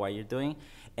much for what you're doing.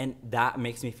 And that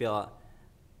makes me feel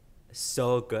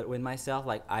so good with myself,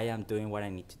 like I am doing what I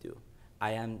need to do.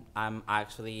 I'm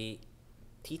actually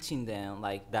teaching them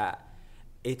like that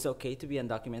it's okay to be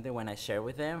undocumented. When I share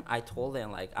with them, I told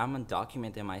them like I'm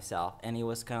undocumented myself, and it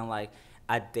was kind of like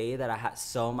a day that I had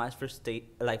so much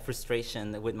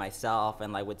frustration with myself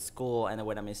and like with school and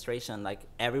with administration. Like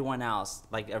everyone else,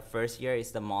 like our first year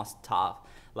is the most tough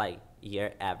like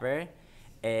year ever,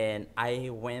 and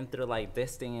I went through like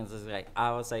this thing, and like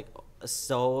I was like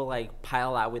so like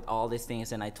piled out with all these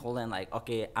things, and I told them like,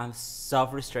 okay, I'm so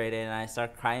frustrated, and I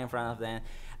start crying in front of them.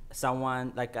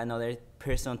 Someone, like another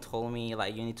person told me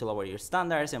like, you need to lower your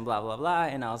standards and blah blah blah,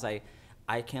 and I was like,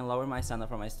 I can lower my standard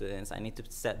for my students. I need to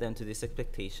set them to these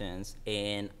expectations.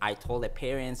 And I told the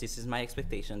parents, this is my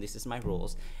expectation, this is my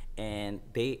rules, and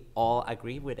they all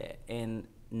agree with it. And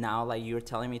now like you're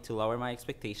telling me to lower my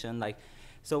expectation, like,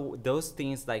 so those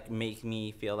things like make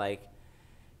me feel like,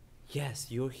 yes,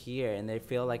 you're here, and they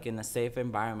feel like in a safe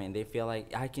environment. They feel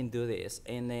like I can do this.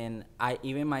 And then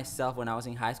even myself, when I was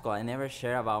in high school, I never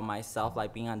shared about myself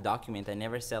like being undocumented. I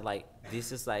never said like,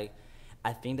 this is like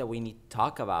a thing that we need to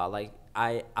talk about. Like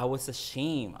I was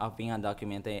ashamed of being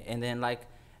undocumented. And then like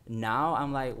now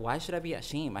I'm like, why should I be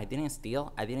ashamed? I didn't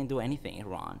steal. I didn't do anything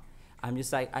wrong. I'm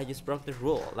just like, I just broke the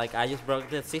rule. Like I just broke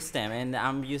the system, and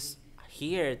I'm just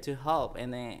here to help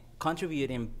and then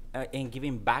contributing and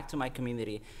giving back to my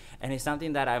community. And it's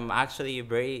something that I'm actually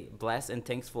very blessed and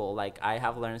thankful. Like I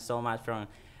have learned so much from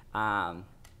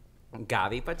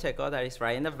Gabi Pacheco, that is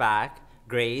right in the back,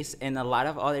 Grace, and a lot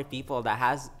of other people that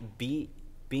has been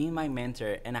my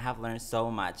mentor, and I have learned so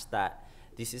much that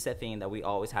this is a thing that we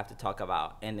always have to talk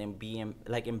about, and then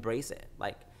embrace it.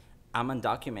 Like, I'm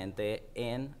undocumented,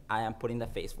 and I am putting the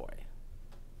face for it.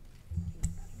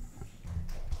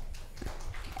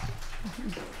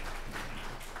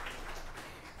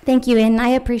 Thank you, and I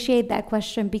appreciate that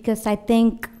question because I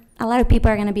think a lot of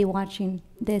people are going to be watching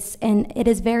this, and it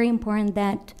is very important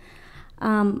that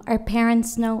our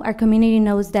parents know, our community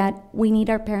knows that we need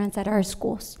our parents at our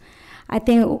schools. I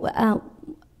think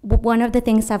one of the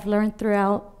things I've learned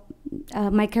throughout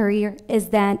my career is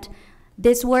that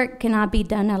this work cannot be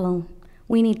done alone.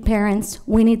 We need parents,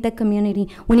 we need the community,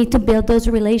 we need to build those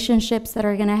relationships that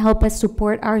are gonna help us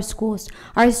support our schools,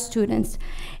 our students.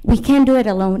 We can't do it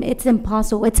alone, it's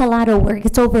impossible, it's a lot of work,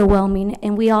 it's overwhelming,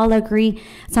 and we all agree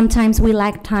sometimes we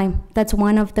lack time. That's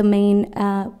one of the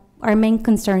our main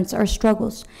concerns, our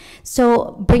struggles.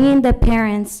 So bringing the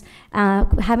parents,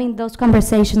 having those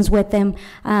conversations with them,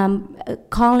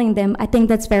 calling them, I think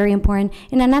that's very important.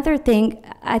 And another thing,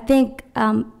 I think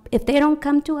if they don't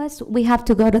come to us, we have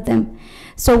to go to them.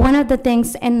 So one of the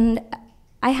things, and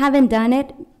I haven't done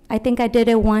it, I think I did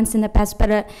it once in the past,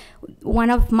 but one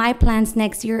of my plans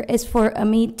next year is for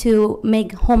me to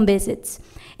make home visits.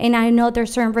 And I know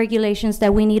there's certain regulations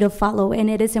that we need to follow,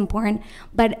 and it is important,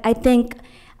 but I think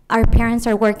our parents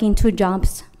are working 2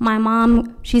 jobs. My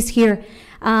mom, she's here.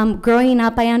 Growing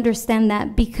up, I understand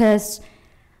that because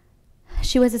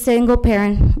she was a single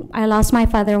parent. I lost my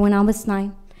father when I was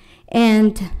 9,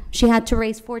 and she had to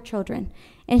raise 4 children,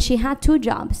 and she had 2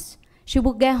 jobs. She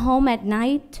would get home at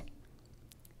night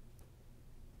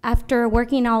after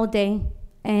working all day,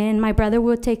 and my brother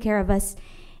would take care of us.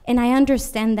 And I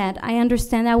understand that. I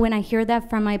understand that when I hear that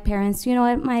from my parents. You know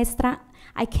what, maestra,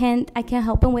 I can't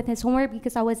help him with his homework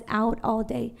because I was out all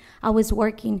day. I was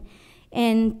working.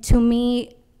 And to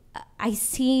me, I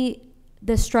see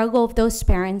the struggle of those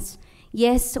parents.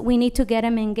 Yes, we need to get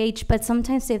them engaged, but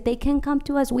sometimes if they can't come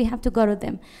to us, we have to go to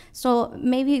them. So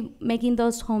maybe making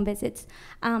those home visits.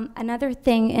 Another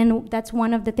thing, and that's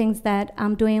one of the things that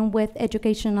I'm doing with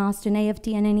Education Austin, AFT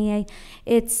and NEA,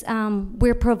 it's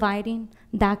we're providing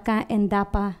DACA and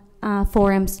DAPA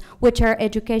forums, which are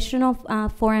educational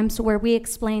forums where we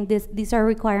explain these are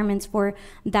requirements for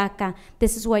DACA.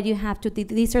 This is what you have to do.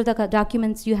 These are the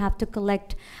documents you have to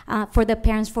collect for the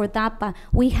parents for DAPA.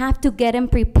 We have to get them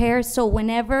prepared so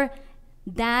whenever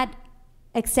that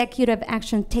executive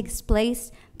action takes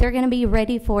place, they're going to be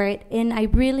ready for it. And I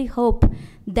really hope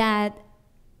that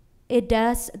it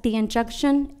does, the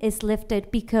injunction is lifted,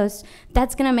 because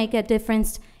that's going to make a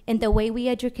difference in the way we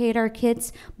educate our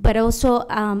kids, but also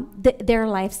their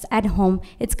lives at home.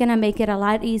 It's gonna make it a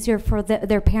lot easier for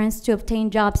their parents to obtain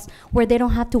jobs where they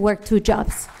don't have to work 2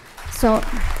 jobs. So.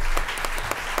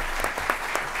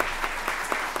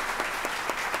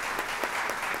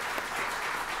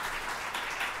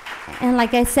 And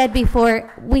like I said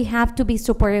before, we have to be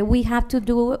supported. We have to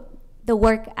do the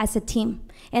work as a team.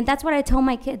 And that's what I tell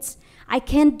my kids. I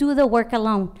can't do the work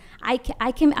alone.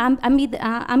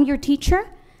 I'm your teacher,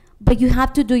 but you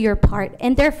have to do your part.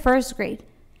 And they're first grade.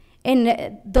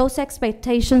 And those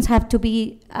expectations have to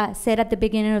be set at the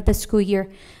beginning of the school year.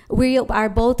 We are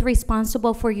both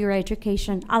responsible for your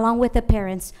education, along with the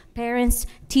parents,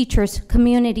 teachers,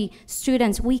 community,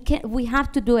 students. We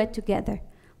have to do it together.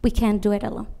 We can't do it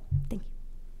alone. Thank you.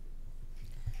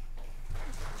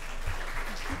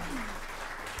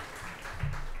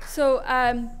 So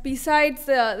besides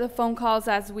the phone calls,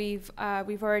 as we've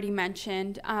already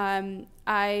mentioned,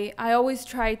 I always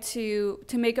try to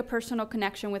make a personal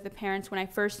connection with the parents when I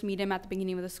first meet them at the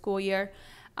beginning of the school year.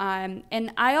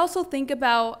 And I also think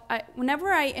about,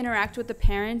 whenever I interact with the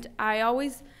parent, I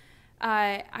always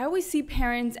see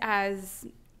parents as,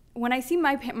 when I see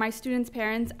my students'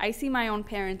 parents, I see my own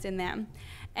parents in them.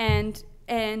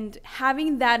 And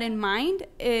having that in mind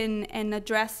in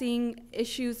addressing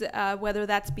issues, whether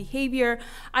that's behavior,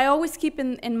 I always keep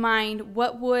in mind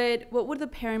what would the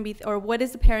parent be, or what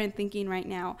is the parent thinking right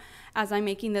now as I'm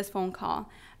making this phone call,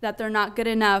 that they're not good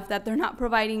enough, that they're not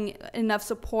providing enough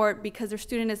support because their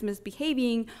student is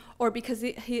misbehaving, or because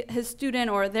his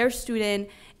student or their student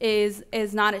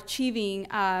is not achieving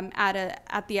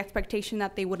at the expectation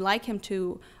that they would like him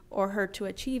to or her to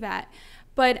achieve at.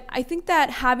 But I think that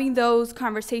having those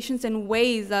conversations in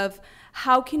ways of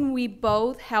how can we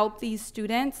both help these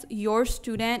students, your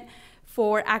student,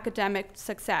 for academic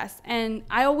success. And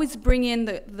I always bring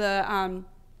in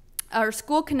our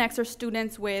school connects our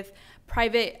students with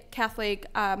private Catholic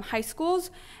high schools,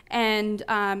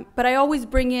 but I always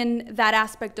bring in that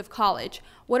aspect of college.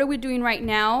 What are we doing right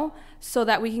now so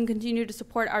that we can continue to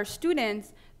support our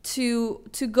students to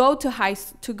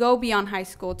go beyond high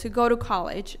school, to go to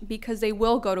college, because they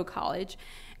will go to college.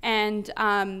 And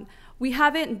we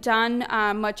haven't done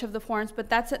much of the forums, but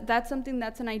that's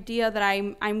an idea that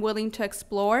I'm willing to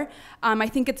explore. I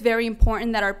think it's very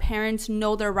important that our parents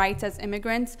know their rights as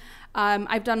immigrants.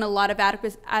 I've done a lot of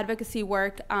advocacy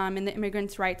work in the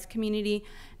immigrants' rights community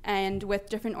and with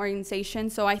different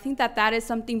organizations. So I think that is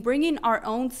something, bringing our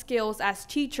own skills as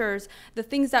teachers, the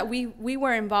things that we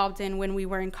were involved in when we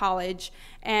were in college,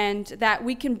 and that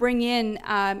we can bring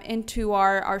into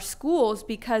our schools,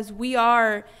 because we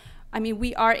are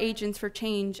agents for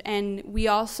change, and we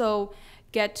also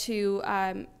get to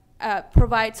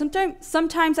provide.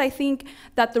 Sometimes I think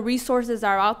that the resources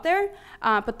are out there,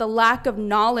 but the lack of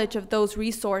knowledge of those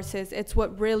resources, it's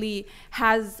what really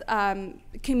has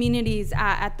communities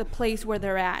at the place where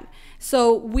they're at.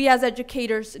 So we as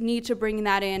educators need to bring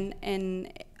that in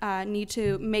and need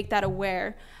to make that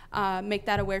aware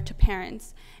to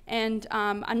parents. And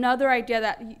another idea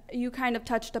that you kind of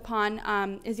touched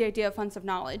upon is the idea of funds of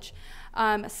knowledge.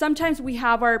 Sometimes we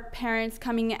have our parents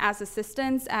coming as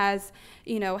assistants, as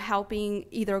helping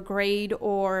either grade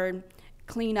or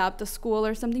clean up the school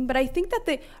or something. But I think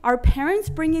that our parents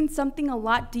bring in something a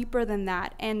lot deeper than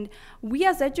that. And we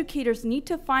as educators need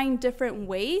to find different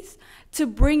ways to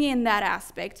bring in that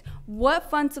aspect. What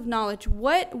funds of knowledge,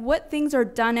 what things are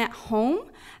done at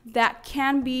home that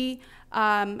can be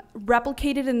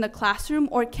replicated in the classroom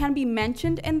or can be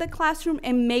mentioned in the classroom,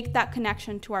 and make that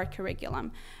connection to our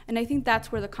curriculum. And I think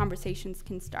that's where the conversations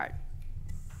can start.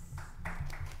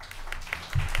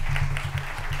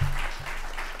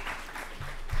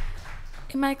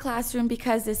 In my classroom,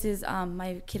 because this is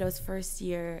my kiddo's first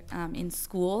year in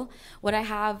school, what I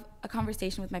have a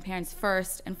conversation with my parents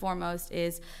first and foremost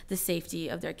is the safety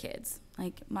of their kids.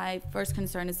 Like, my first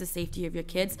concern is the safety of your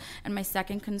kids, and my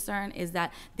second concern is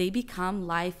that they become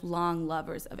lifelong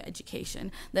lovers of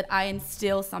education, that I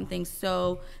instill something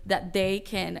so that they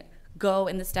can go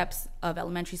in the steps of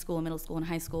elementary school, middle school, and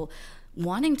high school,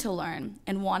 wanting to learn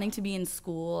and wanting to be in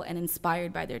school and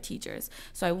inspired by their teachers.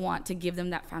 So I want to give them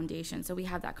that foundation. So we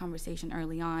have that conversation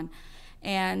early on.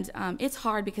 And it's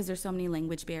hard because there's so many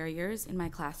language barriers in my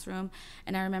classroom.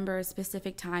 And I remember a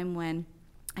specific time when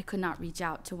I could not reach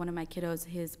out to one of my kiddos.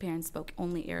 His parents spoke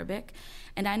only Arabic.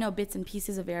 And I know bits and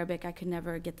pieces of Arabic. I could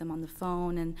never get them on the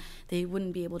phone, and they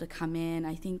wouldn't be able to come in.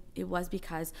 I think it was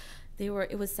because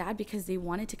it was sad because they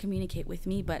wanted to communicate with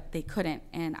me, but they couldn't,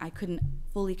 and I couldn't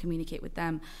fully communicate with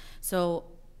them. So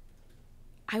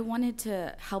I wanted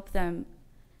to help them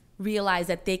realize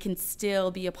that they can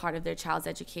still be a part of their child's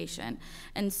education.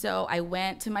 And so I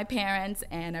went to my parents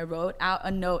and I wrote out a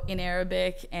note in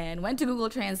Arabic and went to Google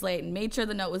Translate and made sure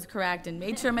the note was correct and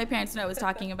made sure my parents knew what I was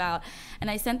talking about. And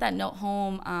I sent that note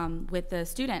home with the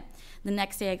student. The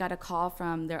next day I got a call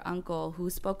from their uncle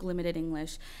who spoke limited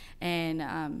English,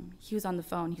 and he was on the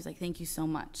phone. He was like, "Thank you so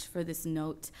much for this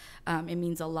note. It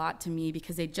means a lot to me,"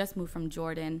 because they just moved from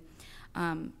Jordan.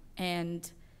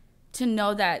 And to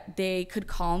know that they could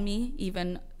call me,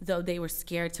 even though they were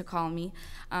scared to call me,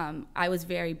 I was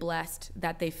very blessed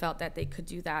that they felt that they could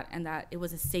do that, and that it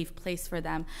was a safe place for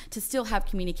them to still have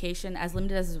communication, as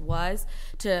limited as it was,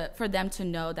 for them to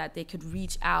know that they could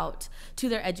reach out to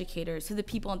their educators, to the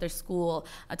people at their school,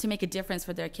 to make a difference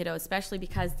for their kiddos, especially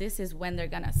because this is when they're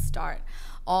gonna start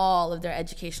all of their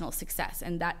educational success,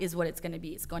 and that is what it's going to be.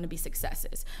 It's going to be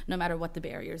successes, no matter what the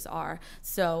barriers are.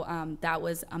 So that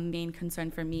was a main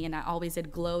concern for me, and I always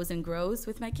did glows and grows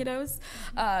with my kiddos.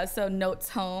 So notes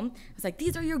home, I was like,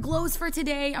 "These are your glows for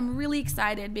today. I'm really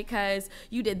excited because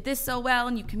you did this so well,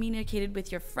 and you communicated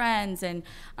with your friends, and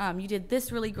you did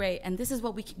this really great, and this is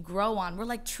what we can grow on. We're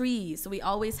like trees, so we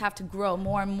always have to grow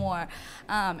more and more."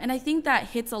 And I think that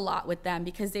hits a lot with them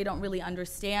because they don't really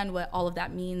understand what all of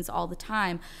that means all the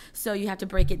time. So you have to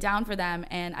break it down for them.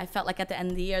 And I felt like at the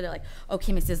end of the year, they're like,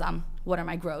 "Okay, Mrs. What are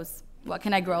my grows? What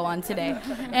can I grow on today?"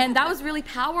 And that was really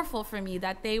powerful for me,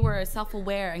 that they were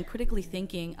self-aware and critically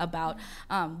thinking about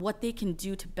what they can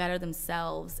do to better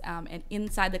themselves, and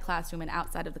inside the classroom and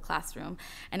outside of the classroom.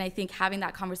 And I think having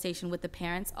that conversation with the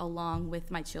parents along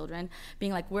with my children,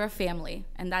 being like, we're a family,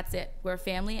 and that's it. We're a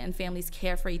family, and families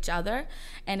care for each other.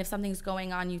 And if something's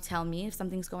going on, you tell me. If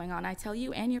something's going on, I tell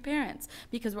you and your parents,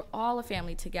 because we're all a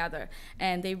family together.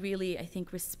 And they really, I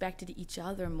think, respected each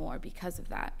other more because of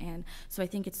that. And so I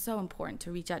think it's so important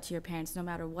to reach out to your parents, no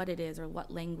matter what it is or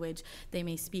what language they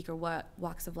may speak or what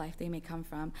walks of life they may come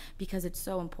from, because it's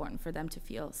so important for them to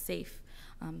feel safe,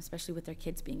 especially with their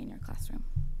kids being in your classroom.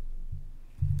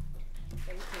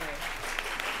 Thank you.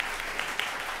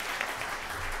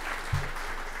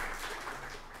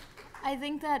 I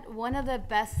think that one of the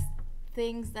best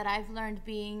things that I've learned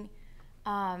being,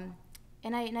 and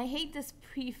I hate this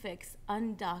prefix,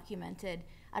 undocumented.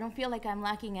 I don't feel like I'm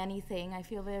lacking anything. I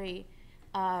feel very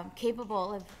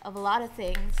capable of a lot of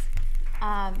things.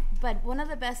 But one of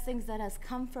the best things that has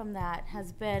come from that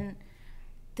has been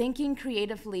thinking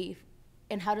creatively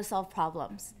in how to solve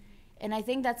problems. And I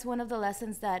think that's one of the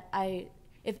lessons that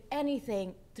if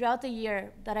anything, throughout the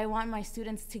year, that I want my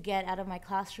students to get out of my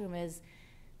classroom is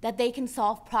that they can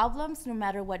solve problems no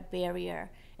matter what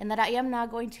barrier, and that I am not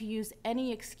going to use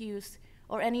any excuse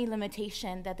or any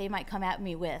limitation that they might come at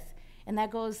me with. And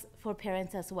that goes for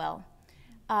parents as well.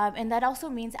 And that also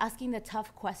means asking the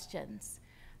tough questions.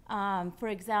 For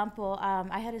example,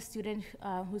 I had a student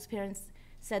whose parents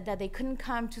said that they couldn't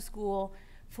come to school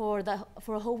for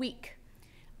a whole week.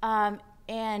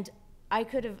 And I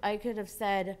could have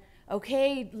said,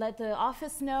 okay, let the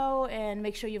office know and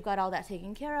make sure you've got all that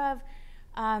taken care of.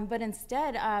 But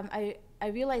instead, I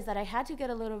realized that I had to get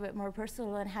a little bit more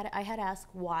personal, and I had to ask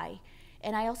why.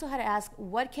 And I also had to ask,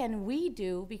 what can we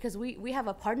do? Because we have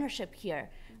a partnership here.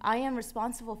 I am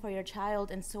responsible for your child,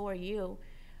 and so are you.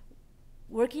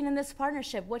 Working in this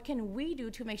partnership, what can we do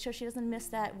to make sure she doesn't miss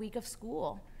that week of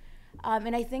school?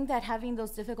 And I think that having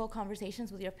those difficult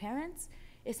conversations with your parents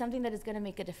is something that is going to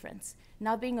make a difference.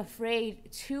 Not being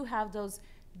afraid to have those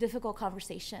difficult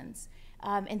conversations,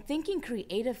 and thinking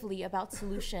creatively about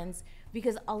solutions,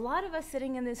 because a lot of us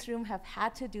sitting in this room have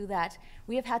had to do that.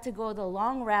 We have had to go the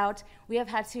long route. We have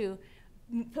had to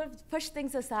push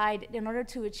things aside in order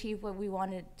to achieve what we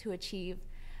wanted to achieve.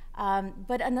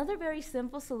 But another very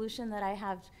simple solution that I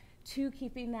have to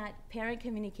keeping that parent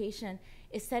communication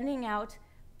is sending out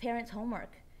parents'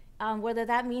 homework. Whether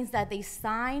that means that they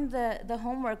sign the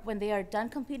homework when they are done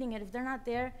completing it, if they're not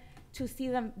there to see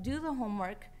them do the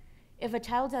homework, if a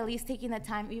child's at least taking the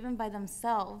time even by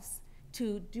themselves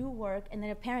to do work, and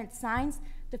then a parent signs,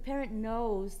 the parent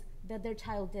knows that their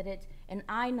child did it, and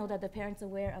I know that the parent's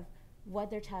aware of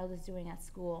what their child is doing at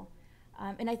school.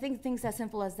 And I think things as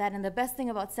simple as that. And the best thing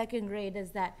about second grade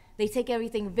is that they take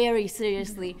everything very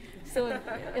seriously. So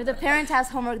if the parent has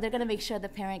homework, they're going to make sure the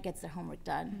parent gets their homework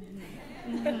done.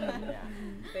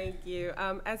 Thank you.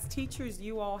 As teachers,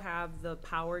 you all have the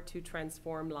power to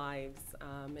transform lives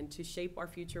and to shape our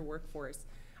future workforce.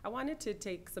 I wanted to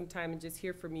take some time and just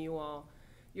hear from you all.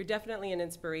 You're definitely an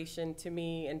inspiration to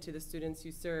me and to the students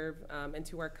you serve and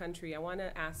to our country. I want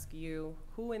to ask you,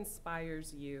 who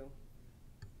inspires you?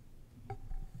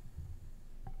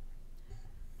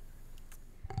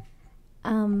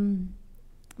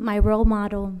 My role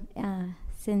model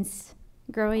since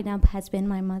growing up has been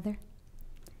my mother.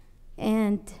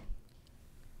 And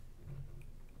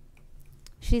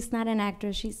she's not an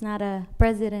actress, she's not a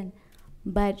president,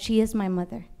 but she is my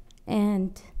mother.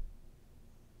 And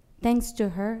thanks to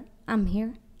her, I'm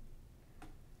here.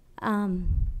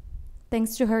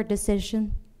 Thanks to her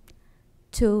decision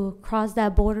to cross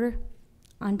that border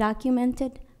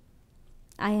undocumented,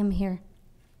 I am here.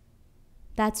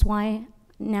 That's why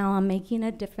now I'm making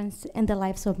a difference in the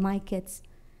lives of my kids.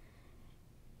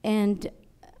 And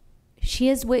she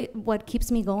is what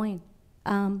keeps me going.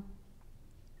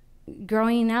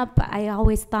 Growing up, I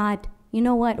always thought, you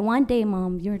know what, one day,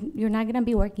 Mom, you're not gonna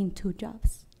be working 2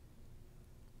 jobs,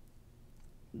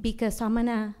 because I'm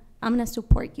gonna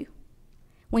support you.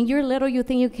 When you're little, you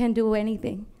think you can do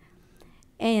anything.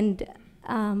 And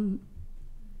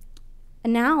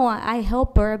now I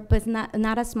help her, but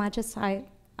not as much as I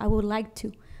would like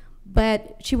to.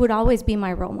 But she would always be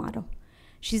my role model.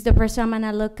 She's the person I'm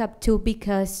gonna look up to,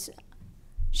 because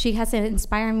she has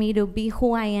inspired me to be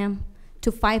who I am,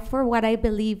 to fight for what I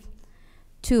believe,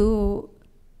 to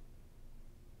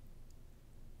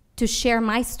share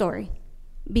my story,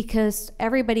 because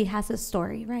everybody has a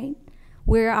story, right?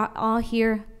 We're all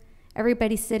here.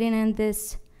 Everybody sitting in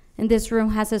this room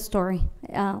has a story,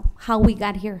 how we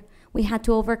got here. We had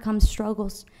to overcome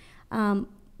struggles,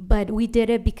 but we did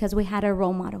it because we had a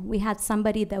role model. We had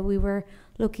somebody that we were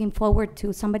looking forward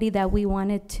to, somebody that we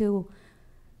wanted to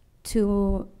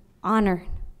honor.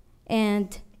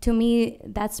 And to me,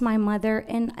 that's my mother,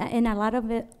 and a lot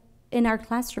of it in our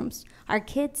classrooms. Our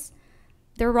kids,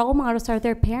 their role models are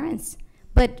their parents,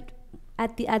 but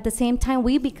at the same time,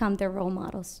 we become their role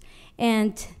models.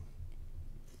 And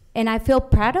I feel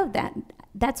proud of that.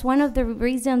 That's one of the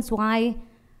reasons why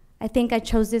I think I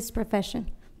chose this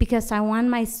profession, because I want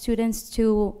my students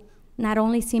to not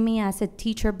only see me as a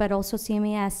teacher, but also see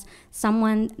me as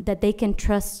someone that they can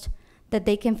trust, that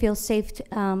they can feel safe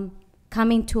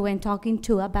coming to and talking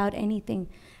to about anything.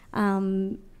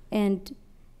 And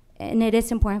it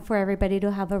is important for everybody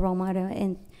to have a role model.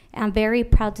 And I'm very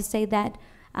proud to say that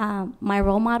my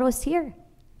role model is here.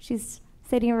 She's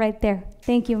sitting right there.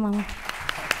 Thank you, Mama.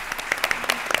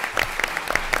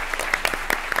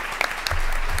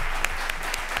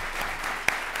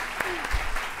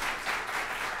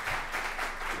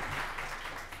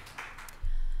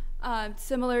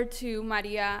 Similar to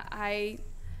Maria, I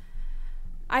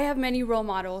have many role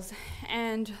models,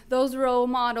 and those role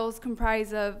models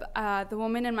comprise of the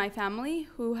women in my family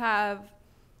who have,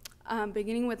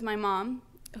 beginning with my mom,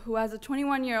 who as a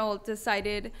 21-year-old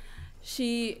decided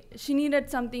she needed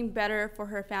something better for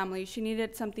her family. She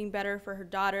needed something better for her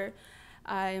daughter.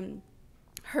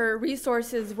 Her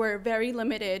resources were very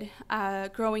limited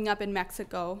growing up in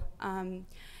Mexico.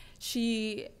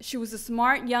 She was a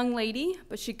smart young lady,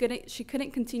 but she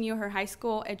couldn't continue her high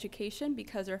school education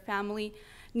because her family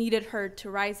needed her to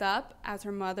rise up, as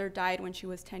her mother died when she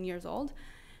was 10 years old,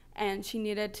 and she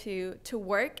needed to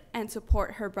work and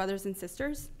support her brothers and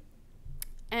sisters.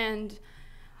 And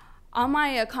all my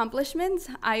accomplishments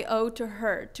I owe to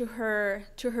her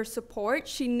support.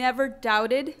 She never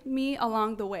doubted me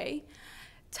along the way.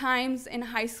 Times in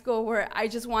high school where I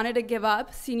just wanted to give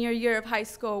up, senior year of high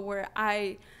school, where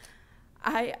I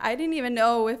didn't even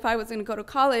know if I was going to go to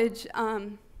college,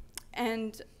 and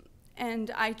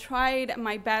I tried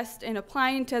my best in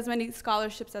applying to as many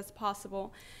scholarships as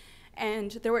possible.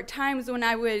 And there were times when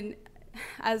I would,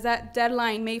 as that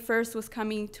deadline, May 1st, was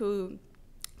coming to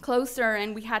closer,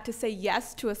 and we had to say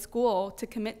yes to a school, to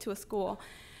commit to a school.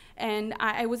 And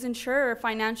I wasn't sure,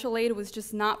 financial aid was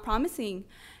just not promising.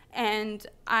 And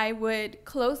I would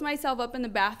close myself up in the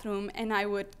bathroom, and I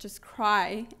would just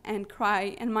cry and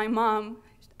cry. And my mom,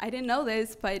 I didn't know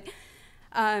this, but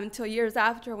until years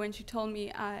after, when she told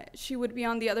me, she would be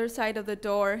on the other side of the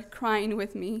door crying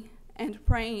with me and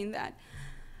praying that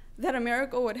a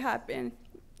miracle would happen.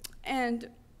 And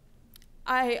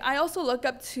I also look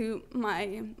up to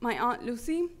my Aunt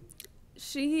Lucy.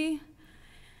 She's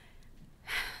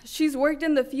worked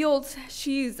in the fields.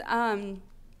 She's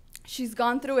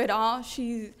gone through it all.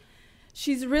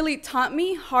 She's really taught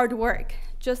me hard work,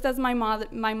 just as my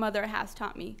mother has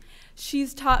taught me.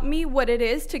 She's taught me what it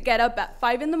is to get up at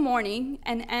 5 in the morning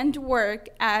and end work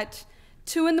at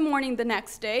 2 in the morning the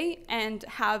next day and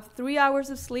have 3 hours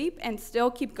of sleep and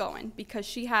still keep going, because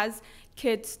she has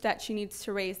kids that she needs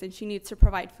to raise and she needs to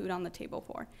provide food on the table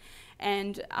for.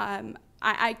 And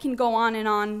I can go on and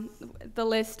on the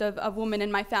list of women in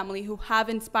my family who have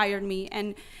inspired me.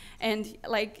 And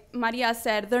like Maria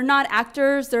said, they're not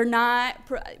actors, they're not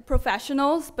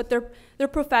professionals, but they're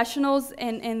professionals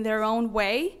in their own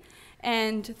way.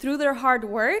 And through their hard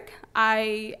work,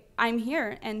 I'm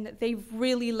here, and they've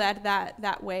really led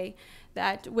that way,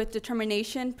 that with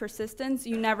determination, persistence,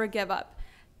 you never give up.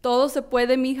 Todo se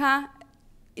puede, mija,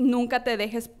 nunca te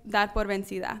dejes dar por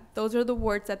vencida. Those are the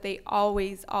words that they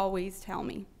always, always tell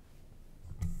me.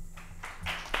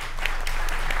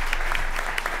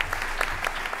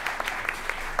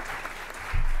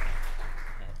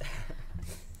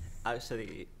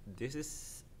 Actually, this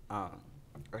is a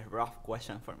rough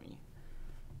question for me.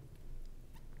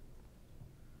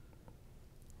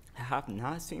 I have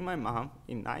not seen my mom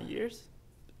in 9 years,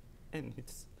 and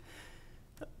it's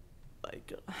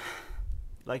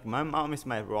like my mom is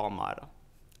my role model.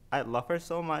 I love her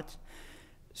so much.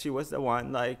 She was the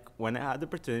one, like, when I had the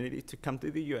opportunity to come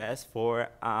to the US for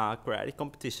a karate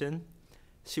competition,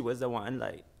 she was the one,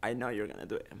 like, I know you're gonna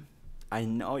do it. I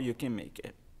know you can make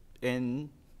it. And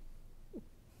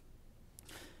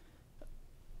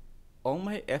all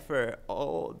my effort,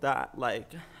 all that,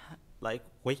 like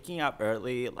waking up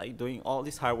early, like doing all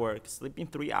this hard work, sleeping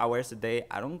 3 hours a day,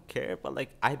 I don't care, but like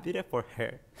I did it for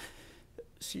her.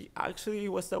 She actually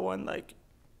was the one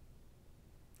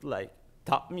like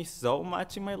taught me so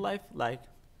much in my life, like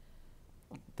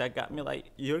that got me like,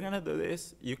 you're gonna do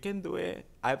this, you can do it,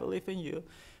 I believe in you.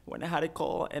 When I had a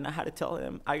call and I had to tell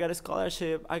him, I got a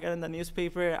scholarship, I got in the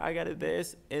newspaper, I got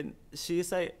this, and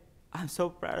she's like, I'm so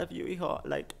proud of you, hijo,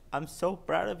 like I'm so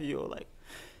proud of you, like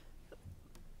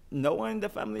no one in the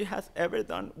family has ever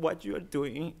done what you're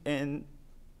doing. And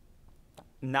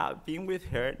not being with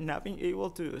her, not being able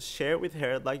to share with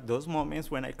her like those moments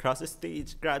when I crossed the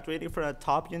stage, graduating from a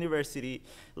top university,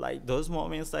 like those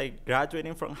moments like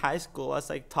graduating from high school as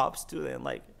like top student,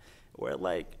 like were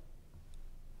like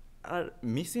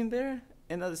missing there.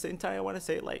 And at the same time, I want to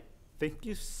say like, thank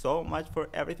you so much for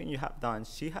everything you have done.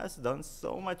 She has done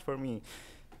so much for me.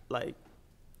 Like,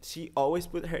 she always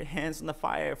put her hands on the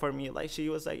fire for me. Like, she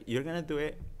was like, you're gonna do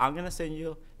it, I'm gonna send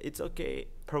you, it's okay,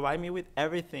 provide me with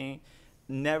everything.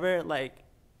 Never, like,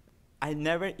 I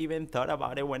never even thought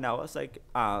about it when I was like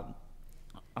a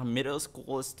middle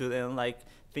school student, like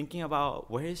thinking about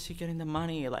where is she getting the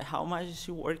money, like how much is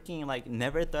she working, like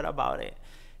never thought about it.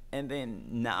 And then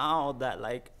now that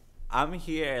like I'm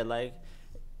here, like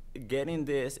getting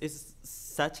this is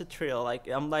such a thrill. Like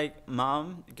I'm like,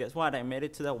 Mom, guess what? I made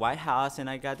it to the White House and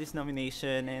I got this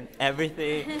nomination and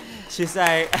everything. She's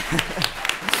like,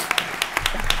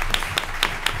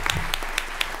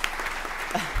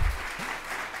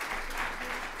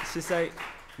 she's like,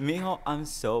 Mijo, I'm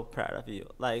so proud of you.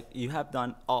 Like, you have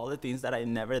done all the things that I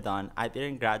never done. I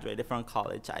didn't graduate from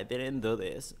college. I didn't do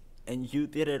this. And you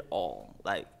did it all.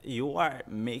 Like, you are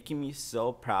making me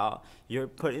so proud. You're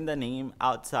putting the name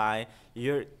outside.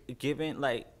 You're giving,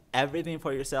 like, everything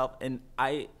for yourself. And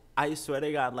I swear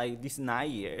to God, like, these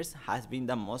 9 years has been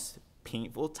the most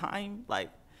painful time. Like,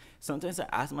 sometimes I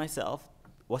ask myself,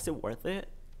 was it worth it?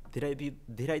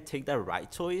 Did I take the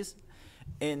right choice?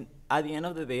 And at the end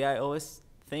of the day, I always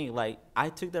think, like, I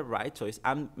took the right choice.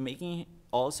 I'm making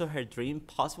also her dream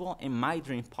possible and my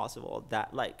dream possible,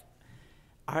 that, like,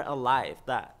 are alive,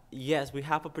 that, yes, we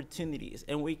have opportunities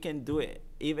and we can do it.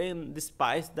 Even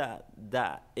despite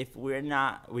that if we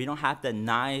don't have the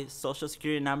nice social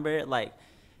security number, like,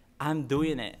 I'm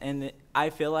doing it. And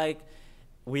I feel like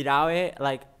without it,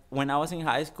 like, when I was in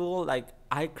high school, like,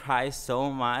 I cried so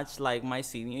much. Like, my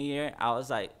senior year, I was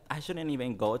like, I shouldn't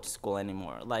even go to school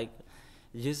anymore. Like,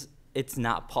 just, it's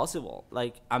not possible.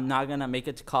 Like, I'm not gonna make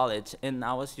it to college. And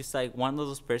I was just like one of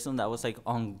those persons that was like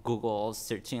on Google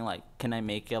searching, like, can I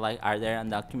make it? Like, are there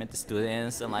undocumented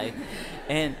students? And like,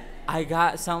 and I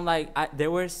got some, like,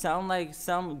 there were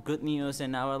some good news,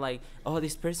 and I was like, oh,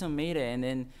 this person made it. And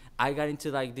then I got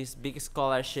into like this big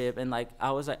scholarship, and like,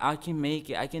 I was like, I can make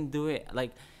it, I can do it.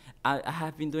 Like, I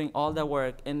have been doing all the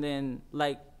work. And then,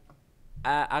 like,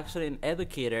 actually an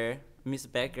educator, Miss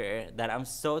Becker, that I'm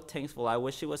so thankful. I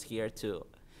wish she was here too.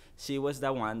 She was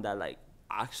the one that, like,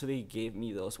 actually gave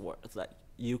me those words, like,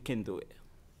 you can do it.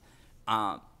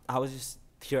 I was just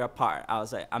tear apart. I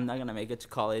was like, I'm not gonna make it to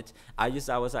college. I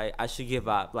was like, I should give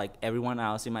up. Like, everyone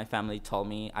else in my family told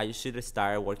me I should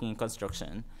start working in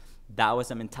construction. That was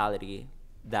a mentality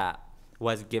that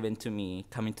was given to me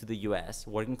coming to the US,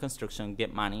 working construction,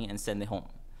 get money, and send it home.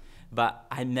 But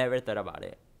I never thought about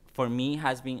it. For me,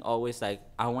 has been always like,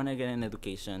 I want to get an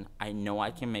education. I know I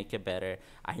can make it better.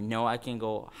 I know I can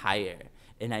go higher.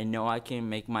 And I know I can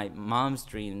make my mom's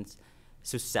dreams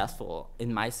successful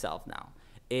in myself now.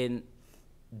 And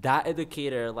that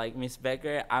educator, like Miss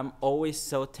Becker, I'm always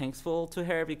so thankful to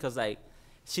her, because, like,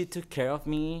 she took care of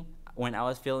me when I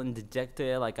was feeling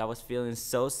dejected. Like, I was feeling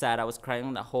so sad. I was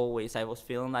crying the whole way. So I was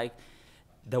feeling like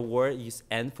the world just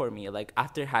end for me. Like,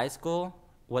 after high school,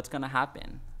 what's going to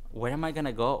happen? Where am I going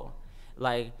to go?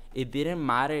 Like, it didn't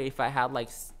matter if I had, like,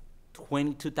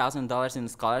 $22,000 in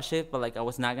scholarship, but, like, I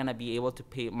was not going to be able to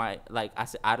pay my, like,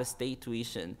 out-of-state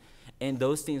tuition. And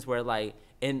those things were, like,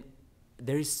 and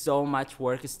there is so much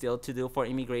work still to do for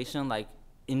immigration. Like,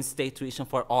 in-state tuition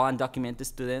for all undocumented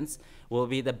students will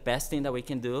be the best thing that we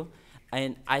can do.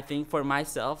 And I think for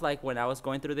myself, like, when I was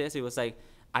going through this, it was like,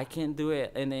 I can't do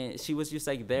it. And then she was just,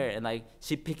 like, there. And, like,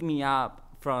 she picked me up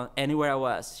from anywhere I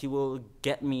was. She will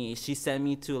get me. She sent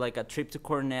me to, like, a trip to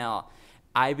Cornell.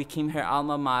 I became her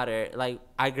alma mater. Like,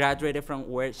 I graduated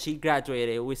from where she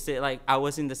graduated. We said, like, I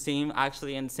was in the same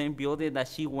building that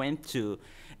she went to.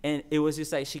 And it was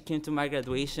just like, she came to my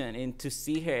graduation, and to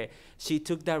see her, she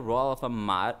took that role of a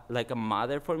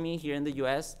mother for me here in the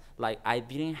US. Like, I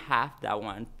didn't have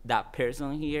that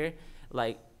person here.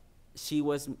 Like, she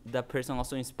was the person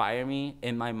also inspired me,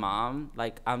 and my mom.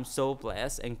 Like, I'm so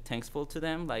blessed and thankful to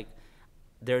them. Like,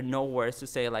 there are no words to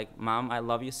say. Like, Mom, I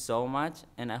love you so much,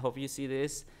 and I hope you see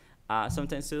this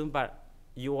sometime soon, but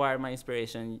you are my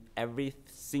inspiration. Every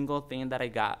single thing that I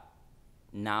got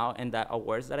now and the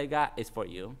awards that I got is for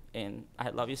you, and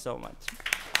I love you so much.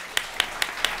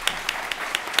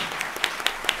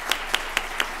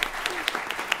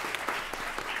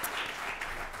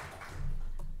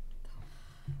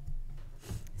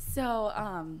 So,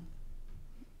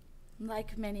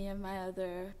 like many of my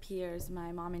other peers,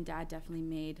 my mom and dad definitely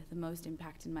made the most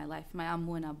impact in my life, my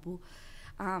amu and abu.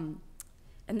 And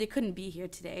they couldn't be here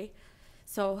today,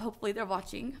 so hopefully they're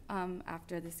watching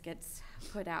after this gets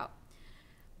put out.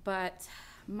 But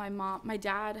my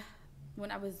dad,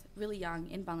 when I was really young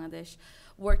in Bangladesh,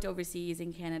 worked overseas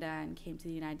in Canada and came to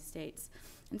the United States.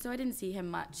 And so I didn't see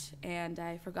him much, and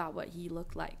I forgot what he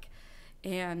looked like.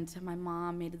 And my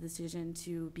mom made a decision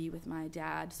to be with my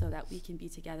dad so that we can be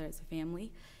together as a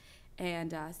family.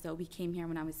 And so we came here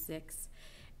when I was 6,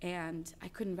 and I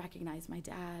couldn't recognize my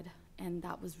dad, and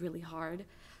that was really hard.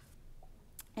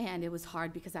 And it was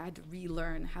hard because I had to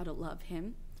relearn how to love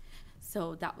him.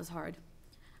 So that was hard.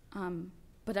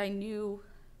 But I knew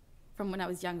from when I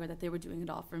was younger that they were doing it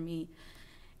all for me.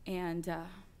 And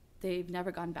they've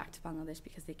never gone back to Bangladesh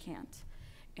because they can't,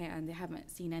 and they haven't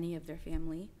seen any of their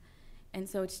family. And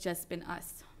so it's just been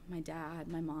us, my dad,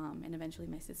 my mom, and eventually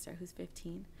my sister, who's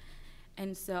 15.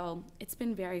 And so it's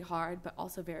been very hard, but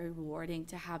also very rewarding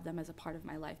to have them as a part of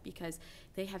my life, because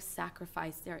they have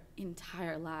sacrificed their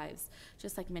entire lives,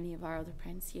 just like many of our other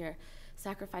friends here,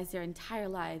 sacrificed their entire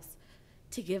lives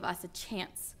to give us a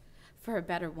chance for a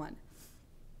better one.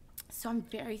 So I'm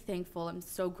very thankful. I'm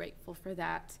so grateful for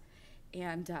that.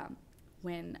 And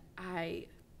when I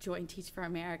joined Teach for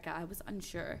America, I was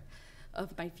unsure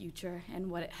of my future and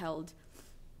what it held.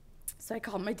 So I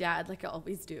called my dad, like I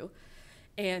always do.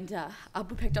 And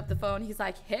Abu picked up the phone. He's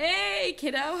like, "Hey,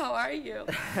 kiddo, how are you?"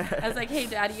 I was like, "Hey,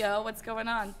 daddy-o, what's going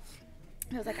on?"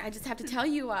 And I was like, "I just have to tell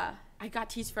you, I got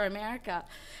Teach for America."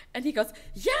 And he goes,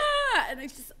 "Yeah!" And I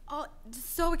just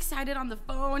so excited on the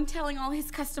phone, telling all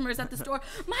his customers at the store,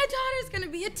 "My daughter's going to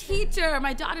be a teacher.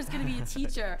 My daughter's going to be a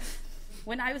teacher."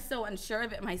 When I was so unsure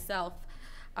of it myself.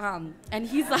 And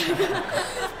he's like,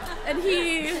 and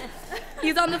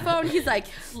he's on the phone. He's like,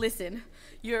 "Listen,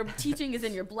 your teaching is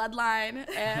in your bloodline."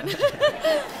 And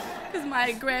because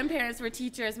my grandparents were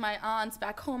teachers, my aunts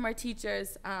back home are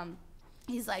teachers.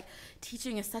 He's like,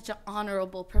 "Teaching is such an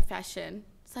honorable profession,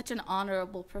 such an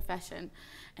honorable profession,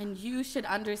 and you should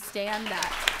understand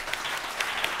that."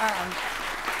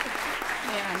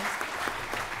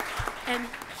 And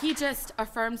he just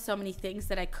affirmed so many things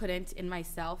that I couldn't in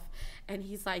myself. And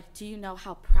he's like, "Do you know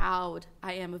how proud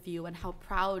I am of you, and how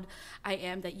proud I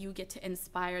am that you get to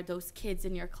inspire those kids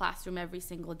in your classroom every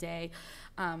single day?"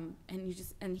 And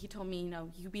he told me,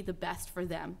 "You be the best for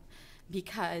them,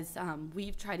 because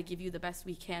we've tried to give you the best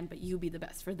we can, but you be the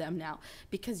best for them now,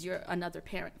 because you're another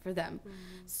parent for them.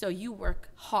 So you work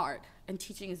hard, and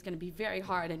teaching is going to be very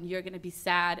hard, and you're going to be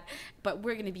sad, but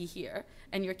we're going to be here,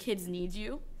 and your kids need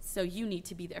you, so you need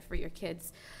to be there for your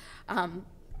kids."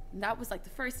 That was like the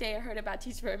first day I heard about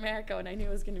Teach for America, and I knew I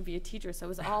was going to be a teacher, so it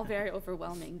was all very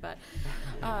overwhelming. But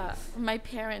my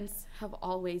parents have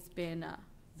always been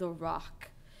the rock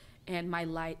and my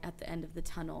light at the end of the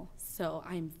tunnel. So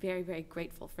I'm very, very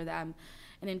grateful for them.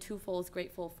 And in twofolds,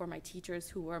 grateful for my teachers,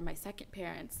 who were my second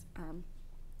parents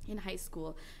in high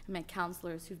school, and my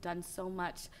counselors, who've done so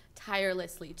much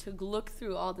tirelessly to look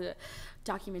through all the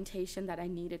documentation that I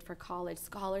needed for college,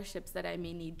 scholarships that I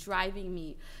may need, driving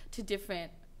me to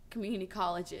different community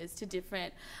colleges, to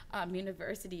different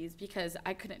universities, because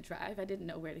I couldn't drive. I didn't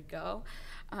know where to go.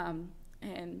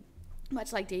 And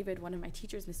much like David, one of my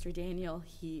teachers, Mr. Daniel,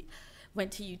 he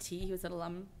went to UT. He was an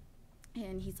alum.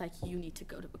 And he's like, "You need to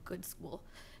go to a good school,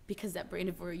 because that brain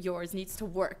of yours needs to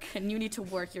work, and you need to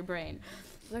work your brain."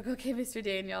 I was like, "Okay, Mr.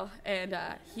 Daniel." And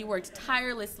he worked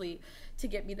tirelessly to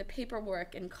get me the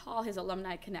paperwork and call his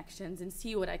alumni connections and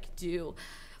see what I could do.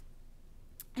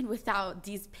 And without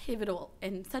these pivotal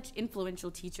and such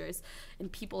influential teachers and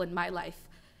people in my life,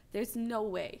 there's no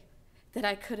way that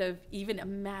I could have even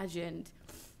imagined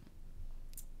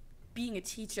being a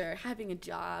teacher, having a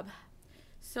job.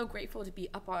 So grateful to be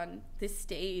up on this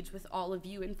stage with all of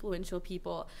you influential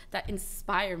people that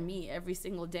inspire me every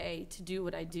single day to do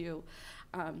what I do.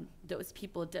 Those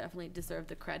people definitely deserve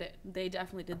the credit. They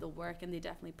definitely did the work, and they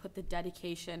definitely put the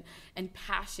dedication and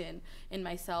passion in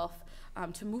myself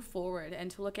to move forward and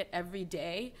to look at every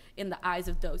day in the eyes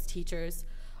of those teachers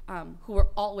who were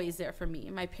always there for me,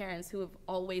 and my parents, who have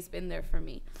always been there for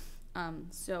me.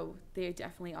 So they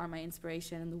definitely are my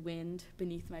inspiration and the wind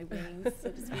beneath my wings,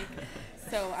 so to speak.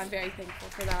 So I'm very thankful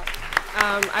for that.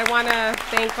 I want to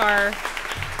thank our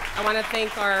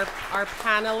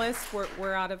panelists.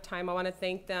 We're out of time. I want to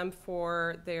thank them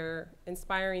for their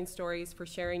inspiring stories, for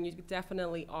sharing. You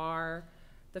definitely are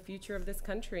the future of this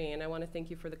country, and I want to thank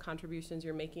you for the contributions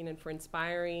you're making and for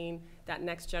inspiring that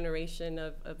next generation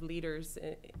of leaders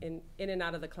in and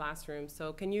out of the classroom.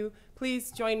 So can you please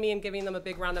join me in giving them a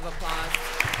big round of applause?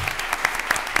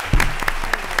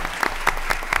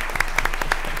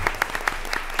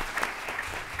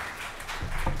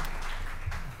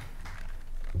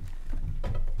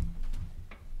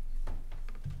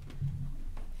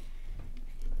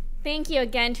 Thank you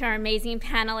again to our amazing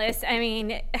panelists. I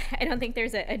mean, I don't think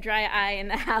there's a dry eye in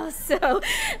the house. So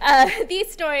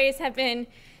these stories have been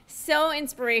so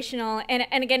inspirational.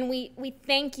 And again, we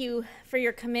thank you for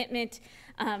your commitment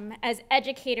as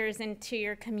educators and to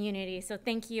your community. So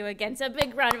thank you again. So a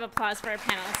big round of applause for our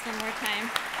panelists one more time.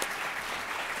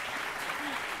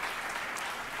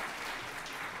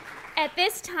 At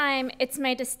this time, it's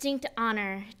my distinct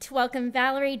honor to welcome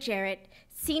Valerie Jarrett,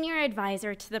 Senior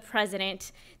Advisor to the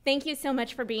President. Thank you so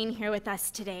much for being here with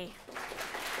us today.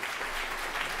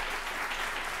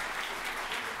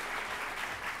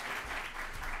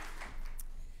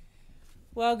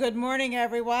 Well, good morning,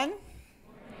 everyone. Good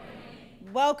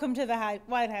morning. Welcome to the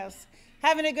White House.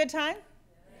 Having a good time?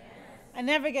 Yes. I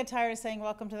never get tired of saying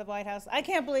welcome to the White House. I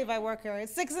can't believe I work here.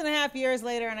 It's 6.5 years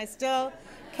later, and I still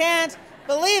can't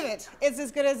believe it. It's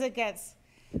as good as it gets.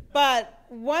 But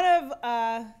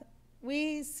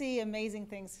we see amazing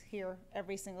things here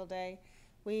every single day.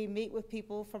 We meet with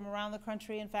people from around the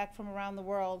country, in fact, from around the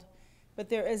world. But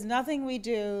there is nothing we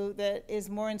do that is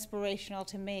more inspirational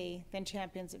to me than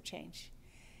Champions of Change.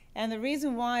 And the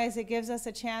reason why is it gives us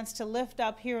a chance to lift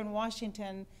up here in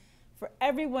Washington for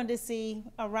everyone to see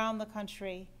around the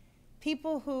country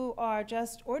people who are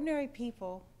just ordinary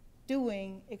people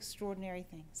doing extraordinary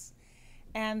things.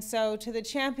 And so to the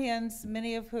champions,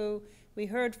 many of who we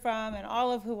heard from and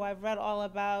all of who I've read all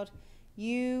about,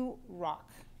 you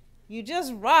rock. You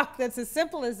just rock. That's as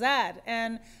simple as that.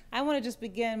 And I want to just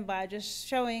begin by just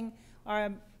showing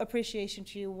our appreciation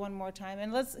to you one more time.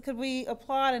 And could we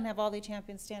applaud and have all the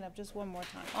champions stand up just one more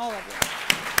time? All of you.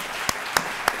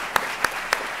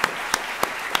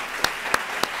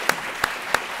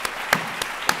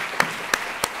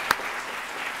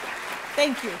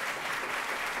 Thank you.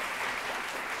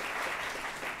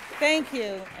 Thank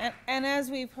you. And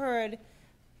as we've heard,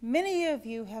 many of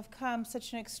you have come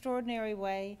such an extraordinary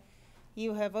way.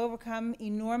 You have overcome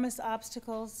enormous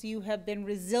obstacles. You have been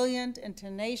resilient and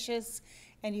tenacious,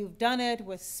 and you've done it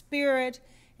with spirit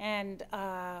and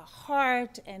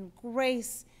heart and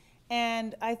grace.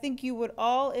 And I think you would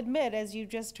all admit, as you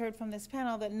just heard from this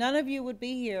panel, that none of you would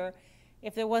be here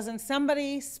if there wasn't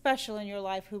somebody special in your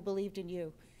life who believed in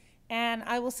you. And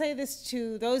I will say this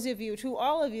to those of you, to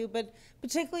all of you, but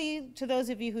particularly to those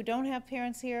of you who don't have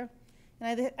parents here.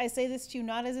 And I say this to you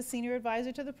not as a senior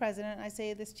advisor to the president, I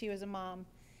say this to you as a mom,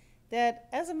 that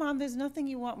as a mom, there's nothing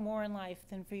you want more in life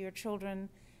than for your children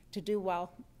to do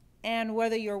well. And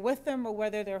whether you're with them or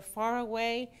whether they're far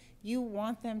away, you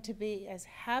want them to be as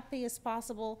happy as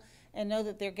possible and know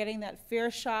that they're getting that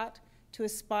fair shot to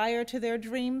aspire to their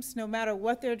dreams, no matter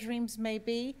what their dreams may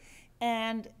be.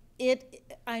 And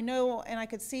I know, and I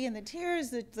could see in the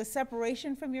tears that the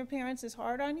separation from your parents is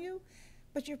hard on you,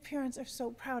 but your parents are so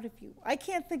proud of you. I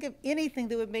can't think of anything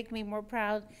that would make me more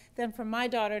proud than for my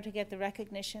daughter to get the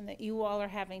recognition that you all are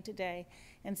having today.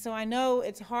 And so I know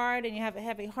it's hard and you have a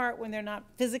heavy heart when they're not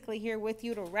physically here with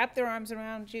you to wrap their arms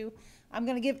around you. I'm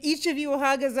going to give each of you a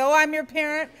hug as though I'm your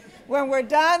parent when we're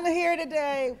done here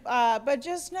today. But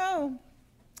just know,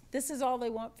 this is all they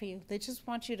want for you. They just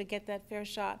want you to get that fair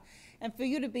shot. And for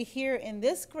you to be here in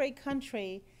this great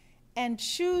country and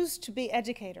choose to be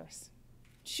educators.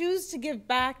 Choose to give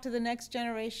back to the next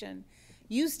generation.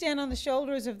 You stand on the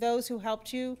shoulders of those who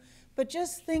helped you, but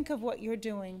just think of what you're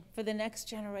doing for the next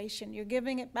generation. You're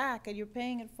giving it back and you're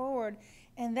paying it forward.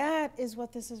 And that is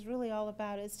what this is really all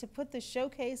about, is to put the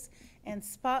showcase and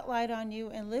spotlight on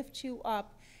you and lift you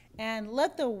up and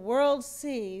let the world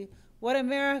see what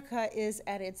America is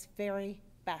at its very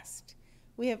best.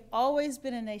 We have always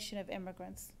been a nation of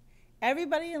immigrants.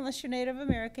 Everybody, unless you're Native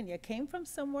American, you came from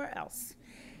somewhere else.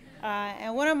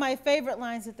 And one of my favorite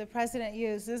lines that the president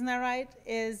used, isn't that right,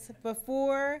 is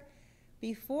before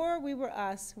we were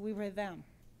us, we were them.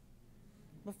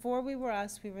 Before we were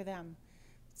us, we were them.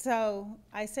 So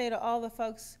I say to all the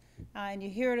folks, and you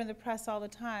hear it in the press all the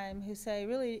time, who say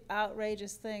really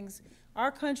outrageous things,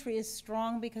 our country is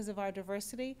strong because of our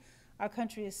diversity. Our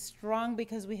country is strong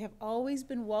because we have always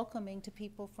been welcoming to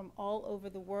people from all over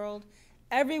the world.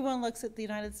 Everyone looks at the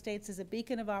United States as a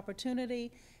beacon of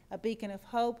opportunity, a beacon of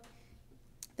hope.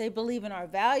 They believe in our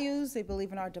values, they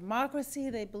believe in our democracy,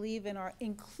 they believe in our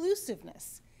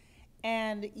inclusiveness.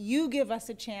 And you give us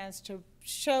a chance to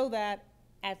show that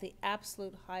at the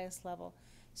absolute highest level.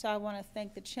 So I want to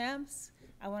thank the champs.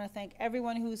 I want to thank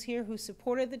everyone who's here who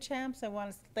supported the champs. I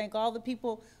want to thank all the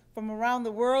people from around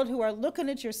the world who are looking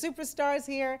at your superstars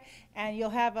here, and you'll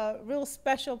have a real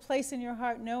special place in your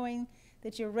heart knowing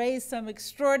that you raised some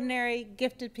extraordinary,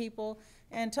 gifted people.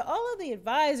 And to all of the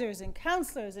advisors and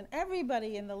counselors and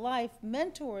everybody in the life,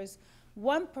 mentors,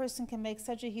 one person can make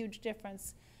such a huge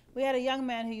difference. We had a young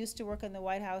man who used to work in the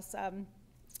White House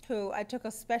who I took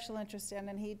a special interest in,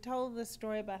 and he told the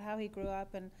story about how he grew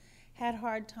up and had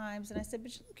hard times. And I said,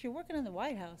 but look, you're working in the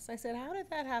White House. I said, how did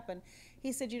that happen?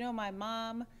 He said, you know, my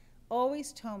mom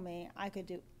always told me I could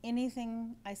do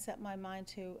anything I set my mind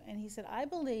to. And he said, I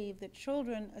believe that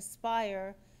children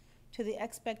aspire to the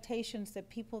expectations that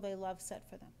people they love set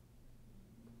for them.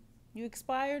 You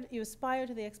aspire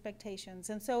to the expectations.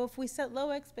 And so if we set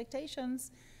low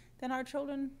expectations, then our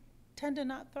children tend to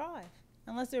not thrive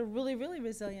unless they're really, really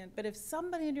resilient. But if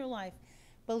somebody in your life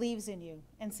believes in you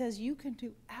and says you can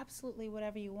do absolutely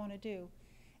whatever you want to do,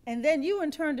 and then you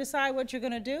in turn decide what you're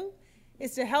going to do,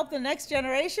 is to help the next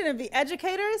generation and be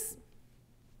educators.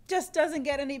 Just doesn't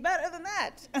get any better than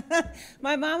that.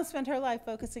 My mom spent her life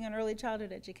focusing on early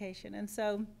childhood education, and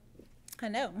so I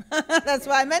know. That's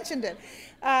why I mentioned it.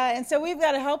 And so we've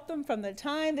got to help them from the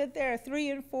time that they're 3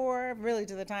 and 4, really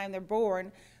to the time they're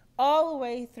born, all the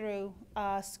way through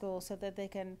school so that they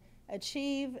can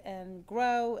achieve and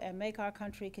grow and make our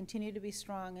country continue to be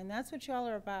strong. And that's what y'all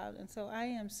are about. And so I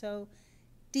am so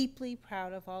deeply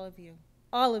proud of all of you.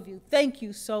 All of you. Thank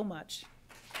you so much.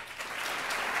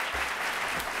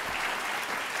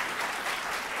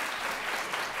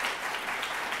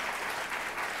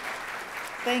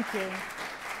 Thank you.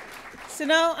 So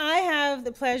now I have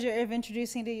the pleasure of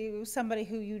introducing to you somebody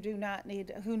who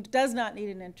does not need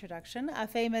an introduction, a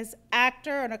famous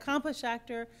actor, an accomplished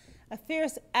actor, a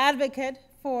fierce advocate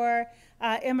for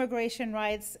immigration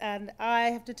rights, and I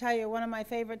have to tell you, one of my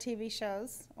favorite TV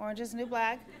shows, Orange is the New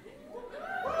Black.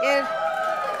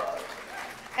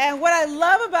 And what I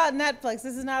love about Netflix,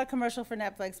 this is not a commercial for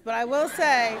Netflix, but I will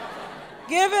say,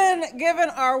 given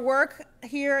our work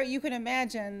here, you can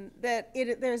imagine that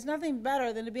there's nothing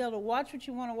better than to be able to watch what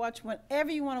you want to watch whenever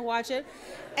you want to watch it.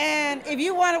 And if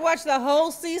you want to watch the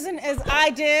whole season, as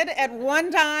I did at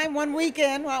one time, one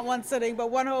weekend, not one sitting,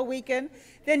 but one whole weekend,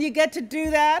 then you get to do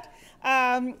that.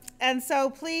 And so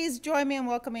please join me in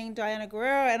welcoming Diana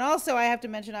Guerrero. And also I have to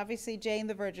mention, obviously, Jane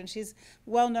the Virgin. She's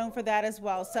well known for that as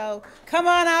well. So come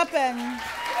on up and...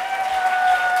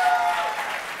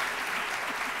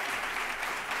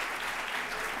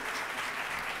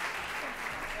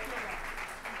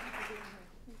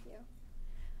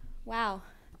 Wow,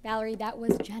 Valerie, that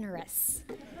was generous.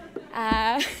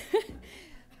 But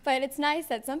it's nice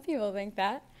that some people think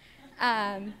that.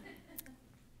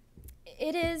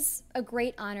 It is a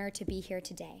great honor to be here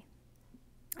today.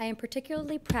 I am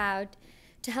particularly proud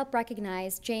to help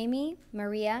recognize Jamie,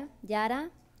 Maria, Yara,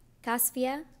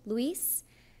 Casfia, Luis,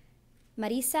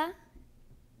 Marisa,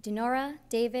 Dinora,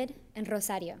 David, and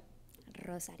Rosario.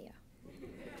 Rosario.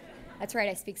 That's right,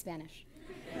 I speak Spanish.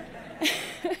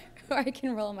 Or I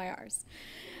can roll my R's.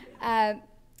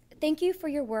 Thank you for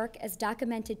your work as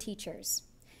DACAmented teachers.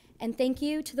 And thank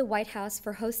you to the White House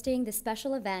for hosting this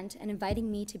special event and inviting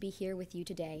me to be here with you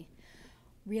today.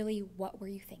 Really, what were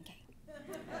you thinking?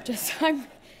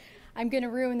 I'm gonna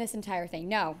ruin this entire thing.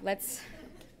 No,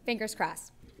 fingers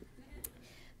crossed.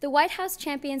 The White House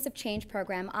Champions of Change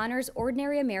program honors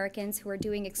ordinary Americans who are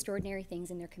doing extraordinary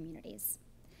things in their communities.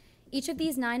 Each of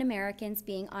these 9 Americans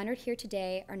being honored here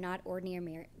today are not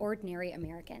ordinary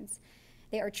Americans.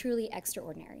 They are truly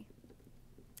extraordinary.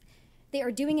 They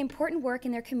are doing important work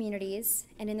in their communities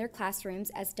and in their classrooms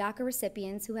as DACA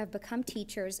recipients who have become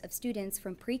teachers of students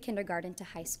from pre-kindergarten to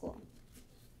high school.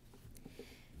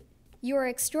 You are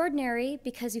extraordinary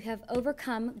because you have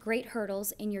overcome great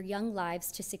hurdles in your young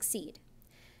lives to succeed,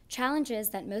 challenges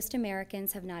that most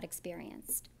Americans have not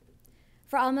experienced.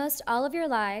 For almost all of your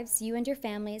lives, you and your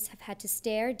families have had to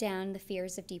stare down the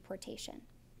fears of deportation.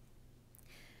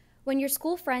 When your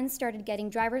school friends started getting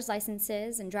driver's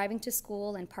licenses and driving to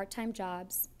school and part-time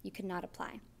jobs, you could not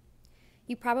apply.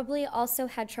 You probably also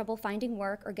had trouble finding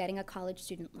work or getting a college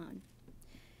student loan.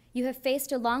 You have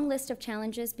faced a long list of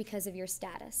challenges because of your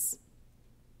status.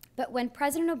 But when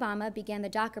President Obama began the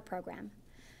DACA program,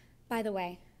 by the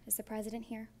way, is the president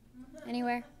here?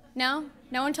 Anywhere? No?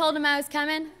 No one told him I was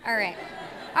coming? All right.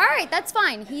 All right, that's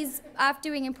fine. He's off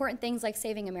doing important things like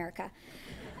saving America.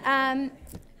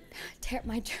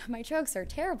 My jokes are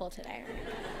terrible today.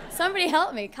 Somebody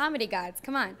help me, comedy gods,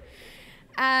 come on.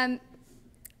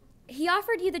 He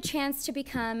offered you the chance to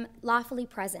become lawfully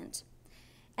present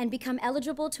and become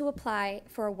eligible to apply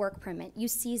for a work permit. You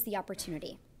seized the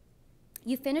opportunity.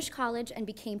 You finished college and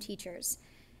became teachers,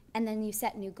 and then you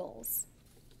set new goals.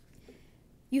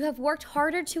 You have worked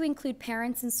harder to include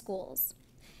parents in schools,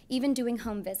 even doing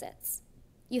home visits.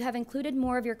 You have included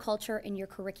more of your culture in your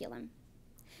curriculum.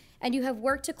 And you have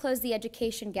worked to close the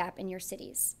education gap in your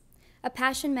cities, a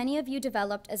passion many of you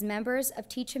developed as members of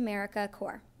Teach for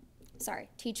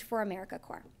America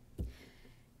Corps.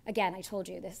 Again, I told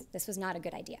you this was not a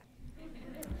good idea.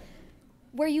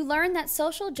 Where you learn that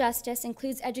social justice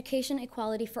includes education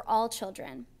equality for all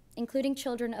children, including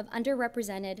children of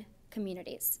underrepresented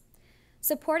communities.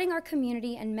 Supporting our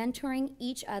community and mentoring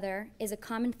each other is a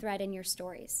common thread in your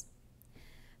stories.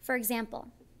 For example,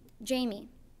 Jamie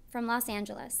from Los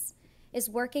Angeles is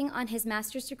working on his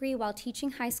master's degree while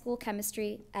teaching high school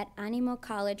chemistry at Animo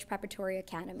College Preparatory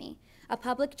Academy, a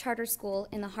public charter school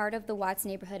in the heart of the Watts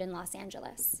neighborhood in Los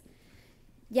Angeles.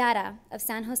 Yara of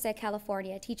San Jose,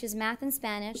 California, teaches math and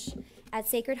Spanish at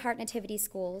Sacred Heart Nativity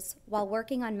Schools while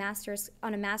working on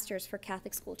a master's for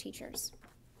Catholic school teachers.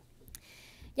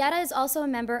 Yara is also a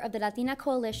member of the Latina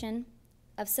Coalition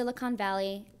of Silicon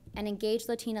Valley and Engaged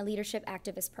Latina Leadership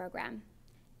Activist Program,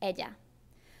 ELLA,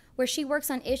 where she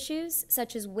works on issues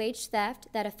such as wage theft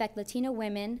that affect Latina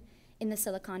women in the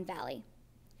Silicon Valley.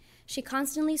 She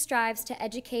constantly strives to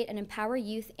educate and empower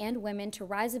youth and women to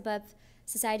rise above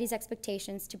society's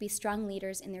expectations to be strong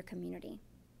leaders in their community.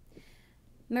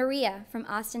 Maria from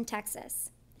Austin,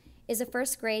 Texas, is a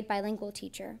first grade bilingual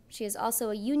teacher. She is also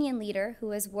a union leader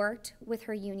who has worked with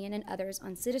her union and others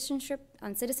on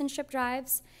citizenship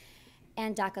drives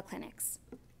and DACA clinics.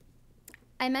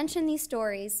 I mention these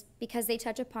stories because they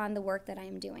touch upon the work that I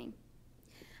am doing.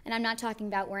 And I'm not talking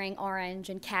about wearing orange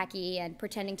and khaki and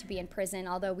pretending to be in prison,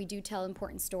 although we do tell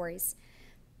important stories.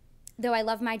 Though I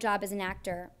love my job as an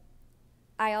actor,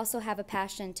 I also have a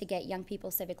passion to get young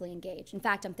people civically engaged. In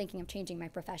fact, I'm thinking of changing my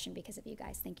profession because of you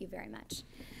guys. Thank you very much.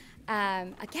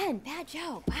 Again, bad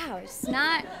joke. Wow, it's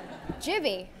not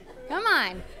jibby. Come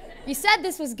on. You said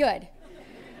this was good.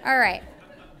 All right.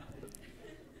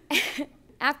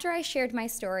 After I shared my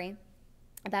story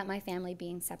about my family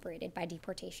being separated by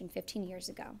deportation 15 years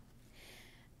ago,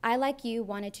 I, like you,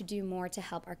 wanted to do more to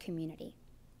help our community.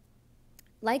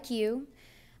 Like you,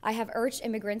 I have urged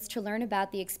immigrants to learn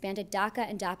about the expanded DACA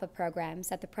and DAPA programs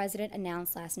that the president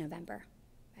announced last November.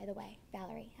 By the way,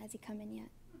 Valerie, has he come in yet?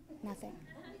 Nothing.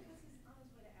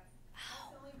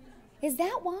 Oh, is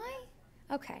that why?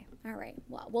 Okay, all right.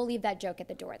 Well, we'll leave that joke at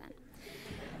the door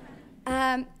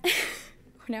then.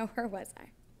 No, where was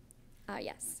I?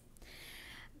 Yes.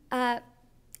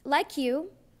 Like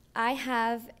you, I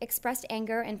have expressed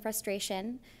anger and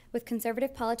frustration with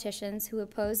conservative politicians who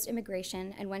opposed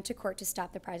immigration and went to court to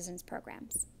stop the president's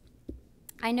programs.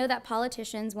 I know that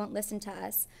politicians won't listen to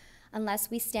us unless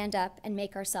we stand up and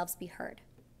make ourselves be heard.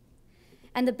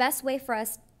 And the best way for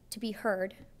us to be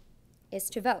heard is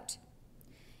to vote.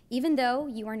 Even though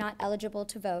you are not eligible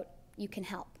to vote, you can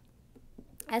help.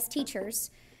 As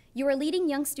teachers, you are leading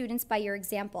young students by your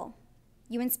example.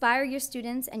 You inspire your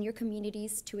students and your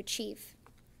communities to achieve.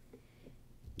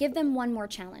 Give them one more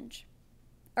challenge.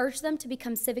 Urge them to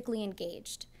become civically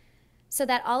engaged so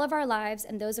that all of our lives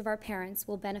and those of our parents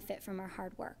will benefit from our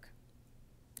hard work.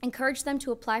 Encourage them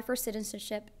to apply for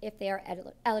citizenship if they are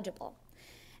eligible.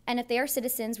 And if they are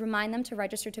citizens, remind them to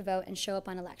register to vote and show up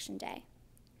on election day.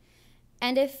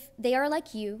 And if they are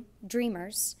like you,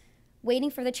 dreamers,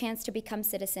 waiting for the chance to become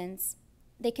citizens,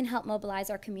 they can help mobilize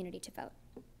our community to vote.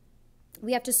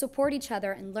 We have to support each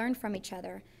other and learn from each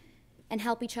other and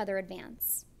help each other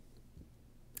advance.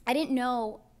 I didn't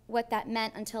know what that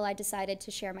meant until I decided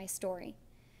to share my story.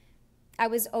 I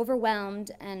was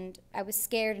overwhelmed and I was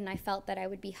scared, and I felt that I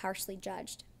would be harshly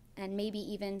judged and maybe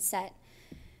even suffer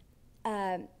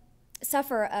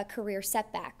a career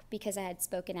setback because I had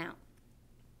spoken out.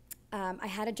 I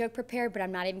had a joke prepared, but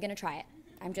I'm not even gonna try it.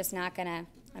 I'm just not gonna,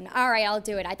 all right, I'll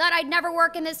do it. I thought I'd never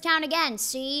work in this town again,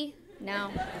 see?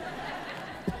 No.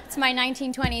 It's my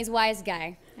 1920s wise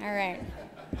guy. All right.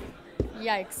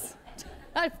 Yikes.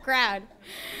 What a crowd.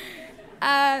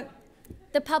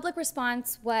 The public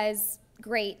response was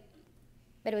great,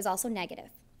 but it was also negative.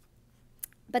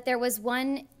 But there was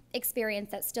one experience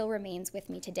that still remains with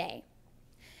me today.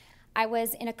 I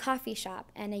was in a coffee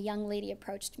shop and a young lady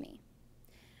approached me.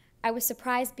 I was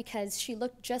surprised because she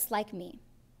looked just like me.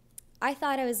 I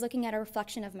thought I was looking at a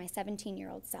reflection of my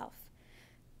 17-year-old self.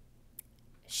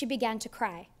 She began to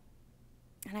cry,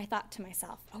 and I thought to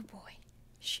myself, oh boy,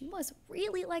 she must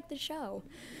really like the show.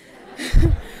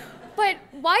 But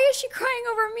why is she crying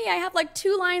over me? I have like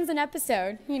 2 lines an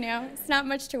episode, you know? It's not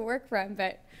much to work from,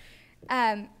 but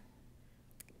then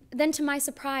to my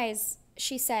surprise,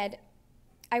 she said,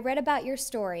 I read about your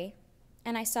story,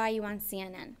 and I saw you on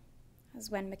CNN. That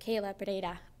was when Michaela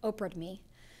Pereira Oprah'd me,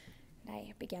 and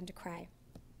I began to cry.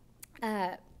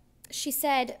 She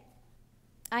said,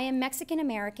 I am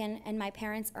Mexican-American, and my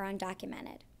parents are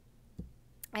undocumented.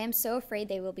 I am so afraid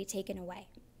they will be taken away.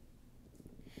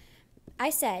 I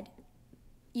said,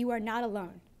 you are not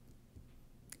alone.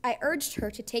 I urged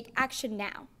her to take action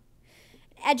now.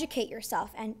 Educate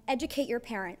yourself and educate your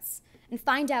parents and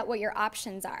find out what your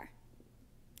options are.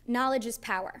 Knowledge is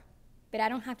power, but I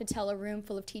don't have to tell a room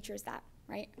full of teachers that,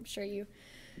 right? I'm sure you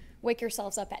wake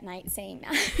yourselves up at night saying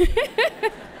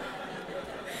that.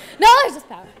 Knowledge is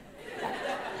power.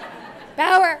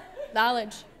 Power,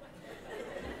 knowledge.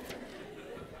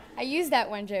 I used that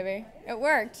one, JB. It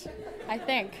worked, I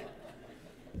think.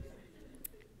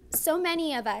 So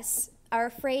many of us are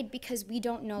afraid because we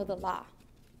don't know the law.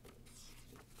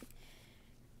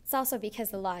 It's also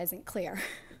because the law isn't clear.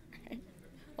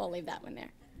 We'll leave that one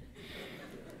there.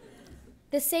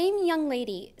 The same young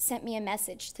lady sent me a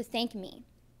message to thank me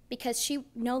because she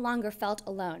no longer felt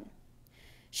alone.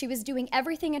 She was doing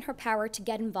everything in her power to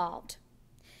get involved,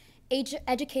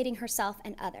 educating herself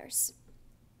and others.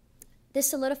 This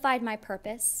solidified my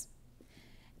purpose,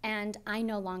 and I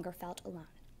no longer felt alone.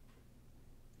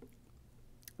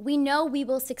 We know we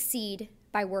will succeed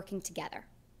by working together.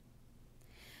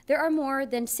 There are more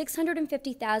than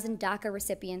 650,000 DACA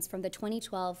recipients from the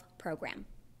 2012 program.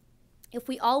 If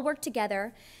we all work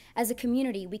together as a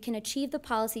community, we can achieve the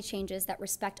policy changes that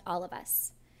respect all of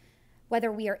us, whether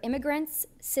we are immigrants,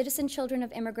 citizen children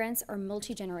of immigrants, or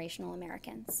multi-generational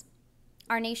Americans.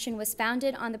 Our nation was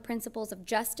founded on the principles of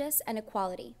justice and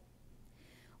equality.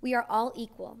 We are all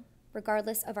equal,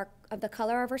 regardless of the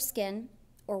color of our skin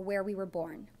or where we were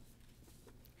born.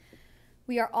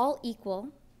 We are all equal,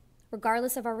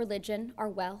 regardless of our religion, our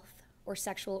wealth, or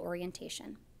sexual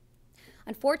orientation.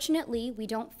 Unfortunately, we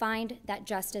don't find that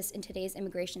justice in today's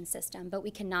immigration system, but we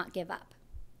cannot give up.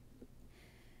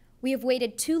 We have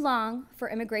waited too long for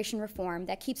immigration reform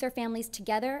that keeps our families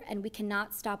together, and we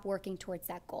cannot stop working towards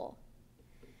that goal.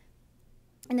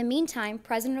 In the meantime,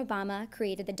 President Obama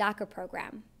created the DACA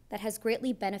program that has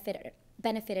greatly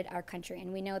benefited our country,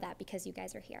 and we know that because you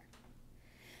guys are here.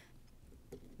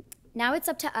 Now it's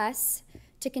up to us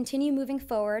to continue moving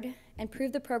forward and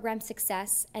prove the program's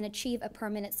success and achieve a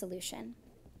permanent solution.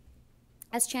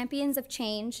 As champions of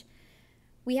change,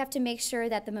 we have to make sure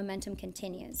that the momentum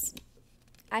continues.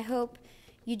 I hope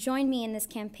you join me in this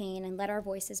campaign and let our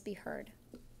voices be heard.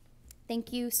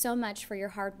 Thank you so much for your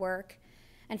hard work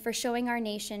and for showing our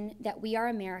nation that we are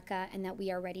America and that we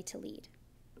are ready to lead.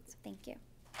 So thank you.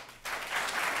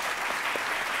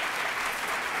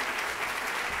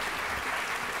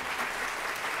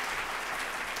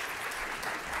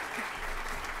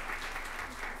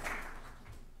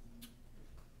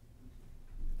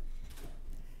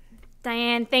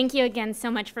 Diane, thank you again so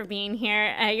much for being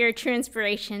here. You're a true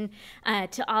inspiration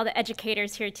to all the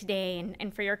educators here today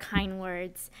and for your kind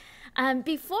words.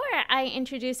 Before I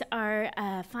introduce our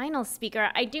final speaker,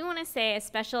 I do want to say a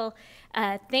special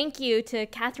thank you to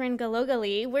Catherine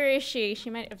Galogali. Where is she?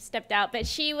 She might have stepped out, but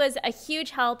she was a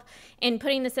huge help in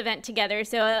putting this event together.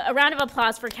 So a round of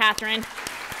applause for Catherine.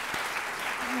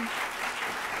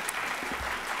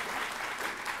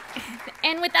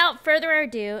 And without further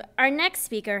ado, our next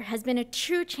speaker has been a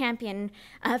true champion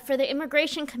for the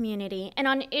immigration community and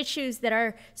on issues that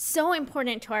are so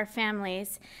important to our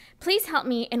families. Please help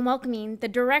me in welcoming the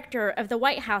director of the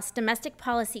White House Domestic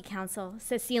Policy Council,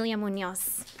 Cecilia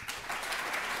Munoz.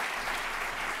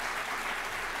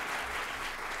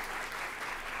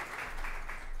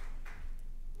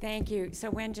 Thank you.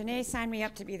 So when Janae signed me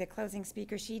up to be the closing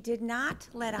speaker, she did not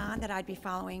let on that I'd be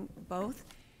following both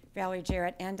Valerie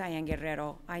Jarrett and Diane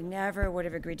Guerrero. I never would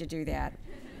have agreed to do that.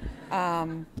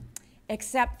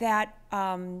 Except that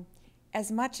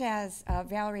as much as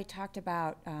Valerie talked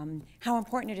about how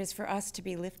important it is for us to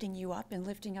be lifting you up and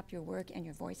lifting up your work and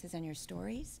your voices and your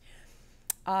stories,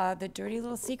 the dirty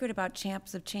little secret about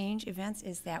Champs of Change events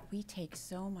is that we take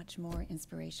so much more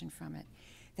inspiration from it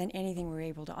than anything we're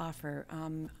able to offer.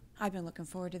 I've been looking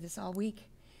forward to this all week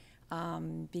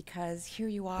because here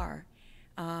you are.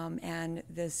 And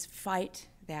this fight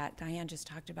that Diane just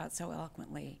talked about so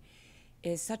eloquently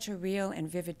is such a real and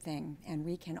vivid thing. And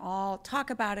we can all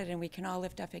talk about it and we can all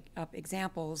lift up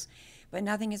examples, but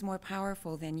nothing is more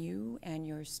powerful than you and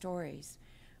your stories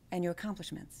and your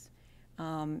accomplishments.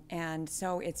 And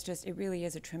so it really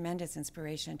is a tremendous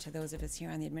inspiration to those of us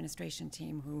here on the administration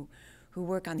team who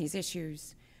work on these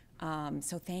issues.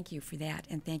 So thank you for that,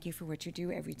 and thank you for what you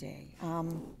do every day.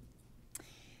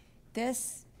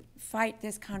 This fight,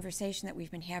 this conversation that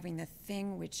we've been having, the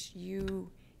thing which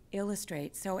you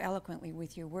illustrate so eloquently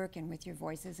with your work and with your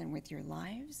voices and with your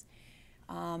lives,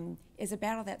 is a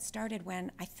battle that started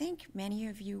when I think many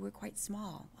of you were quite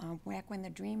small, back when the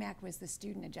DREAM Act was the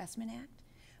Student Adjustment Act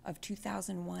of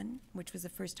 2001, which was the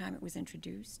first time it was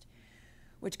introduced,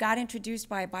 which got introduced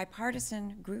by a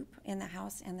bipartisan group in the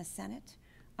House and the Senate.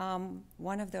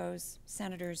 One of those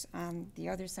senators on the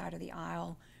other side of the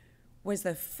aisle was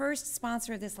the first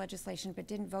sponsor of this legislation but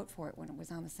didn't vote for it when it was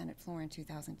on the Senate floor in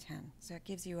 2010. So it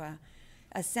gives you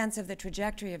a sense of the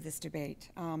trajectory of this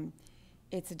debate.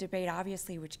 It's a debate,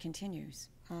 obviously, which continues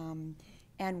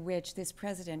and which this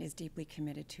president is deeply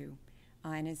committed to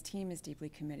and his team is deeply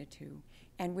committed to,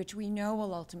 and which we know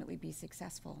will ultimately be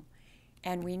successful.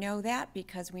 And we know that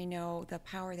because we know the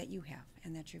power that you have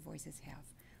and that your voices have,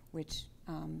 which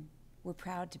we're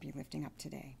proud to be lifting up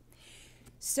today.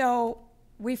 So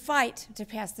we fight to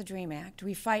pass the DREAM Act.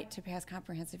 We fight to pass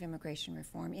comprehensive immigration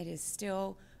reform. It is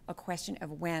still a question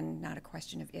of when, not a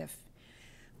question of if.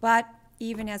 But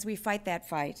even as we fight that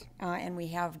fight, and we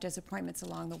have disappointments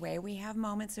along the way, we have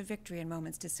moments of victory and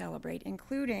moments to celebrate,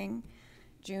 including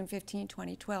June 15,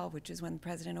 2012, which is when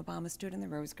President Obama stood in the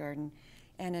Rose Garden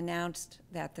and announced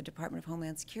that the Department of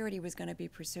Homeland Security was going to be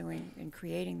pursuing and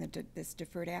creating this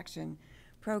deferred action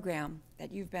program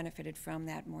that you've benefited from,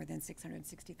 that more than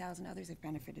 660,000 others have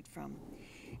benefited from.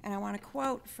 And I want to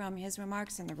quote from his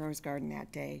remarks in the Rose Garden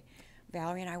that day.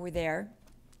 Valerie and I were there,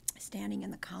 standing in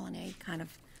the colonnade, kind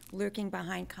of lurking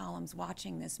behind columns,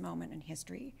 watching this moment in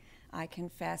history. I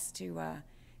confess to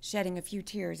shedding a few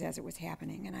tears as it was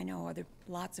happening, and I know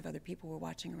lots of other people were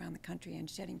watching around the country and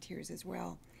shedding tears as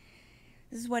well.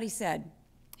 This is what he said.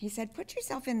 He said, "Put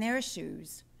yourself in their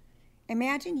shoes.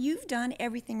 Imagine you've done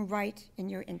everything right in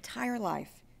your entire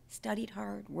life, studied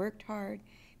hard, worked hard,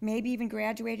 maybe even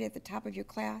graduated at the top of your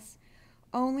class,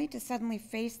 only to suddenly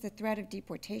face the threat of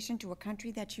deportation to a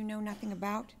country that you know nothing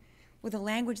about, with a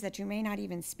language that you may not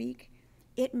even speak.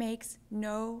 It makes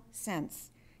no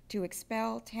sense to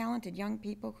expel talented young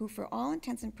people who, for all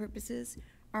intents and purposes,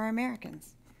 are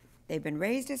Americans. They've been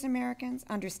raised as Americans,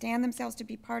 understand themselves to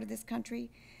be part of this country.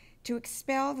 To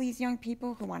expel these young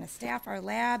people who want to staff our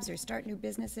labs or start new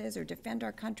businesses or defend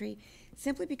our country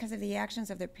simply because of the actions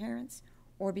of their parents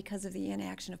or because of the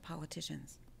inaction of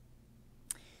politicians."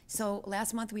 So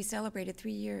last month we celebrated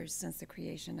 3 years since the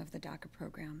creation of the DACA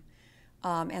program,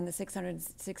 and the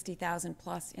 660,000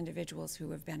 plus individuals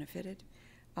who have benefited,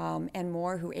 and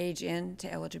more who age into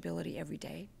eligibility every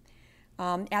day.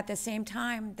 At the same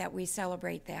time that we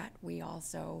celebrate that, we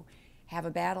also have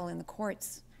a battle in the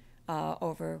courts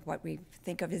over what we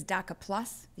think of as DACA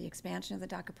Plus, the expansion of the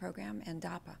DACA program, and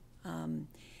DAPA.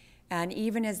 And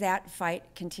even as that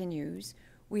fight continues,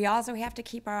 we also have to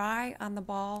keep our eye on the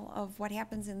ball of what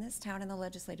happens in this town in the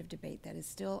legislative debate that is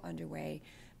still underway,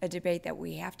 a debate that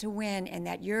we have to win, and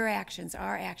that your actions,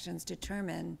 our actions,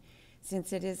 determine,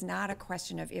 since it is not a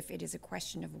question of if, it is a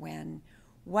question of when.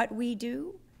 What we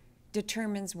do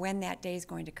determines when that day is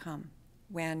going to come,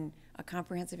 when a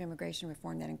comprehensive immigration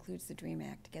reform that includes the DREAM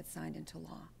Act gets signed into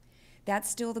law. That's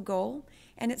still the goal,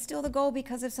 and it's still the goal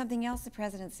because of something else the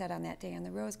president said on that day in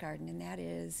the Rose Garden, and that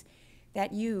is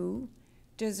that you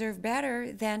deserve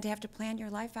better than to have to plan your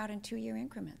life out in 2-year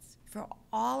increments. For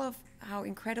all of how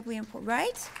incredibly important,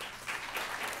 right?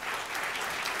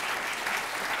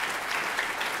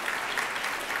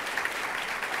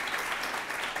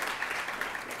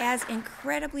 As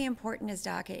incredibly important as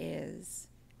DACA is,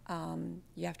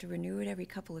 you have to renew it every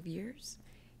couple of years.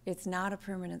 It's not a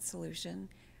permanent solution.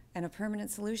 And a permanent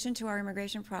solution to our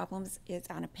immigration problems is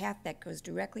on a path that goes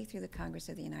directly through the Congress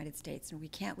of the United States, and we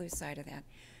can't lose sight of that.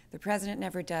 The president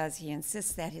never does. He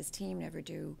insists that his team never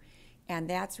do. And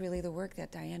that's really the work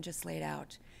that Diane just laid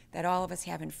out, that all of us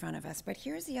have in front of us. But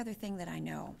here's the other thing that I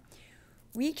know.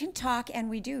 We can talk, and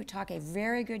we do talk a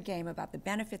very good game about the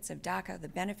benefits of DACA, the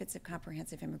benefits of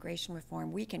comprehensive immigration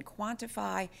reform. We can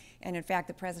quantify, and in fact,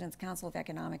 the President's Council of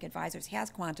Economic Advisors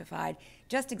has quantified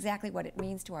just exactly what it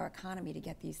means to our economy to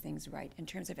get these things right in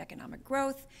terms of economic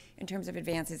growth, in terms of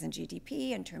advances in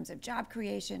GDP, in terms of job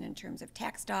creation, in terms of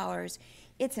tax dollars.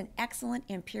 It's an excellent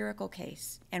empirical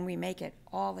case, and we make it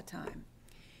all the time.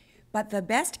 But the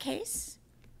best case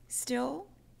still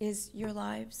is your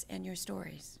lives and your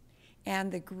stories,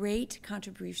 and the great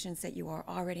contributions that you are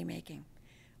already making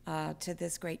to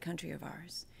this great country of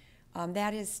ours.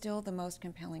 That is still the most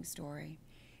compelling story.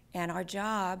 And our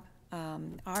job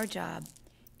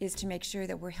is to make sure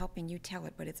that we're helping you tell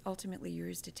it, but it's ultimately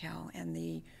yours to tell. And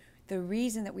the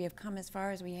reason that we have come as far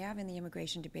as we have in the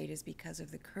immigration debate is because of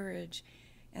the courage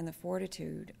and the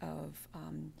fortitude of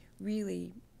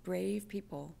really brave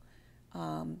people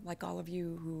like all of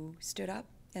you who stood up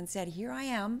and said, here I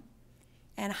am,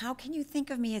 and how can you think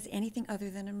of me as anything other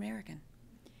than an American?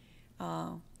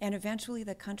 And eventually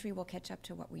the country will catch up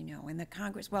to what we know. And the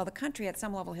Congress, well, the country at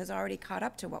some level has already caught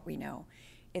up to what we know.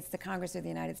 It's the Congress of the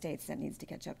United States that needs to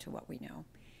catch up to what we know.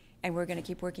 And we're going to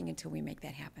keep working until we make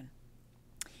that happen.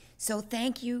 So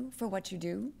thank you for what you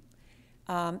do.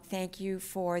 Thank you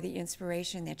for the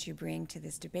inspiration that you bring to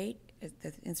this debate,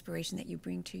 the inspiration that you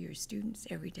bring to your students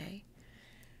every day.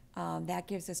 That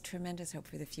gives us tremendous hope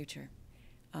for the future.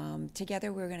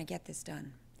 Together we're going to get this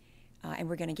done. And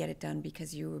we're going to get it done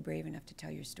because you were brave enough to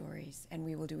tell your stories. And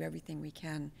we will do everything we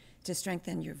can to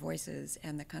strengthen your voices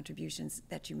and the contributions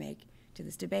that you make to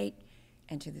this debate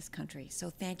and to this country. So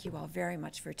thank you all very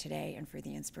much for today and for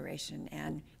the inspiration.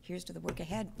 And here's to the work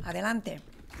ahead. Adelante.